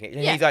Frank. And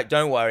Yeah. he's like,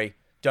 don't worry.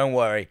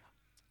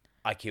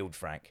 I killed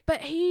Frank.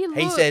 But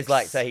he says,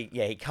 like, so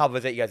he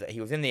covers it. He goes,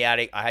 he was in the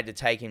attic. I had to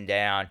take him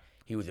down.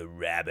 He was a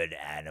rabid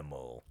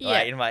animal. Yeah.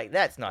 Right? And I'm like,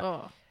 that's not.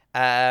 Oh.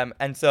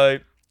 And so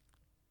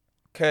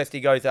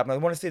Kirsty goes up and I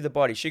want to see the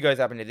body. She goes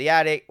up into the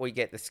attic. We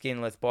get the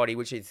skinless body,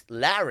 which is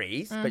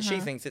Larry's, but she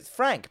thinks it's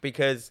Frank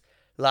because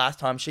last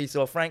time she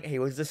saw Frank, he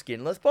was the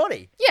skinless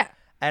body. Yeah.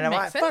 And I'm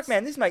like, fuck,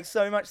 man, this makes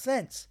so much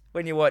sense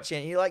when you're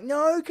watching it. You're like,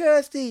 no,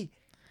 Kirsty.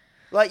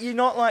 Like, you're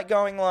not like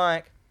going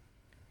like,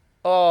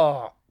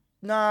 oh,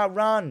 nah,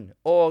 run.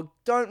 Or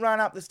don't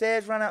run up the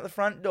stairs, run out the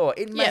front door.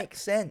 It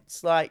makes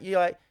sense. Like, you're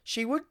like,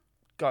 she would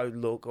go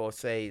look or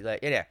see.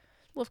 Like, yeah.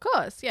 Well, of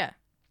course, yeah.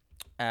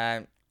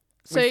 And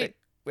Yeah.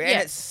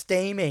 it's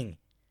steaming.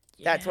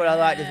 That's what I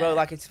liked as well.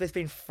 Like, it's just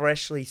been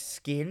freshly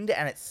skinned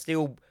and it's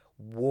still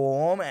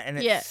warm and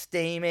it's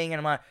steaming. And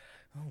I'm like,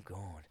 oh,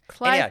 God.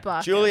 Clive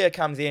Barker. Julia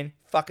comes in,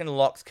 fucking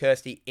locks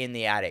Kirsty in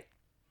the attic.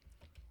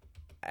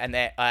 And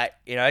they're,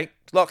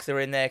 locks her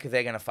in there because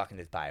they're going to fucking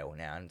just bail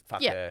now and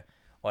fuck her.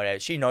 Whatever.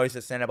 She knows the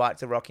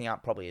Cenobites are rocking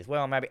up probably as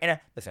well, maybe. And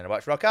the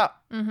Cenobites rock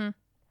up.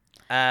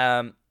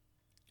 And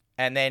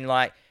then,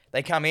 like,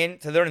 they come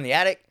in, so they're in the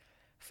attic.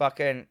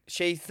 Fucking,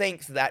 she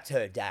thinks that's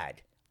her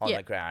dad on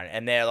the ground.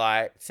 And they're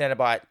like,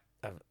 Cenobite,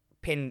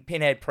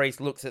 Pinhead Priest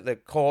looks at the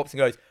corpse and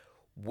goes,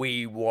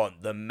 we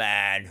want the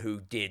man who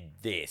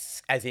did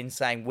this. As in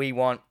saying, we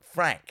want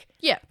Frank.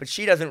 Yeah. But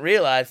she doesn't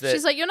realise that.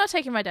 She's like, you're not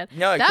taking my dad.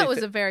 No. That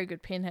was a very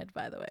good Pinhead,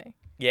 by the way.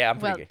 Yeah, I'm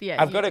pretty good.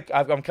 Yeah,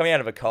 I'm coming out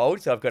of a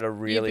cold, so I've got a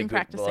really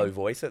good low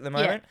voice at the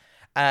moment.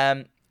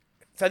 Yeah.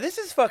 So this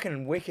is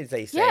fucking wicked,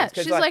 these things. Yeah,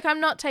 she's like,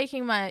 I'm not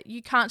taking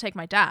you can't take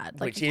my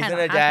dad. Like, which isn't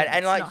her dad.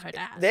 And like, not her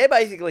dad. They're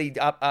basically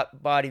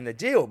up biting the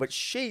deal, but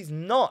she's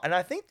not. And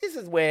I think this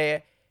is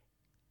where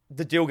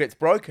the deal gets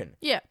broken.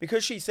 Yeah.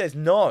 Because she says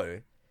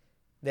no,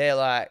 they're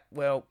like,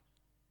 well,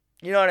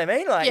 you know what I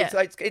mean? Like,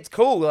 it's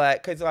cool.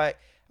 Like, because like,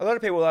 a lot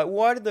of people are like,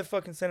 why did the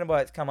fucking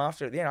Cenobites come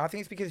after it at the end? I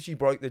think it's because she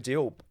broke the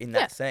deal in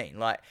that scene.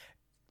 Like,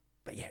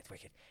 but yeah, it's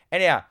wicked.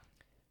 Anyhow,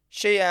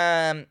 she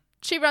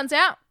runs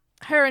out.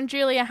 Her and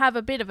Julia have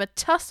a bit of a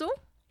tussle.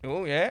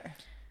 Oh, yeah.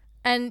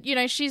 And,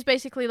 she's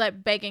basically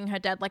like begging her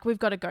dad, like, we've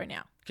got to go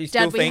now. She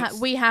still thinks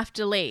we have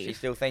to leave. She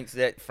still thinks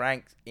that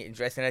Frank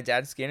dressed in her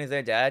dad's skin is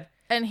her dad.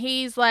 And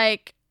he's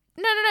like,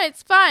 no,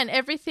 it's fine.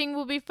 Everything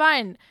will be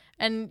fine.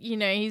 And,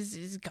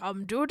 he's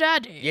come to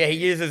daddy. Yeah, he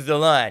uses the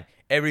line,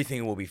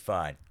 everything will be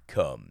fine.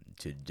 Come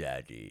to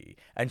daddy.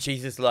 And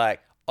she's just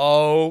like,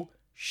 oh,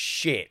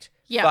 shit.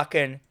 Yeah.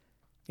 Fucking,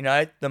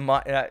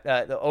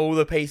 all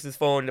the pieces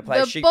fall into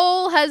place. The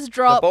ball has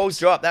dropped. The ball's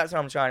dropped. That's what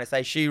I'm trying to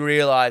say. She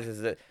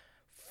realizes that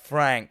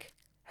Frank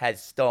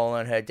has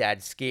stolen her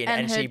dad's skin,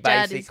 And and her she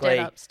dad is basically,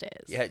 dead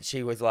upstairs. yeah,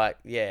 she was like,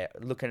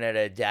 looking at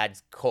her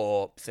dad's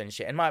corpse and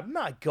shit. And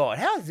my God,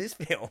 how is this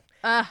film?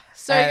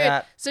 So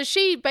And, good. So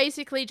she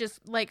basically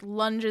just like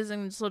lunges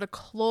and sort of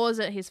claws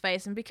at his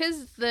face, and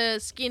because the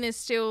skin is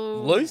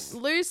still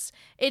Loose,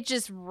 it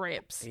just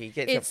rips. He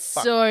gets It's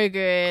so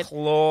good.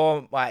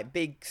 claw, like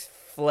big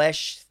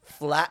flesh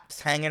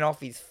flaps hanging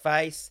off his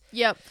face.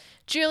 Yep.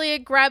 Julia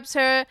grabs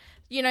her.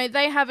 You know,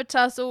 they have a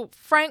tussle.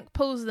 Frank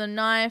pulls the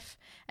knife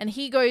and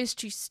he goes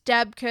to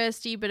stab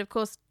Kirsty, but of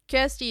course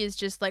Kirsty is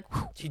just like,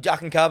 whew. She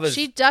duck and covers.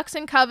 She ducks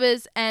and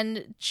covers,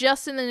 and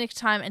just in the nick of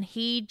time, and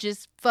he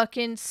just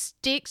fucking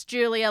sticks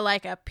Julia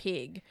like a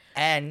pig.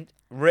 And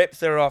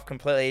rips her off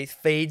completely. He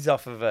feeds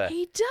off of her.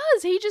 He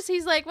does.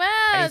 He's like,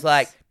 well, And he's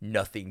like,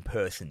 nothing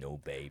personal,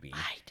 baby.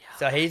 I know.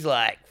 So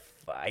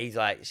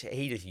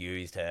he just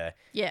used her.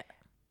 Yeah.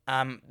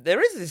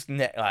 There is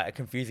this a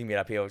confusing bit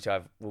up here, which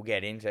we'll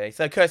get into.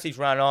 So Kirsty's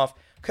run off.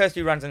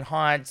 Kirsty runs and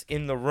hides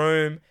in the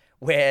room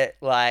where,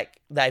 like,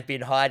 they've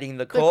been hiding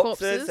the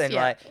corpses and,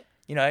 yeah. like,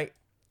 you know,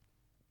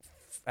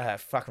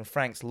 fucking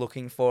Frank's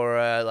looking for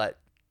her, like,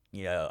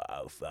 you know,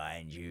 I'll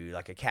find you,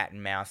 like a cat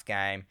and mouse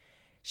game.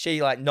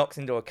 She, like, knocks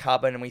into a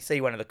cupboard and we see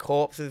one of the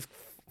corpses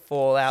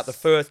fall out. The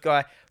first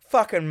guy,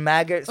 fucking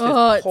maggots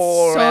just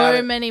pour out.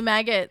 So many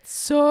maggots.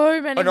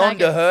 So many and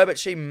maggots. onto her, but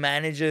she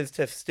manages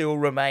to still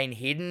remain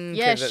hidden.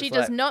 Yeah, she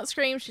does not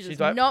scream. She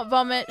does not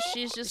vomit.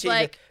 She's just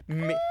like...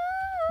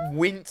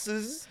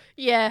 winces.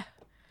 Yeah.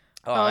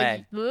 Oh,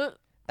 man.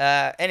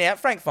 Anyhow,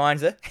 Frank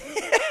finds her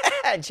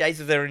and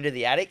chases her into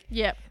the attic.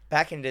 Yep.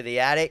 Back into the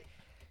attic.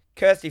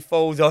 Kirsty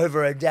falls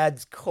over her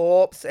dad's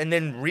corpse and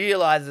then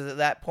realizes at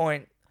that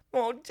point,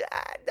 oh,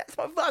 Dad, that's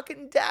my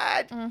fucking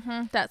dad.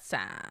 Mm-hmm. That's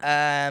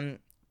sad.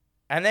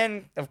 And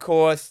then, of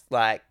course,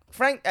 like,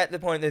 Frank, at the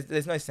point,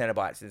 there's no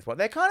Cenobites at this point.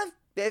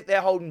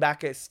 They're holding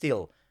back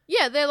still.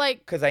 Yeah, they're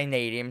like... Because they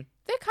need him.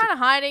 They're kind of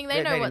hiding.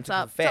 They know need him what's to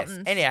up. confess.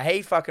 Anyhow,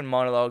 he fucking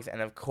monologues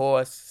and, of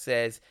course,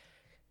 says,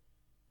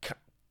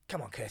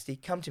 come on, Kirsty,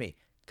 come to me.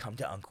 Come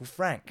to Uncle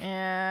Frank.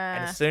 Yeah.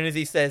 And as soon as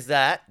he says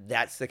that,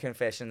 that's the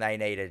confession they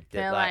needed.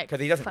 They're like,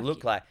 because he doesn't fuck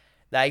look you. like...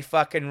 They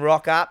fucking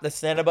rock up, the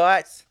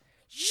Cenobites.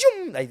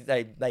 Zoom,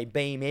 they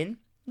beam in.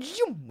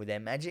 Zoom, with their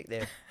magic,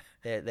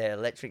 their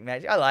electric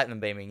magic. I like them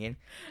beaming in.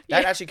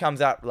 That actually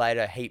comes up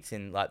later heaps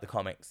in, like, the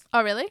comics.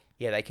 Oh, really?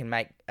 Yeah, they can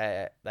make...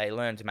 they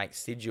learn to make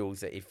sigils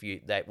that if you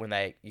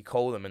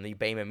call them and you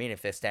beam them in,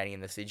 if they're standing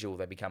in the sigil,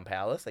 they become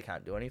powerless. They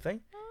can't do anything.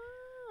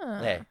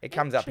 Yeah, it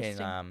comes up in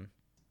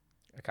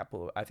a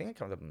couple of... I think it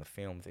comes up in the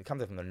films. It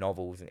comes up in the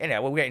novels. Anyway,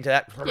 we'll get into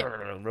that.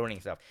 Ruining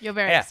stuff. You're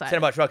very excited.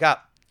 Cenobites rock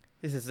up.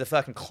 This is the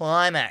fucking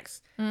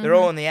climax. Mm-hmm. They're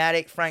all in the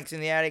attic. Frank's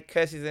in the attic.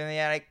 Kirsty's in the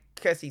attic.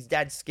 Kirsty's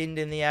dad's skinned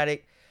in the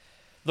attic.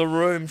 The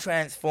room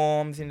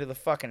transforms into the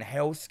fucking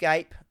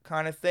hellscape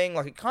kind of thing.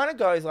 Like, it kind of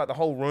goes like the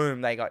whole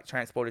room, they got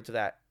transported to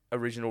that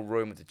original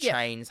room with the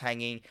chains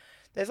hanging.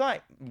 There's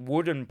like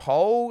wooden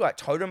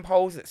totem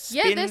poles that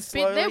spin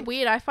slowly. They're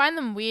weird. I find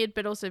them weird,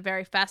 but also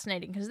very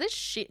fascinating because there's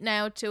shit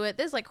nailed to it.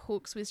 There's like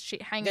hooks with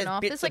shit hanging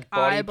off. There's like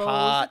eyeballs.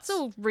 Parts. It's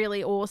all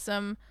really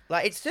awesome.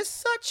 Like, it's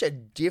just such a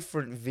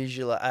different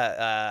visual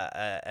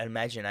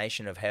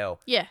imagination of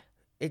hell. Yeah.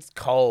 It's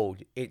cold.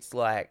 It's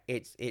like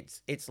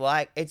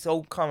it's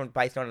all kind of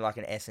based on like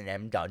an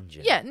S&M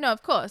dungeon. Yeah, no,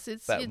 of course.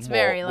 It's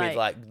very like with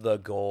like the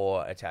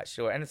gore attached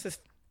to it, and it's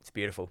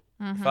beautiful.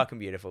 Mm-hmm. Fucking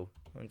beautiful.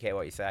 I don't care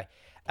what you say.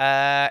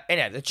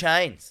 Anyway, the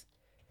chains.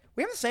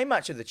 We haven't seen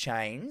much of the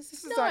chains.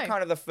 This is like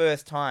kind of the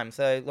first time.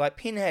 So like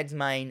Pinhead's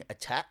main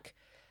attack,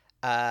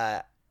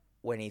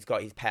 when he's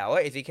got his power,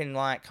 is he can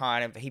like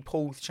he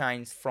pulls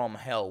chains from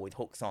hell with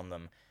hooks on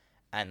them,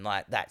 and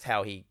like that's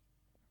how he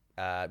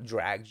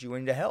drags you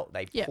into hell.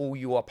 They pull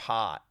you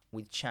apart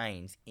with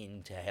chains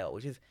into hell,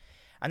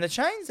 and the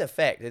chains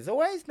effect has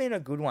always been a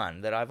good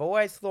one that I've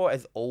always thought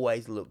has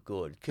always looked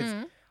good, because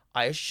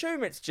I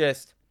assume it's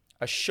just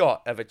a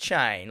shot of a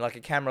chain, like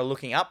a camera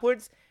looking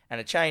upwards and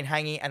a chain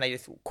hanging, and they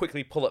just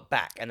quickly pull it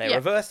back and they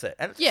reverse it,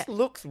 and it just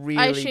looks really...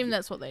 I assume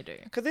that's what they do.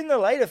 Because in the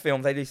later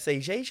films they do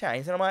CG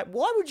chains, and I'm like,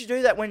 why would you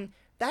do that when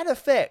that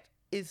effect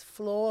is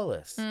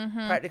flawless?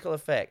 Practical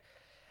effect.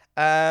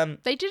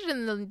 They did it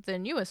in the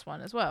newest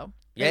one as well.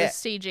 Yeah. It was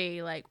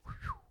CG, like...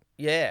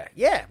 Yeah.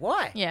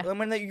 Why? Yeah.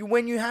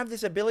 When you have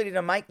this ability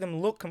to make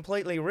them look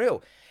completely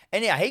real.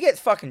 Anyhow, he gets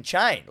fucking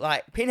chained.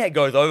 Like, Pinhead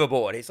goes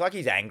overboard. It's like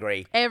he's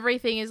angry.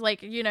 Everything is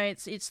like, you know,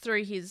 it's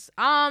through his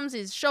arms,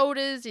 his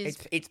shoulders,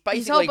 it's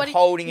basically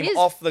holding him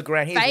off the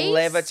ground. He's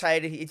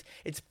levitated.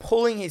 It's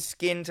pulling his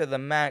skin to the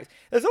max.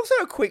 There's also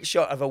a quick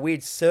shot of a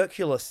weird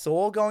circular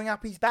saw going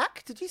up his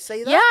back. Did you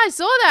see that? Yeah, I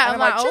saw that.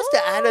 And I'm like, just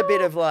to add a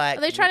bit of like...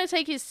 Are they trying to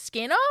take his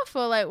skin off,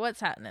 or like, what's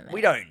happening there? We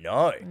don't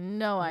know.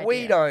 No idea.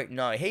 We don't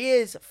know. He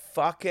is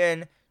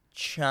fucking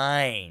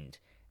chained.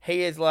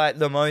 He is like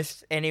the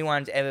most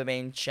anyone's ever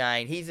been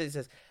chained. He's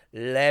just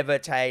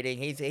levitating.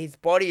 His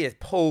body is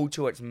pulled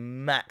to its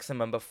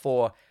maximum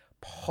before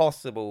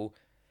possible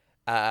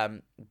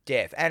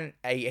death. And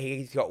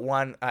he's got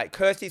one...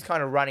 Kirsty's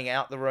kind of running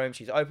out the room.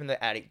 She's opened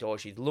the attic door.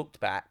 She's looked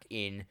back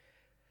in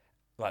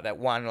like that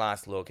one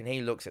last look, and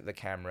he looks at the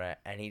camera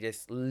and he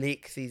just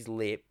licks his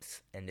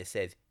lips and just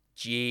says,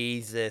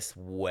 Jesus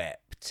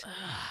wept.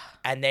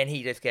 And then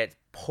he just gets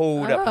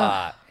pulled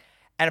apart.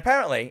 And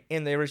apparently,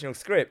 in the original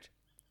script,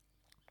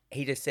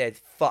 he just says,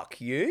 fuck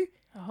you.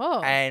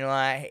 Oh. And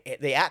like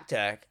the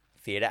actor,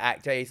 theatre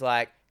actor, he's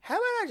like, how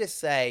about I just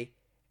say,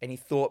 and he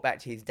thought back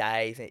to his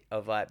days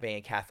of like being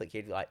a Catholic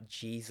kid, like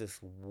Jesus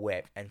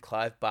wept, and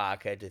Clive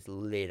Barker just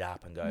lit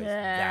up and goes,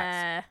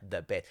 that's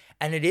the best.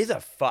 And it is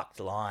a fucked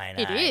line.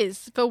 It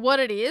is. For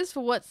what it is,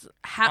 for what's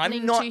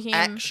happening to him.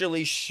 I'm not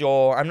actually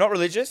sure. I'm not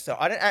religious, so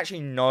I don't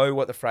actually know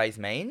what the phrase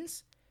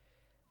means.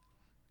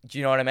 Do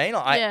you know what I mean?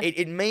 Like,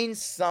 it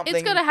means something.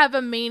 It's got to have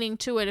a meaning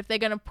to it if they're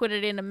going to put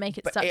it in and make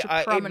it such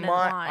a prominent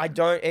line.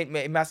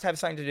 It must have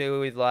something to do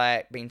with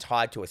like being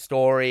tied to a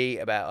story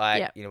about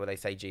like, you know, where they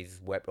say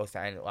Jesus wept or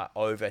something like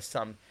over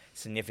some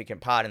significant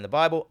part in the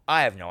Bible.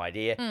 I have no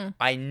idea.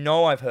 I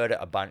know I've heard it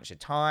a bunch of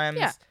times.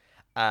 Yeah.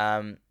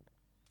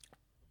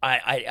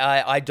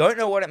 I don't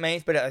know what it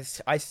means, but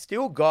I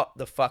still got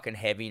the fucking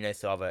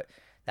heaviness of it.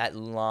 That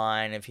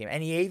line of him.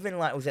 And he even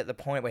like was at the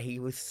point where he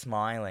was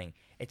smiling.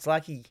 It's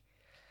like he's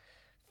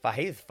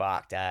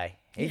fucked, eh?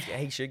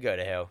 He should go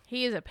to hell.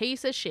 He is a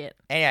piece of shit.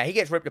 And yeah, he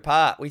gets ripped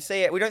apart. We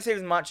see it. We don't see it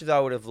as much as I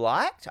would have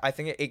liked. I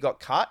think it got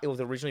cut. It was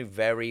originally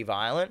very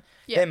violent.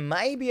 Yeah. There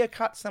may be a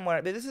cut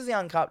somewhere. This is the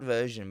uncut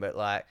version, but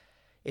like,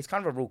 it's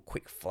kind of a real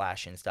quick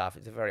flash and stuff.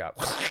 It's a very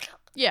like,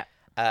 yeah.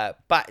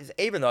 But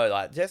even though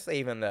like just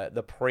even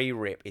the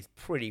pre-rip is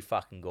pretty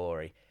fucking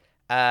gory.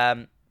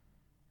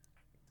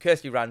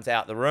 Kirsty runs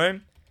out the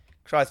room,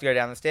 tries to go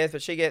down the stairs,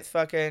 but she gets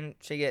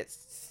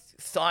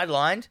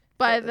sidelined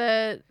by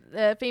the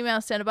female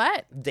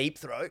Cenobite. Deep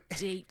throat.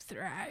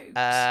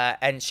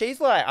 And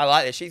she's like, I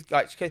like this. She's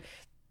like, cause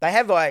they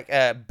have like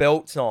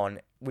belts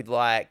on with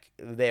like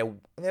they're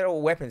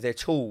all weapons, they're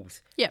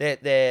tools. Yeah.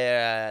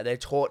 They're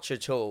torture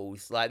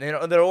tools. Like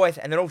they're always,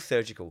 and they're all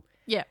surgical.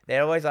 Yeah.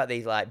 They're always like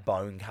these like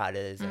bone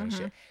cutters and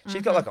shit.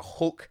 She's got like a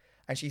hook.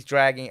 And she's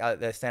dragging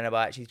the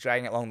Cenobite. She's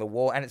dragging it along the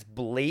wall, and it's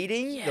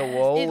bleeding the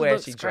wall where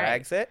she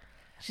drags it.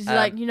 She's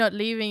like, "You're not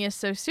leaving us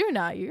so soon,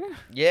 are you?"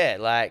 Yeah,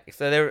 like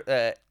so.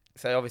 They're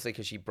so obviously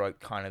because she broke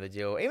kind of the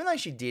deal. Even though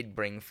she did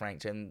bring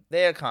Frankton,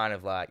 they're kind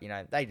of like, you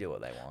know, they do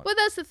what they want. Well,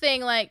 that's the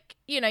thing. Like,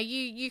 you know,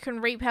 you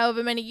can reap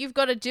however many. You've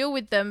got to deal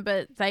with them,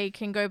 but they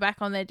can go back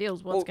on their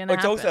deals. What's going to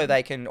happen? It's also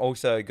they can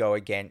also go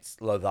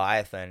against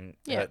Leviathan,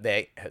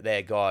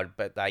 their god,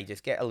 but they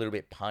just get a little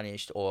bit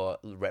punished or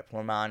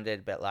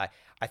reprimanded. But like,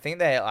 I think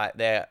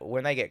they're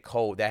when they get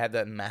called, they have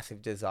that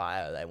massive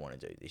desire they want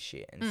to do this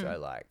shit, and so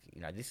like,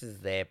 you know, this is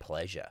their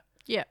pleasure.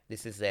 Yeah,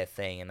 this is their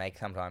thing, and they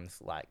sometimes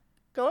like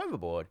go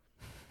overboard,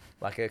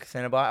 like a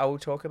Cenobite I will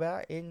talk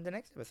about in the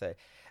next episode.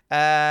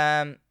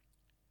 Yeah.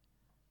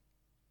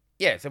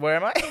 So where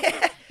am I?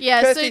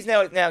 Yeah, Kirsty's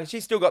now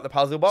she's still got the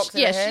puzzle box.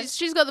 In her hand.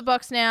 she's got the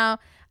box now.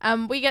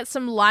 We get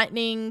some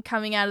lightning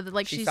coming out of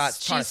the she's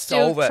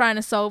still trying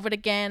to solve it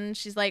again.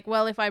 She's like,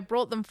 well, if I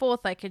brought them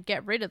forth, I could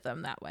get rid of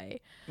them that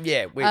way.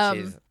 Yeah, which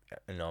is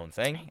a known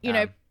thing. You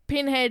know,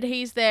 Pinhead,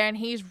 he's there and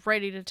he's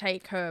ready to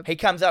take her. He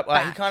comes up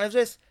like he kind of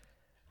just.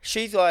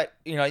 She's like,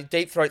 you know,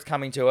 Deep Throat's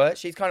coming to her.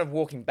 She's kind of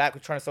walking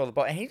back, trying to solve the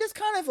box, and he just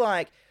kind of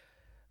like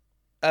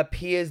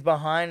appears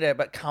behind her,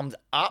 but comes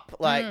up,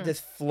 like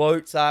just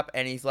floats up,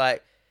 and he's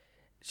like,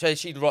 so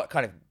she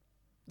kind of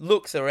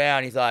looks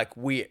around. He's like,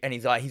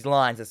 his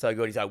lines are so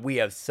good. He's like, we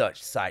have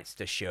such sights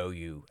to show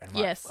you. And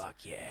I'm like, fuck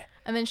yeah.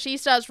 And then she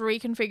starts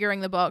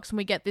reconfiguring the box, and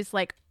we get this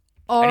like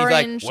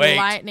orange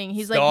lightning.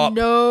 He's stop, like,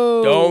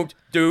 no, don't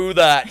do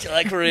that.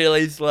 Like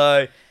really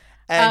slow.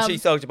 And she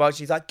solves the box.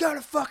 She's like, go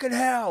to fucking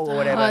hell or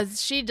whatever. Oh,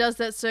 she does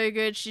that so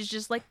good. She's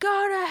just like,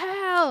 go to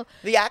hell.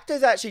 The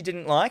actors actually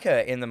didn't like her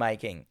in the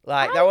making.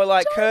 Like, they were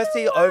like,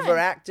 Kirsty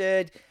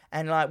overacted.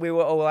 And like, we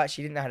were all like,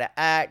 she didn't know how to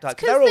act. Like,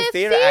 they're all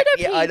theatre actors.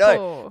 Yeah, I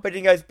know. But he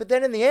goes, but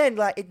then in the end,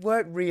 like, it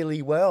worked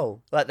really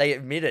well. Like, they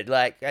admitted.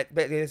 Like, but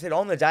they said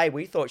on the day,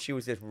 we thought she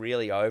was just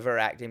really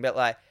overacting. But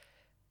like,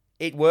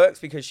 it works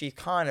because she's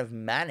kind of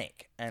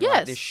manic. And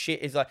like, this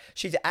shit is like,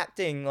 she's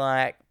acting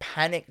like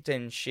panicked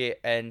and shit.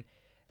 And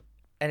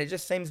it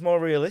just seems more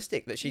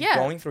realistic that she's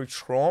going through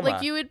trauma.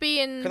 Like you would be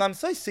in... Because I'm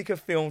so sick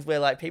of films where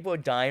like people are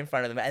dying in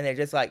front of them and they're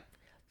just like,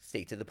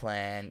 stick to the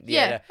plan.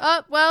 Yeah.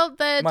 Oh, well,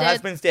 they're My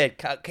husband's dead.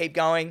 Keep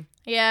going.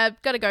 Yeah,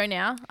 gotta go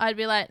now. I'd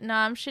be like,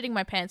 nah, I'm shitting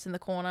my pants in the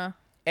corner.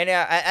 And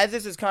now, as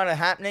this is kind of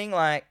happening,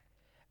 like,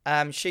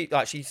 she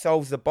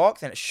solves the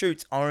box and it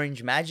shoots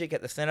orange magic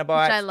at the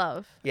Cenobite. Which I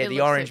love. Yeah,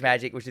 the orange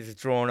magic, which is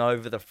drawn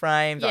over the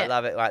frames. Yeah. I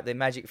love it. Like the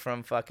magic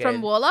from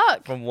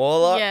Warlock.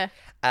 Yeah.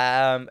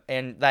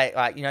 And they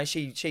like, you know,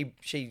 she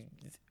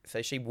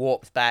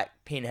warps back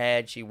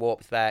Pinhead. She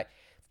warps back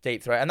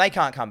Deep Throat, and they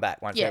can't come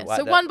back once. Yeah.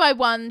 So one by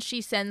one,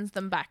 she sends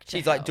them back to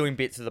She's hell. Like doing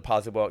bits of the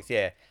puzzle box.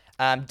 Yeah.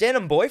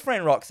 Denim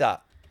boyfriend rocks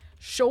up.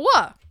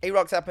 Sure. He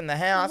rocks up in the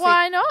house.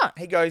 Why not?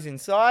 He goes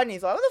inside and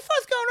he's like, what the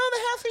fuck's going on? The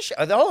house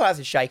is the whole house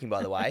is shaking,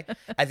 by the way.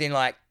 As in,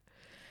 like,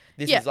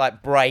 this is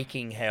like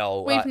breaking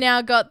hell. We've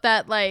now got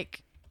that,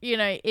 like, you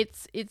know,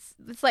 it's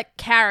like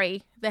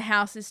Carrie. The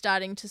house is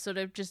starting to sort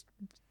of just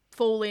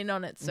fall in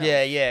on itself.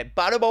 Yeah.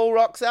 Butterball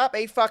rocks up.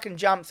 He fucking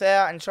jumps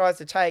out and tries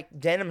to take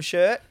denim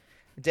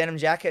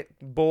jacket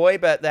boy,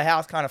 but the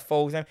house kind of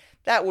falls him.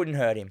 That wouldn't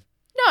hurt him.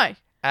 No.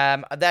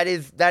 That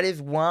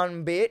is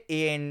one bit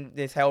in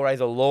this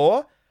Hellraiser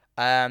lore.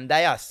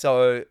 They are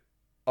so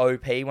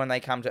OP when they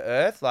come to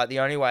Earth. Like, the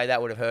only way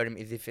that would have hurt him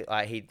is if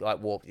he'd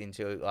walked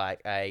into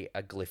a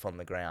glyph on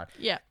the ground.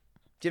 Yeah.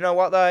 Do you know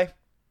what though?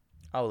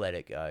 I'll let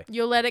it go.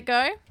 You'll let it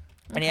go?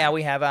 And now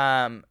we have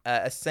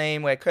a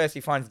scene where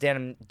Kirsty finds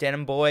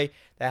Denim Boy.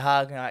 They're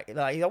hugging, he's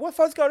like, what the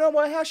fuck's going on?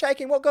 My house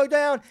shaking? What go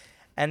down?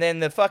 And then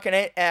the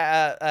fucking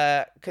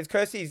because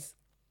Kirsty's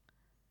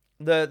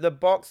the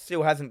box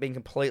still hasn't been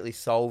completely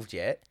solved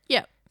yet.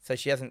 Yeah. So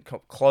she hasn't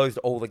closed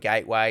all the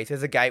gateways.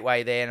 There's a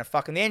gateway there, and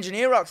the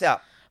engineer rocks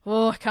up.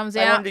 Oh, comes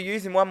They out. want to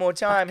use him one more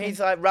time. He's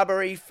like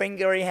rubbery,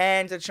 fingery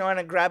hands are trying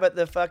to grab at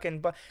the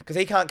fucking because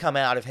he can't come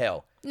out of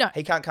hell. No.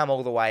 He can't come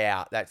all the way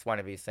out. That's one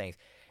of his things.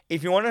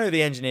 If you want to know who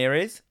the engineer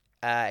is,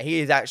 he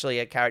is actually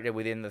a character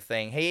within the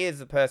thing. He is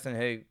the person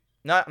who...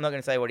 No, I'm not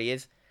going to say what he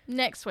is.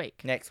 Next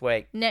week. Next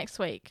week.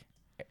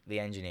 The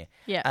engineer.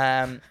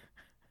 Yeah.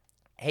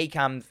 He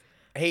comes...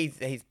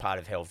 He's part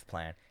of Hell's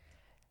plan.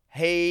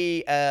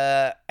 He's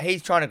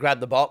trying to grab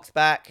the box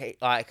back,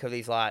 because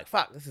he's like,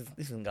 fuck, this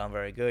isn't going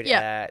very good.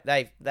 Yeah.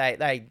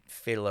 They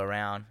fiddle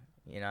around,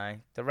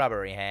 the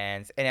rubbery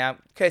hands. And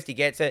Kirsty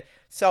gets it,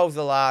 solves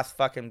the last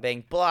fucking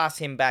thing, blasts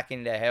him back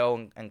into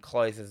hell and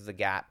closes the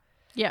gap.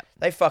 Yep.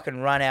 They fucking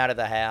run out of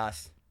the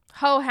house.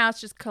 Whole house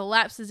just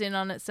collapses in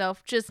on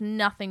itself, just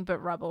nothing but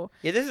rubble.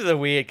 Yeah, this is a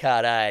weird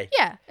cut, eh?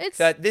 Yeah, it's...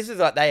 So this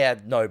is they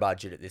had no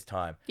budget at this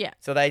time. Yeah.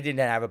 So they didn't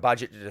have a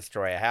budget to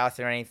destroy a house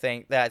or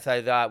anything.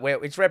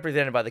 It's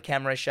represented by the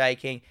camera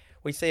shaking.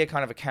 We see a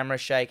kind of a camera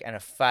shake and a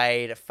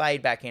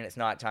fade back in. It's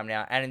nighttime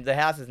now, and the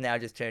house has now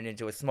just turned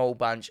into a small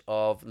bunch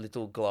of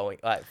little glowing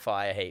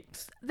fire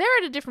heaps. They're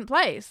at a different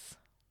place.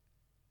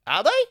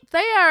 Are they?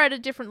 They are at a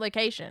different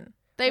location.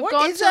 They've What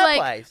gone is to that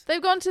place?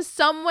 They've gone to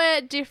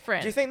somewhere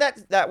different. Do you think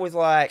that was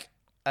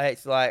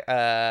it's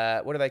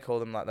what do they call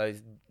them,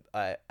 those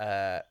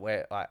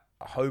where a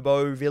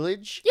hobo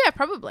village? Yeah,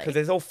 probably. Because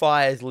there's all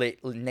fires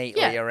lit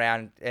neatly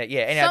around.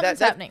 Anyway, Something's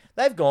happening.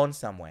 They've gone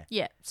somewhere.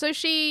 Yeah. So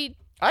she...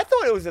 I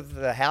thought it was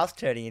the house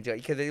turning into it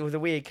because it was a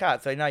weird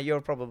cut. So no, you're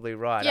probably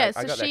right. Yeah,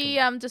 I so got that she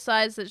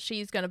decides that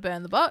she's going to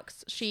burn the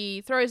box.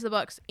 She throws the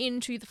box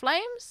into the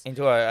flames.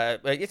 into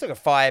it's like a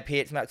fire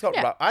pit. It's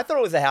got I thought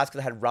it was a house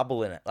because it had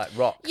rubble in it, like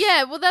rocks.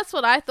 Yeah, well, that's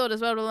what I thought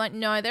as well. But like,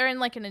 no, they're in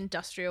like an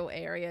industrial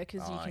area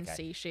because you can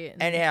see shit.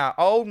 And our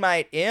old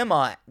mate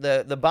Ermite,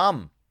 the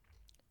bum,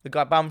 the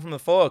guy bum from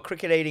before,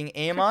 cricket eating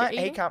Ermite,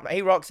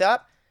 he rocks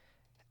up,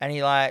 and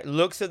he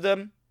looks at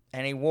them,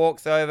 and he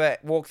walks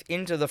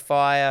into the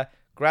fire,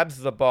 grabs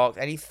the box,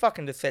 and he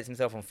fucking just sets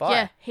himself on fire.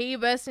 Yeah, he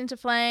bursts into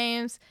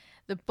flames.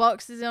 The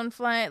box is on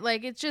flame.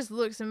 Like, it just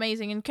looks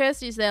amazing. And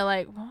Kirsty's there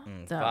like, what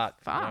the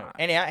fuck?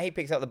 Anyhow, he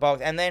picks up the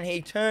box, and then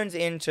he turns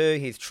into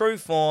his true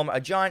form, a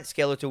giant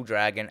skeletal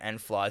dragon,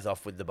 and flies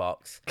off with the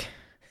box.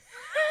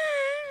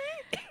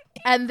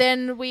 And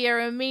then we are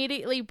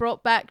immediately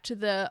brought back to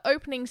the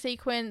opening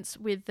sequence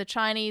with the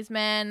Chinese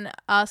man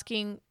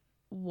asking,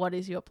 what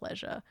is your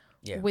pleasure?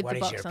 Yeah, with what the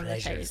is box your on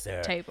pleasure, the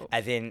sir? table.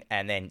 And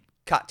then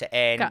cut to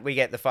end. We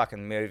get the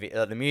fucking movie,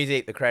 the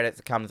music, the credits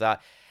that comes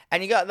up,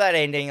 and you got that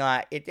ending.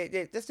 Like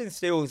it just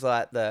instills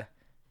the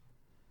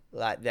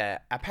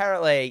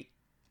apparently,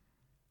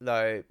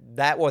 though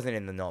that wasn't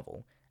in the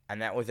novel,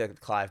 and that was a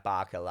Clive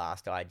Barker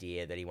last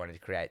idea that he wanted to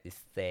create this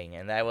thing,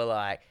 and they were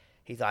like.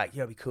 He's like,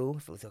 it'd be cool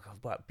if it was like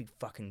a big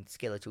fucking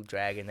skeletal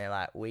dragon. They're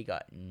like, we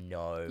got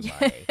no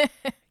money.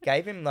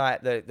 Gave him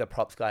the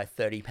props guy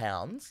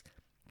 £30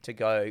 to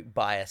go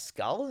buy a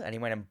skull, and he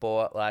went and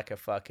bought a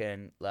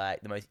fucking the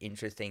most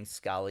interesting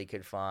skull he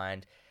could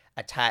find,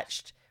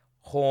 attached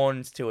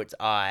horns to its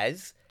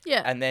eyes.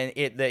 Yeah. And then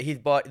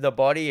the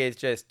body is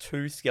just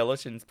two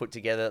skeletons put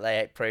together that they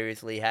had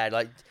previously had,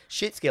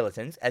 shit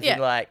skeletons, as in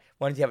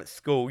ones you have at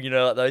school,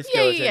 those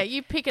skeletons. Yeah,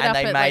 you pick it and up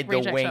they at made the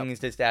reject wings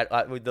shop. just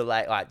out with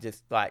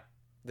the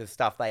the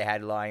stuff they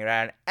had lying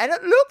around, and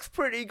it looks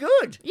pretty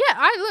good.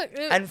 Yeah,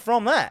 And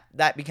from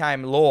that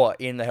became lore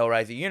in the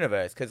Hellraiser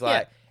universe, because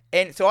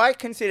and so I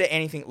consider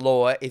anything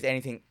lore is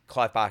anything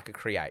Clive Barker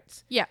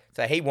creates. Yeah.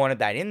 So he wanted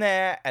that in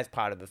there as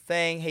part of the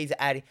thing. He's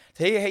adding.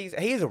 So he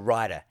is a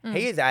writer.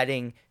 He is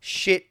adding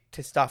shit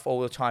to stuff all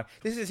the time.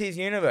 This is his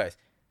universe.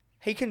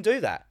 He can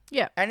do that.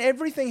 Yeah. And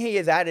everything he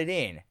has added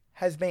in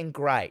has been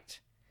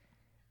great.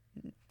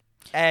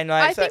 And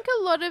I think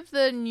a lot of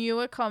the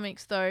newer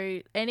comics,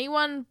 though,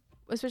 anyone,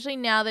 especially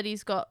now that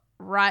he's got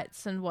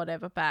rights and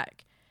whatever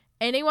back,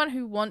 anyone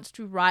who wants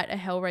to write a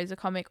Hellraiser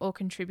comic or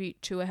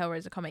contribute to a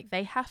Hellraiser comic,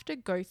 they have to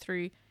go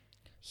through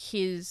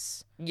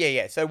his...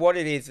 Yeah. So what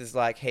it is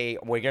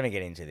we're going to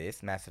get into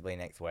this massively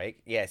next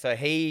week. Yeah, so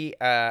he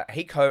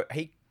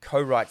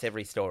co-writes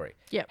every story.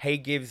 Yep. He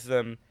gives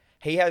them...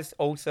 He has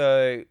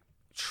also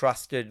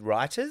trusted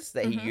writers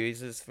that he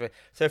uses for.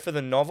 So for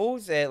the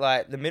novels, they're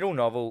like the middle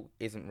novel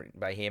isn't written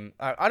by him.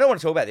 I don't want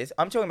to talk about this.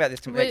 I'm talking about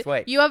this next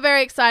week. You are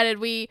very excited.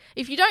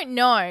 If you don't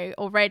know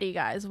already,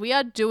 guys, we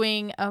are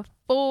doing a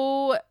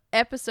full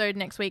episode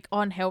next week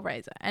on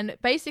Hellraiser, and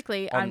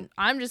basically,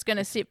 I'm just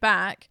gonna sit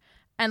back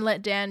and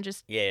let Dan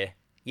just.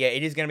 Yeah,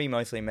 it is going to be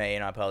mostly me,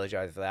 and I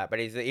apologize for that.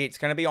 But it's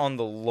going to be on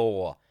the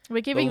lore.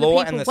 We're giving the lore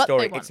people and the what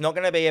story. They want. It's not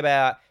going to be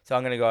about. So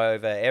I'm going to go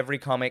over every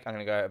comic. I'm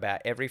going to go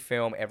about every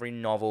film, every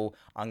novel.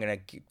 I'm going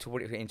to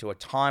put it into a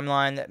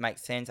timeline that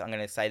makes sense. I'm going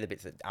to say the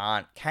bits that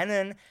aren't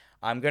canon.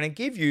 I'm going to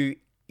give you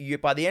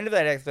by the end of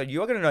that episode,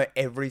 you're going to know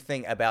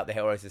everything about the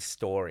Hellraiser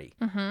story.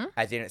 Mm-hmm.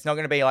 As in, it's not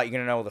going to be like you're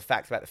going to know all the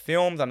facts about the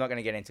films. I'm not going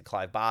to get into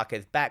Clive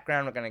Barker's background.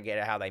 I'm not going to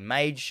get how they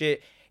made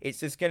shit. It's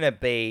just going to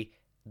be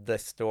the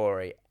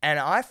story. And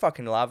I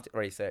fucking loved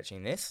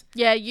researching this.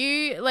 Yeah,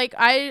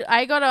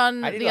 I got on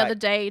the other like-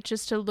 day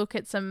just to look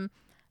at some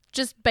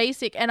just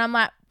basic, and I'm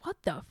like, what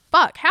the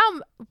fuck?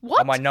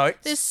 What? On my notes.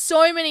 There's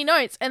so many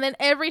notes, and then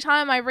every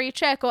time I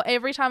recheck or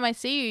every time I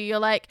see you, you're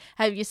like,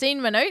 have you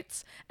seen my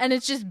notes? And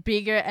it's just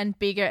bigger and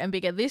bigger and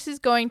bigger. This is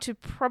going to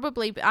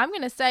I'm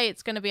going to say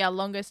it's going to be our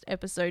longest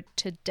episode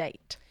to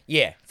date.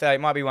 Yeah, so it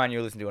might be one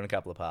you'll listen to in a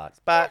couple of parts.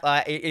 But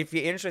like, if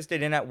you're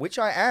interested in it, which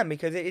I am,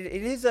 because it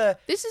is a...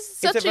 This is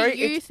such a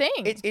you thing.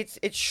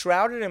 It's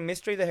shrouded in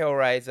mystery, the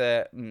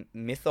Hellraiser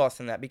mythos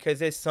and that, because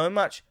there's so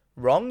much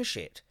wrong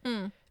shit.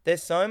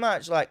 There's so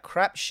much like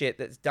crap shit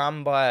that's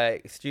done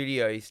by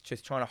studios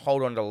just trying to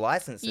hold on to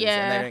licenses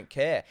and they don't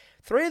care.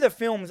 3 of the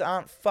films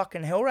aren't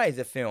fucking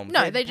Hellraiser films.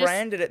 No, they're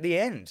branded at the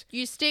end.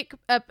 You stick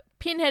a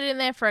Pinhead in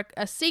there for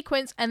a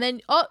sequence, and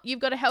then you've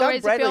got a Hellraiser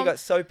Doug Bradley film. got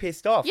so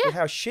pissed off with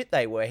how shit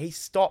they were. He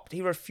stopped.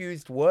 He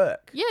refused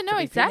work. Yeah, no, to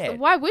be exactly. Pinhead.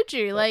 Why would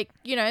you? Like,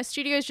 a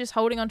studio's just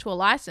holding onto a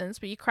license,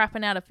 but you're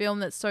crapping out a film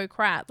that's so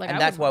crap. Like, And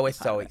that's why we're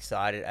so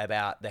excited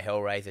about the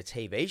Hellraiser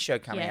TV show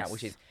coming out,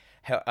 which is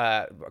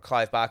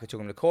Clive Barker took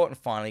him to court and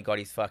finally got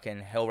his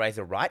fucking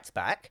Hellraiser rights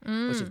back,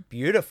 which is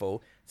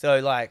beautiful. So,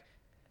 like,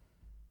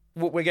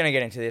 we're going to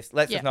get into this.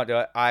 Let's just not do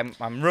it.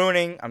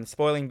 I'm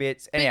spoiling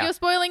bits. But Anyhow, you're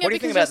spoiling it what do you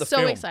think because about you're the so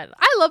film? excited.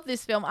 I love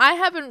this film. I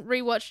haven't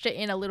rewatched it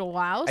in a little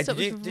while, so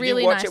Did it was you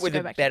really watch nice it with to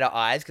go back better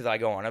eyes? Because I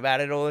go on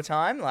about it all the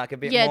time, like a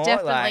bit more. Yeah,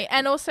 definitely. Like,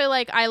 And also,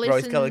 like,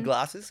 rose-colored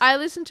glasses. I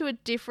listened to a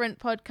different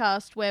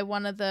podcast where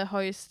one of the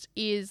hosts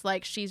is,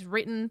 like, she's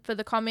written for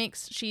the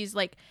comics. She's,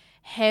 like,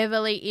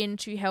 heavily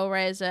into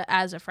Hellraiser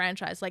as a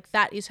franchise. Like,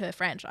 that is her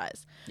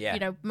franchise.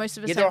 Yeah. Most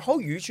of us there are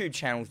whole YouTube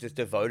channels just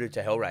devoted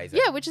to Hellraiser.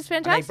 Yeah, which is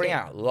fantastic. And they bring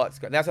out lots.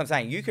 That's what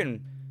I'm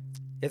saying.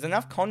 There's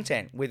enough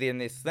content within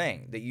this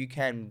thing that you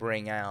can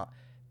bring out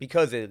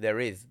because there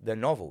is the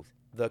novels,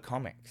 the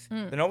comics.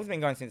 The novel's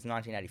been going since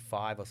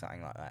 1985 or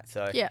something like that.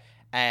 So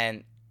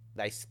and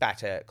they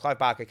spatter. Clive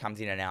Barker comes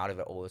in and out of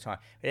it all the time.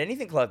 But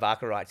anything Clive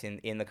Barker writes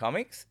in the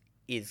comics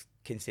is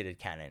considered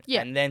canon.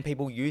 Yeah. And then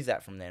people use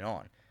that from then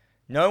on.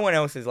 No one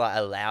else is like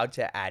allowed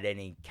to add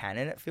any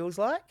canon, it feels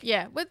like.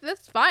 Yeah, but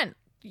that's fine.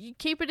 You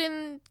keep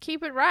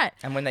it right.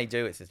 And when they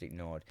do, it's just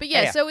ignored. But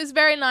yeah, so it was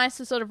very nice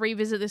to sort of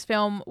revisit this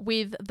film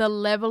with the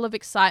level of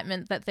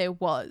excitement that there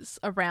was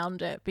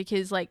around it,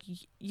 because, like,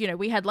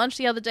 we had lunch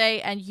the other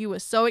day and you were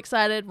so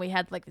excited. We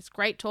had, like, this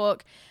great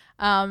talk.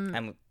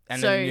 And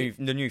so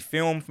the new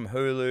film from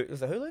Hulu.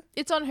 Is it Hulu?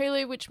 It's on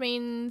Hulu, which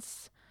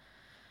means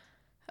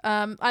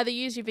either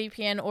use your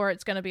VPN or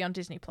it's going to be on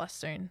Disney Plus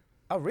soon.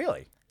 Oh,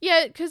 really?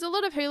 Yeah, because a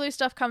lot of Hulu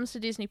stuff comes to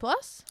Disney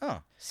Plus.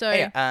 Oh, so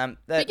that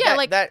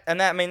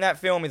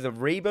film is a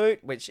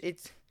reboot, which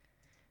it's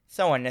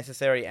so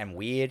unnecessary and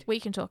weird. We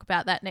can talk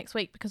about that next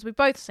week because we've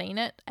both seen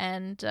it,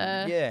 and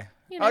I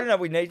don't know if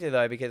we need to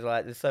though, because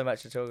like there's so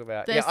much to talk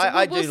about.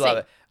 I do love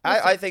it.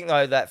 I think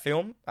though that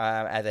film,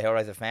 as a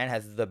Hellraiser fan,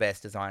 has the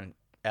best design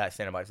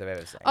Cenobites I've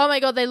ever seen. Oh my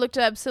god, they looked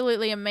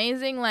absolutely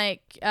amazing.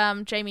 Like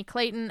Jamie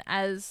Clayton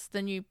as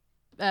the new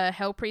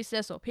Hell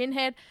Priestess or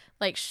Pinhead,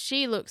 like,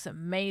 she looks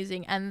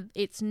amazing, and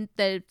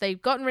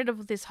they've gotten rid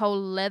of this whole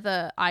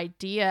leather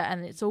idea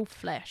and it's all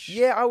flesh.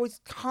 Yeah, I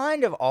was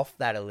kind of off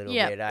that a little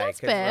bit. That's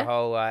 'cause fair. The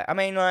whole,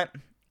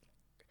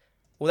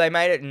 they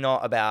made it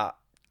not about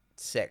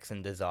sex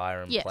and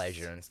desire and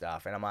pleasure and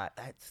stuff, and I'm like,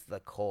 that's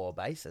the core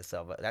basis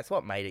of it. That's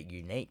what made it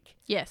unique.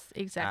 Yes,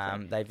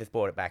 exactly. They've just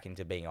brought it back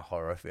into being a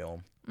horror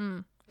film.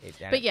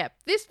 But yeah,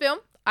 this film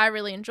I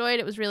really enjoyed.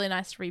 It was really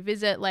nice to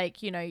revisit. Like,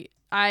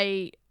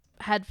 I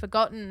had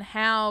forgotten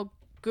how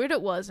good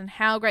it was and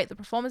how great the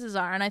performances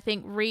are, and I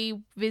think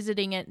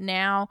revisiting it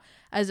now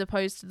as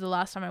opposed to the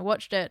last time I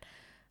watched it,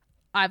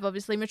 I've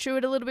obviously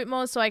matured a little bit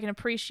more, so I can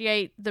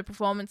appreciate the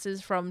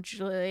performances from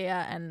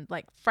Julia and,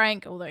 like,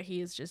 Frank, although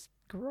he is just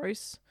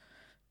gross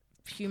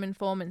human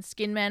form and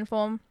skin man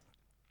form.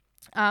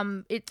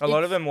 A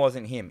lot of them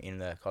wasn't him in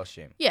the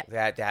costume. Yeah. They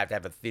had to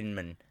have a thin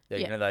man.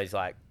 Those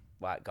like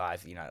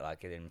guys,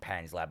 like in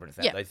Pan's Labyrinth,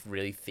 those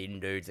really thin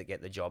dudes that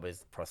get the job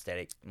as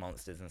prosthetic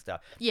monsters and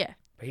stuff. Yeah.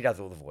 But he does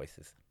all the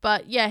voices.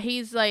 But yeah,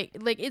 he's like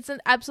it's an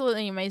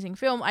absolutely amazing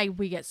film.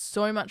 We get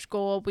so much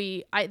gore.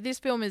 This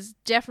film is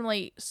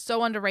definitely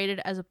so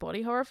underrated as a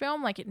body horror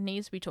film. Like, it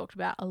needs to be talked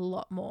about a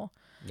lot more.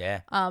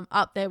 Yeah.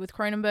 Up there with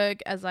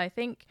Cronenberg, as I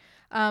think.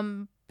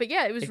 But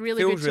yeah, it was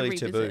really feels good to really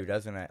revisit. taboo,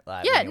 doesn't it?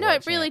 Like, Yeah, when you're no, it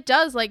watching really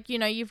does. Like, you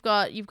know, you've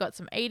got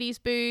some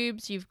 80s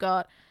boobs, you've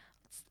got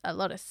a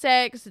lot of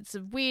sex, it's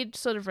a weird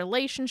sort of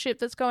relationship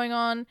that's going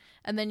on,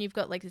 and then you've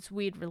got like this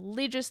weird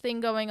religious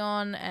thing going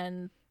on,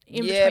 and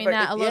in between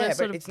that, a lot of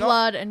sort of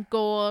blood and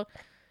gore.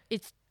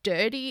 It's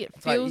dirty. It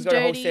feels like, you've got dirty.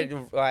 a whole set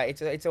of,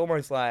 like, it's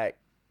almost like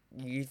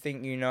you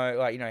think you know,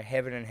 like, you know,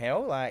 heaven and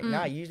hell. Like,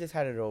 nah, you just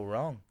had it all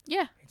wrong.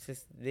 Yeah. It's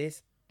just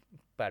this,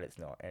 but it's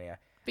not. Anyway.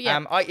 But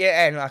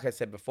yeah. And like I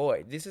said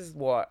before, this is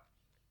what,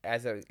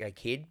 as a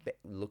kid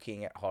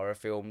looking at horror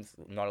films,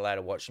 not allowed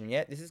to watch them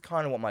yet, this is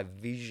kind of what my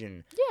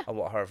vision of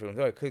what horror films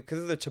are,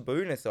 because of the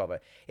tabooness of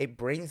it. It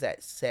brings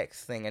that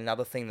sex thing,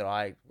 another thing that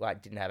I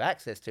like didn't have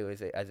access to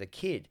as a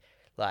kid.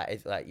 Like,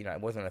 it's like, you know,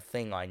 it wasn't a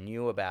thing I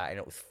knew about, and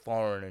it was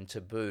foreign and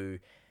taboo,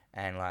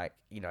 and like,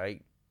 you know,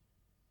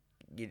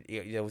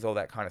 there was all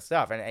that kind of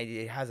stuff, and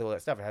it has all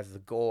that stuff. It has the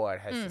gore,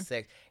 it has the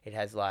sex, it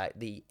has like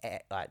the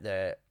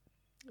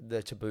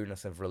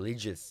tabooness of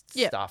religious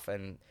stuff,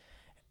 and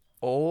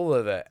all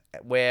of it.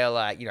 Where,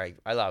 like, you know,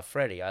 I love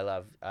Freddy, I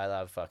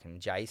love fucking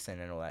Jason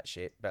and all that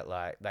shit, but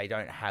like, they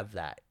don't have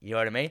that. You know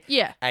what I mean?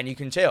 Yeah. And you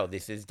can tell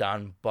this is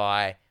done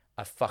by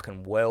a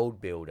fucking world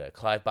builder.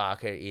 Clive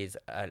Barker is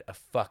a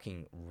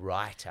fucking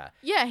writer.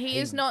 Yeah, he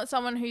is not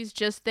someone who's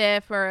just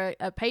there for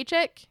a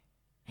paycheck.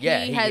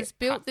 Yeah, he has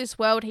built this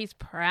world. He's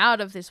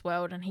proud of this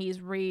world, and he's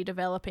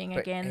redeveloping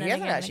again. He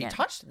hasn't actually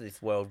touched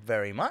this world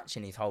very much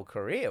in his whole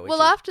career.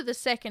 Well, after the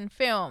second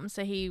film,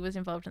 so he was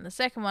involved in the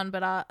second one,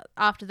 but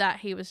after that,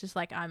 he was just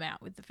like, I'm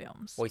out with the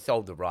films. Well, he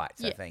sold the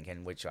rights, I think,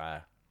 and which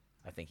I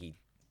think he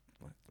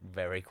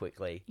very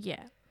quickly.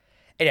 Yeah.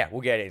 Yeah,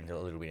 we'll get into a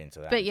little bit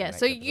into that. But yeah,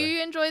 so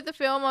you enjoyed the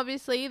film,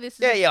 obviously.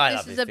 I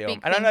love this film.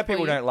 And I know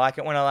people don't like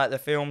it when I like the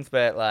films,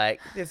 but like,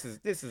 this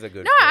is a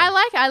good. No,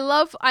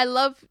 film. I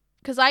love.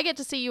 Because I get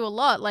to see you a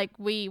lot. Like,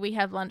 we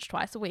have lunch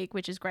twice a week,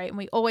 which is great. And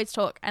we always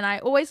talk. And I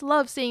always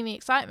love seeing the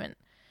excitement.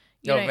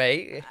 You know,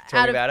 me?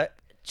 Tell me about it.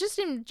 Just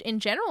in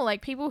general,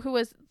 like, people who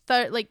are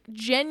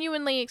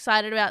genuinely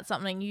excited about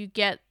something, you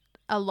get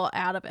a lot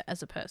out of it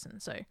as a person.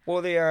 So.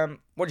 Well,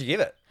 what'd you give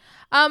it?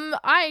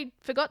 I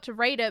forgot to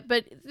rate it,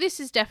 but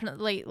this is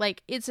definitely,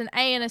 like, it's an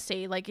A and a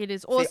C. Like, it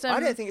is awesome. See, I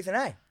don't think it's an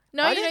A.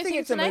 No, I you don't think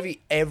it's a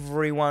movie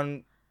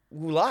everyone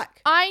will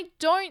like. I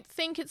don't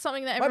think it's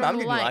something that everyone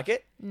will like. My mum didn't like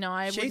it. No,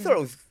 I wouldn't.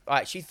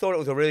 She thought it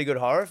was a really good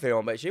horror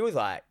film, but she was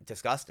like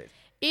disgusted.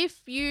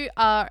 If you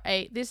are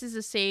this is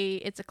a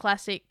C, it's a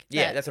classic.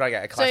 Yeah, that's what I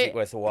get. A classic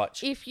worth a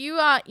watch. If you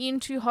are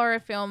into horror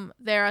film,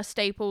 there are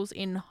staples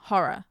in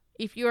horror.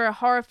 If you're a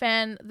horror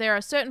fan, there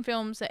are certain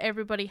films that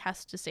everybody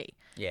has to see.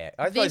 Yeah,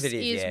 I suppose it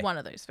is. This is one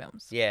of those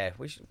films. Yeah,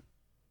 we should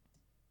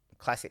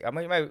classic. I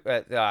mean, maybe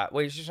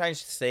we should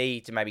change C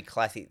to maybe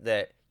classic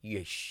that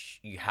you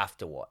have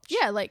to watch.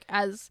 Yeah, like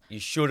you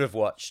should have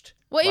watched.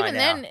 Well, even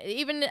then,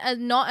 even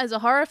not as a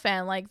horror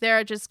fan, like, there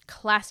are just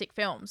classic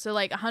films. So,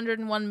 like,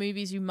 101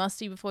 movies you must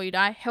see before you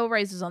die.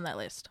 Hellraiser's on that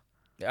list.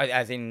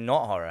 As in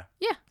not horror.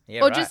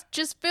 Yeah. Or right.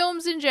 just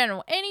films in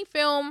general. Any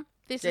film,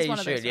 this is one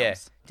of those films. Yeah,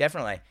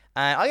 definitely.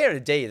 I give it a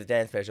D as a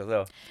Dan special as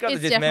well. It's got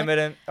the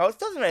dismemberment. It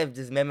doesn't have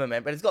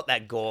dismemberment, but it's got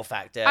that gore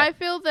factor. I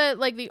feel that,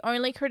 like, the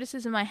only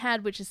criticism I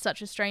had, which is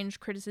such a strange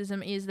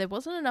criticism, is there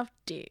wasn't enough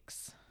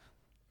dicks.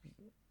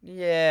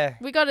 Yeah.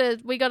 We got a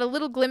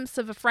little glimpse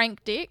of a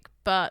Frank dick,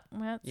 but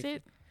that's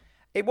it.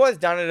 It was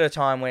done at a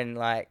time when,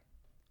 like,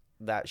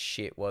 that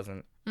shit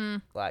wasn't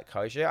like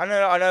kosher.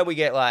 I know we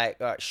get like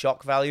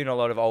shock value in a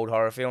lot of old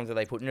horror films where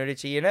they put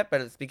nudity in it,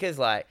 but it's because,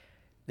 like,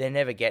 they're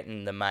never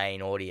getting the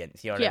main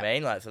audience, you know what I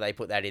mean? Like, so they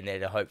put that in there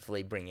to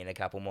hopefully bring in a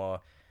couple more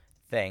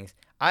things.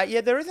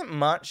 There isn't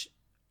much.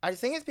 I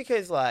think it's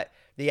because, like,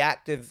 the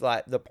act of,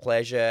 like, the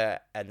pleasure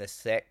and the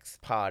sex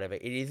part of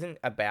it, it isn't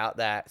about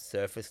that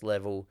surface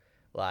level,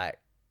 like,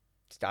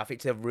 stuff.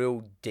 It's a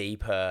real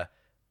deeper,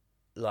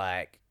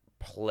 like,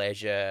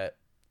 pleasure,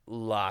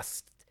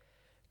 lust,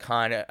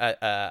 kind of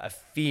a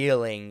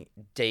feeling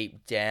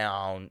deep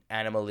down,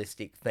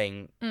 animalistic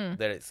thing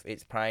that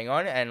it's preying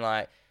on, and,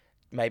 like,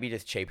 maybe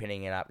just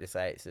cheapening it up to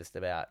say it's just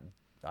about,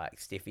 like,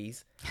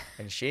 stiffies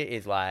and shit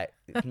is, like,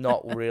 it's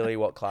not really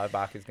what Clive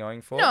Barker's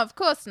going for. No, of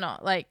course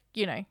not. Like,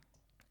 you know.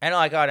 And,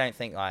 like, I don't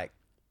think, like,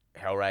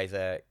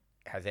 Hellraiser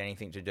has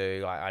anything to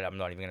do, like, I'm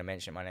not even going to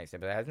mention it in my next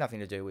episode, but it has nothing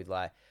to do with,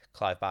 like,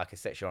 Clive Barker's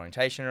sexual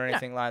orientation or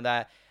anything like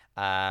that.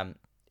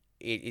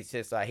 It's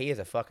just, like, he is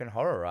a fucking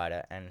horror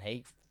writer, and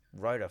he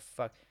wrote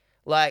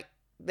like,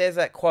 there's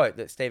that quote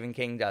that Stephen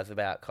King does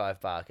about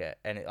Clive Barker,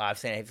 and I've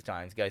seen it heaps of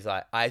times. It goes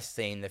like, I've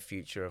seen the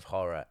future of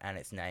horror, and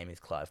its name is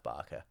Clive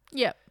Barker.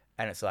 Yep.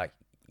 And it's like,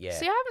 yeah.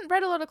 See, I haven't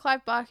read a lot of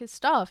Clive Barker's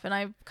stuff, and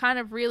I kind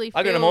of really feel...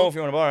 I got them all if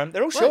you want to borrow them.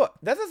 They're all short.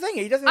 That's the thing.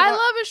 He doesn't... I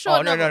love a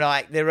short novel. No,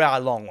 like, there are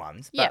long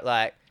ones, but,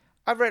 like,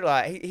 I've read,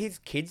 like, his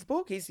kids'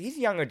 book, his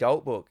young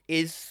adult book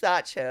is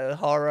such a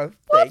horror thing.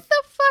 What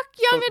the fuck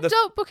young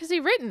adult book has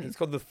he written? It's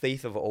called The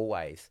Thief of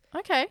Always.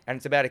 Okay. And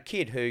it's about a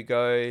kid who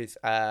goes...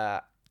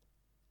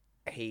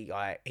 He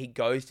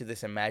goes to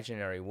this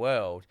imaginary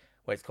world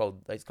where it's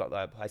got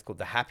a place called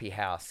the Happy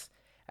House,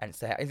 and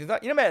it's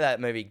like, you know about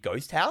that movie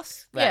Ghost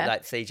House,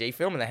 that CG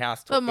film, and the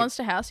house,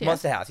 Monster House, yeah.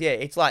 Monster House, yeah,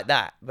 it's like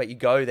that, but you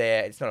go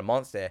there, it's not a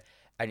monster,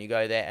 and you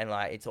go there, and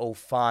like it's all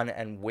fun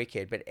and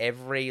wicked, but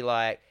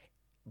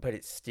but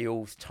it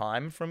steals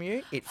time from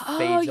you. It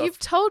feeds you've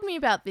told me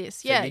about this.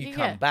 So yeah, you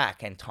come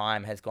back and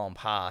time has gone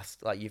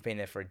past. Like you've been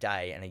there for a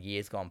day and a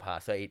year's gone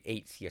past, so it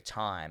eats your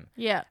time.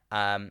 Yeah.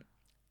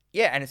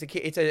 Yeah, and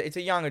it's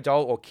a young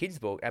adult or kids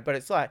book, but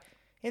it's like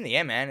in the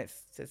end, man,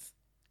 it's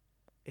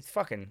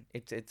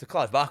a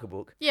Clive Barker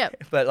book. Yeah.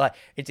 But like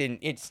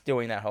it's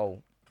doing that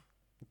whole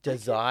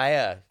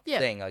desire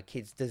thing, like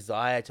kids'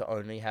 desire to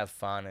only have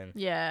fun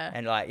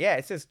and like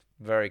it's just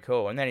very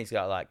cool. And then he's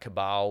got like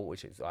Cabal,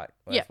 which is like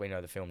as we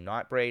know the film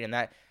Nightbreed, and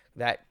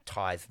that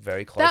ties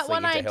very closely into Hellraiser. That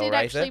one I did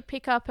actually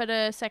pick up at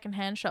a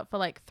secondhand shop for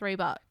like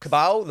 $3.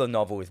 Cabal, the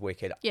novel, is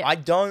wicked. Yeah. I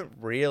don't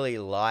really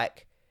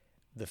like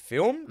the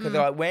film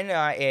because when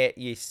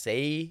you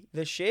see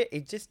the shit,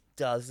 it just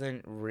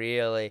doesn't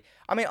really.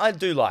 I mean, I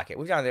do like it.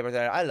 We've done the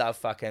episode. I love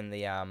fucking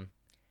the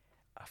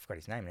I forgot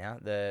his name now.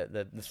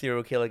 The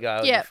serial killer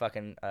guy with the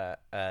fucking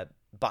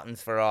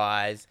buttons for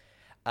eyes.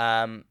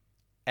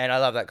 And I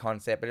love that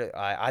concept. But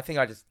I think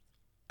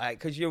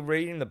because you're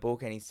reading the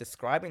book and he's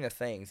describing the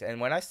things, and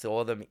when I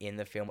saw them in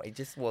the film, it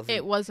just wasn't.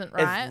 It wasn't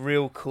right. As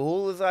real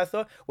cool as I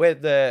thought. Where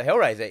the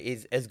Hellraiser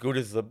is as good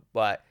as the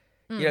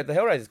you know, the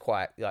Hellraiser is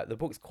quite like the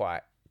book's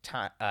quite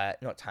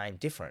not tame,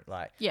 different.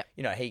 Like you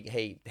know,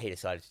 he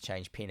decided to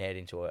change Pinhead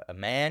into a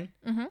man.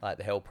 Mm-hmm. Like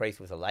the Hell Priest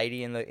was a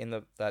lady in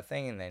the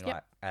thing, and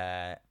then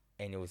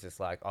and it was just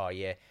like, oh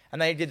yeah,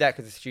 and they did that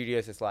because the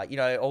studio's just like, you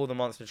know, all the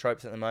monster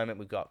tropes at the moment.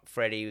 We've got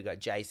Freddy, we've got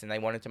Jason. They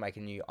wanted to make a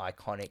new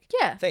iconic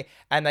thing,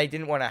 and they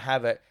didn't want to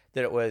have it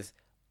that it was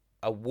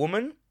a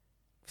woman,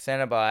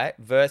 Cenobite,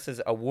 versus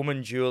a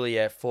woman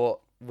Julia fought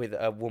with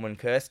a woman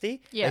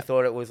Kirsty. They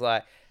thought it was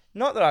like,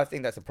 not that I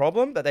think that's a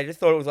problem, but they just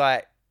thought it was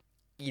like,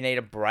 you need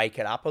to break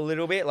it up a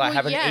little bit, like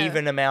have an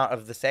even amount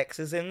of the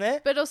sexes in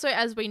there. But also,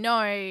 as we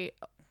know,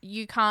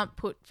 you can't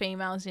put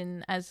females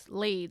in as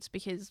leads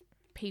because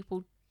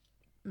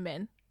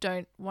men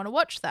don't want to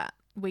watch that.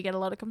 We get a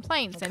lot of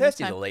complaints. Well,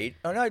 Kirsty's a lead.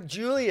 Oh no,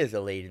 Julia's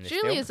a lead in this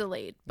film. Julia's a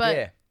lead,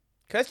 but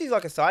Kirsty's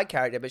like a side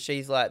character, but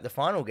she's like the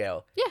final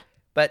girl. Yeah.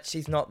 But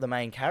she's not the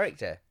main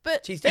character.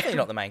 But she's definitely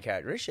not the main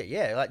character, is she?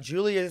 Yeah, like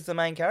Julia's the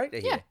main character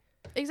here. Yeah.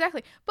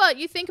 Exactly. But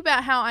you think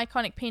about how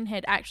iconic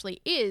Pinhead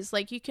actually is.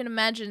 Like, you can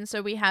imagine,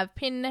 so we have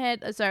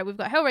Pinhead, we've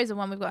got Hellraiser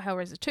 1, we've got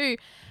Hellraiser 2,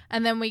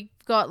 and then we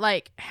got,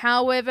 like,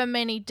 however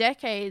many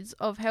decades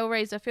of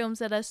Hellraiser films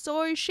that are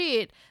so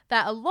shit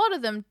that a lot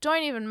of them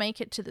don't even make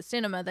it to the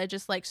cinema. They're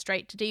just, like,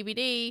 straight to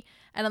DVD,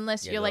 and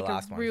unless you're, like,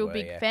 a real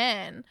big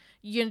fan,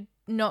 you're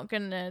not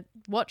gonna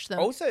watch them.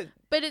 Also,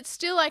 but it's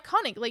still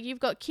iconic. Like, you've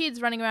got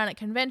kids running around at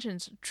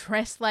conventions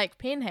dressed like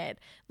Pinhead.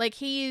 Like,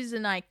 he is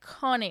an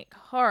iconic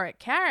horror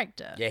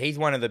character. Yeah, he's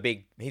one of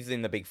he's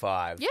in the big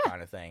five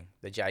kind of thing.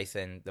 The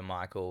Jason, the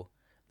Michael,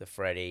 the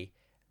Freddy,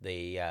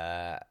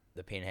 the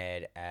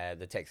Pinhead,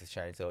 the Texas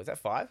Chainsaw. Is that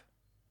 5?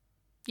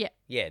 Yeah.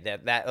 Yeah,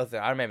 that also,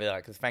 I remember that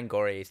because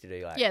Fangoria used to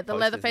do like the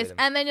Leatherface,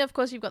 and then of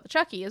course you've got the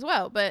Chucky as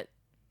well, but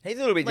he's a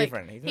little bit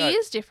different. He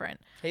is different.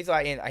 He's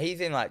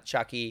in like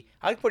Chucky.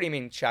 I'd put him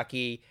in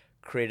Chucky,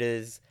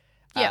 Critters,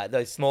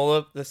 the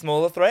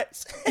smaller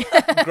threats,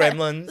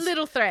 Gremlins,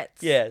 little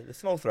threats. Yeah, the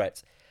small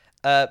threats.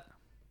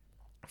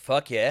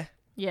 Fuck yeah.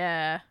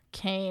 Yeah,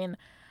 keen.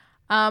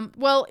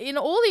 Well, in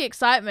all the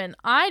excitement,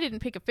 I didn't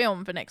pick a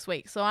film for next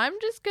week, so I'm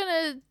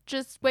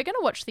we're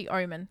gonna watch The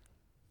Omen.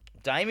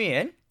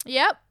 Damien.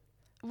 Yep.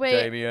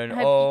 Damien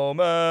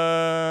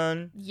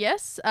Omen.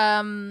 Yes. I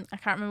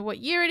can't remember what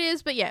year it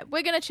is, but yeah,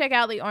 we're going to check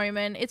out The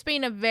Omen. It's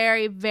been a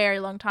very,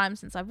 very long time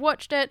since I've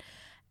watched it,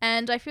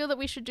 and I feel that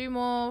we should do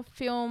more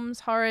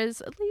films,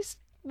 horrors, at least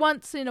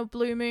once in a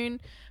blue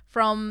moon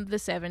from the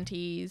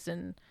 70s,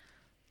 and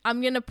I'm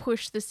going to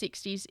push the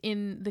 60s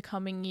in the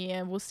coming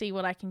year. We'll see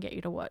what I can get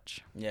you to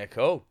watch. Yeah,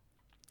 cool.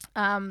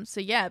 So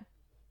yeah,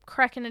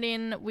 cracking it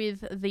in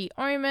with The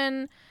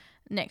Omen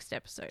next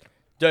episode.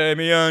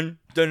 Damien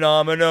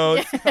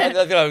Denominados. That's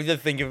what I was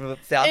just thinking of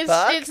South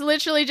Park. It's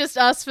literally just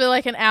us for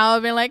like an hour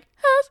being like,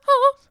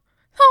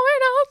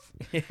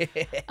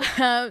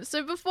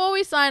 so before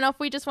we sign off,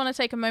 we just want to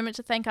take a moment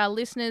to thank our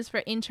listeners for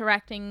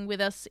interacting with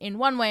us in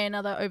one way or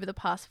another over the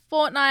past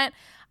fortnight.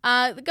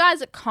 The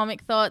guys at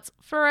Comic Thoughts,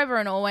 forever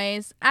and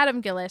always,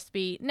 Adam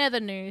Gillespie, Nether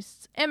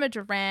Noose, Emma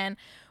Duran,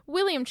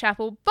 William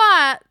Chappell,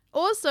 but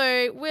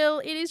also, Will,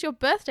 it is your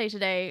birthday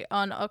today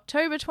on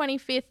October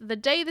 25th. The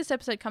day this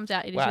episode comes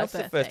out, it is your birthday.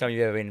 Wow, that's the first time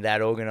you've ever been that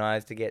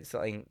organised to get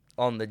something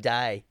on the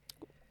day.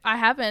 I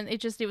haven't.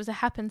 It was a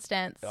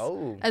happenstance.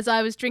 Oh. As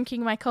I was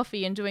drinking my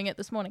coffee and doing it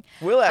this morning.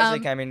 Will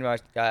actually came into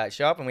my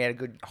shop and we had a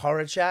good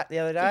horror chat the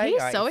other day.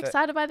 He's so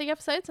excited by the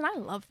episodes, and I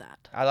love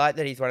that. I like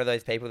that he's one of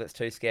those people that's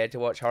too scared to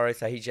watch horror,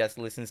 so he just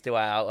listens to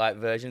our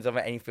versions of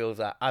it and he feels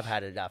like, I've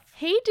had enough.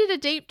 He did a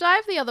deep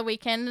dive the other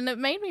weekend and it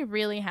made me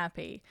really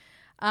happy.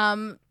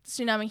 Tsunami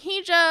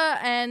Hija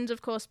and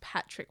of course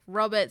Patrick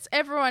Roberts.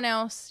 Everyone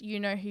else, you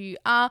know who you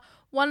are.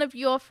 One of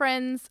your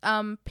friends,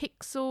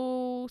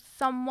 Pixel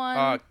someone.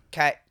 Oh,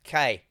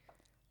 K.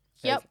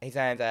 Yep. His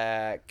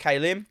name's K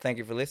Lim. Thank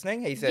you for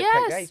listening. He's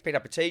picked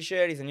up a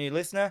T-shirt. He's a new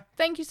listener.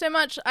 Thank you so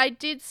much. I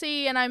did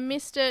see, and I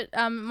missed it.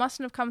 It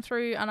mustn't have come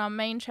through on our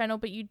main channel,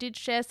 but you did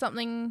share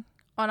something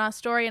on our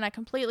story, and I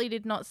completely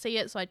did not see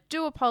it, so I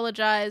do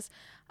apologize.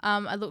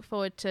 I look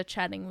forward to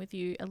chatting with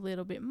you a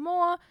little bit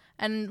more,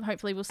 and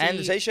hopefully we'll see And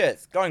the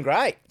T-shirts going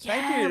great.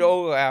 Thank you to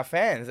all our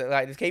fans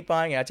that just keep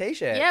buying our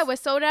T-shirts. Yeah, we're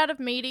sold out of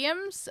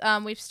mediums.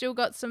 We've still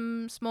got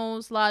some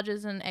smalls,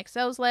 larges, and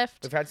XLs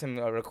left. We've had some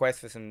requests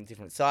for some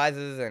different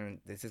sizes, and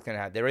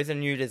there is a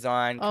new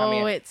design coming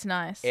out. Oh, it's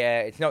nice.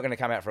 Yeah, it's not going to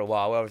come out for a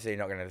while. We're obviously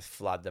not going to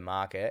flood the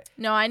market.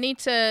 No, I'm going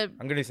to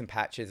do some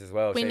patches as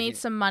well. We need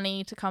some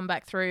money to come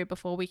back through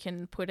before we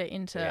can put it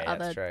into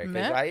other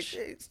merch.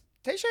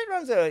 T-shirt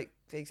runs are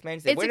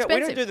expensive. We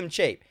expensive. don't do them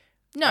cheap.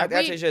 No, our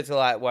T-shirts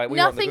are like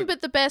nothing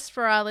but the best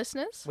for our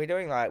listeners. We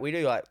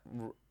do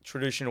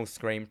traditional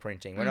screen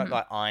printing. We're not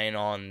like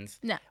iron-ons.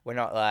 No. We're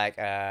not like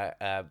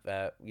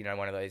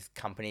one of those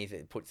companies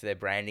that puts their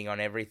branding on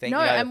everything.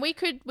 No, and we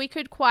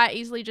could quite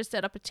easily just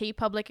set up a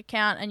TeePublic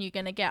account, and you're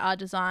going to get our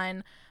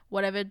design,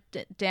 whatever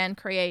Dan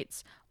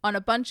creates, on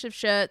a bunch of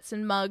shirts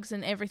and mugs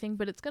and everything,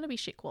 but it's going to be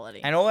shit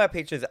quality. And all our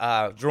pictures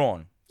are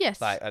drawn. Yes.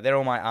 Like they're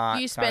all my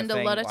art. You spend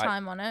a lot of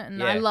time on it,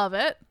 and I love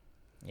it.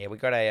 Yeah, we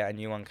got a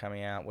new one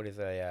coming out. What is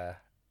the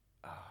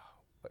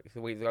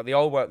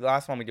old one? The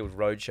last one we did was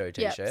Roadshow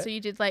T-shirt. Yeah, so you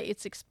did like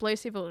it's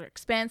explosive or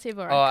expansive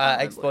or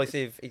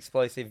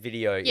explosive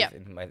video. Yep.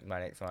 Is my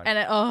next one. And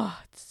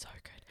it's so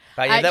good.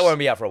 But yeah, that won't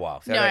be out for a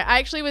while. So no, I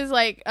actually was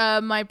like,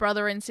 my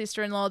brother and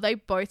sister-in-law, they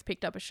both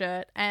picked up a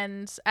shirt.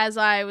 And as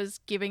I was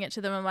giving it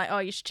to them, I'm like, oh,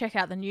 you should check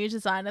out the new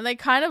design. And they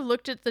kind of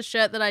looked at the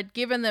shirt that I'd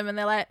given them, and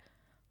they're like,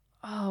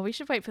 oh, we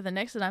should wait for the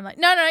next one. I'm like,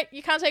 no,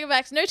 you can't take it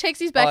back. No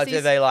takesies, backsies. Oh,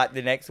 do they like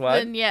the next one?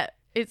 Then yeah,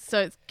 it's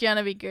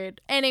gonna be good.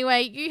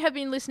 Anyway, you have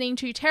been listening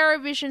to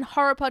TerrorVision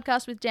Horror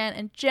Podcast with Dan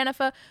and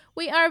Jennifer.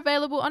 We are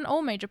available on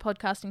all major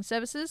podcasting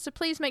services, so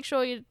please make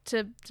sure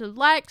to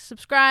like,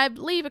 subscribe,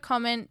 leave a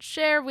comment,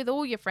 share with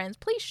all your friends.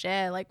 Please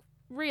share, like,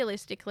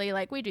 realistically,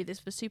 like, we do this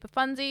for super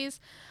funsies,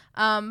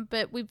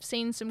 but we've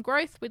seen some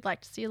growth. We'd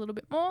like to see a little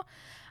bit more.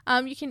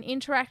 You can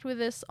interact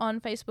with us on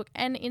Facebook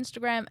and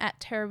Instagram at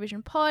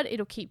TerrorVision Pod.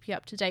 It'll keep you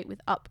up to date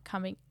with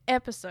upcoming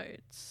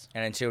episodes.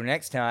 And until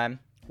next time,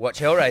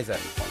 watch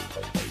Hellraiser.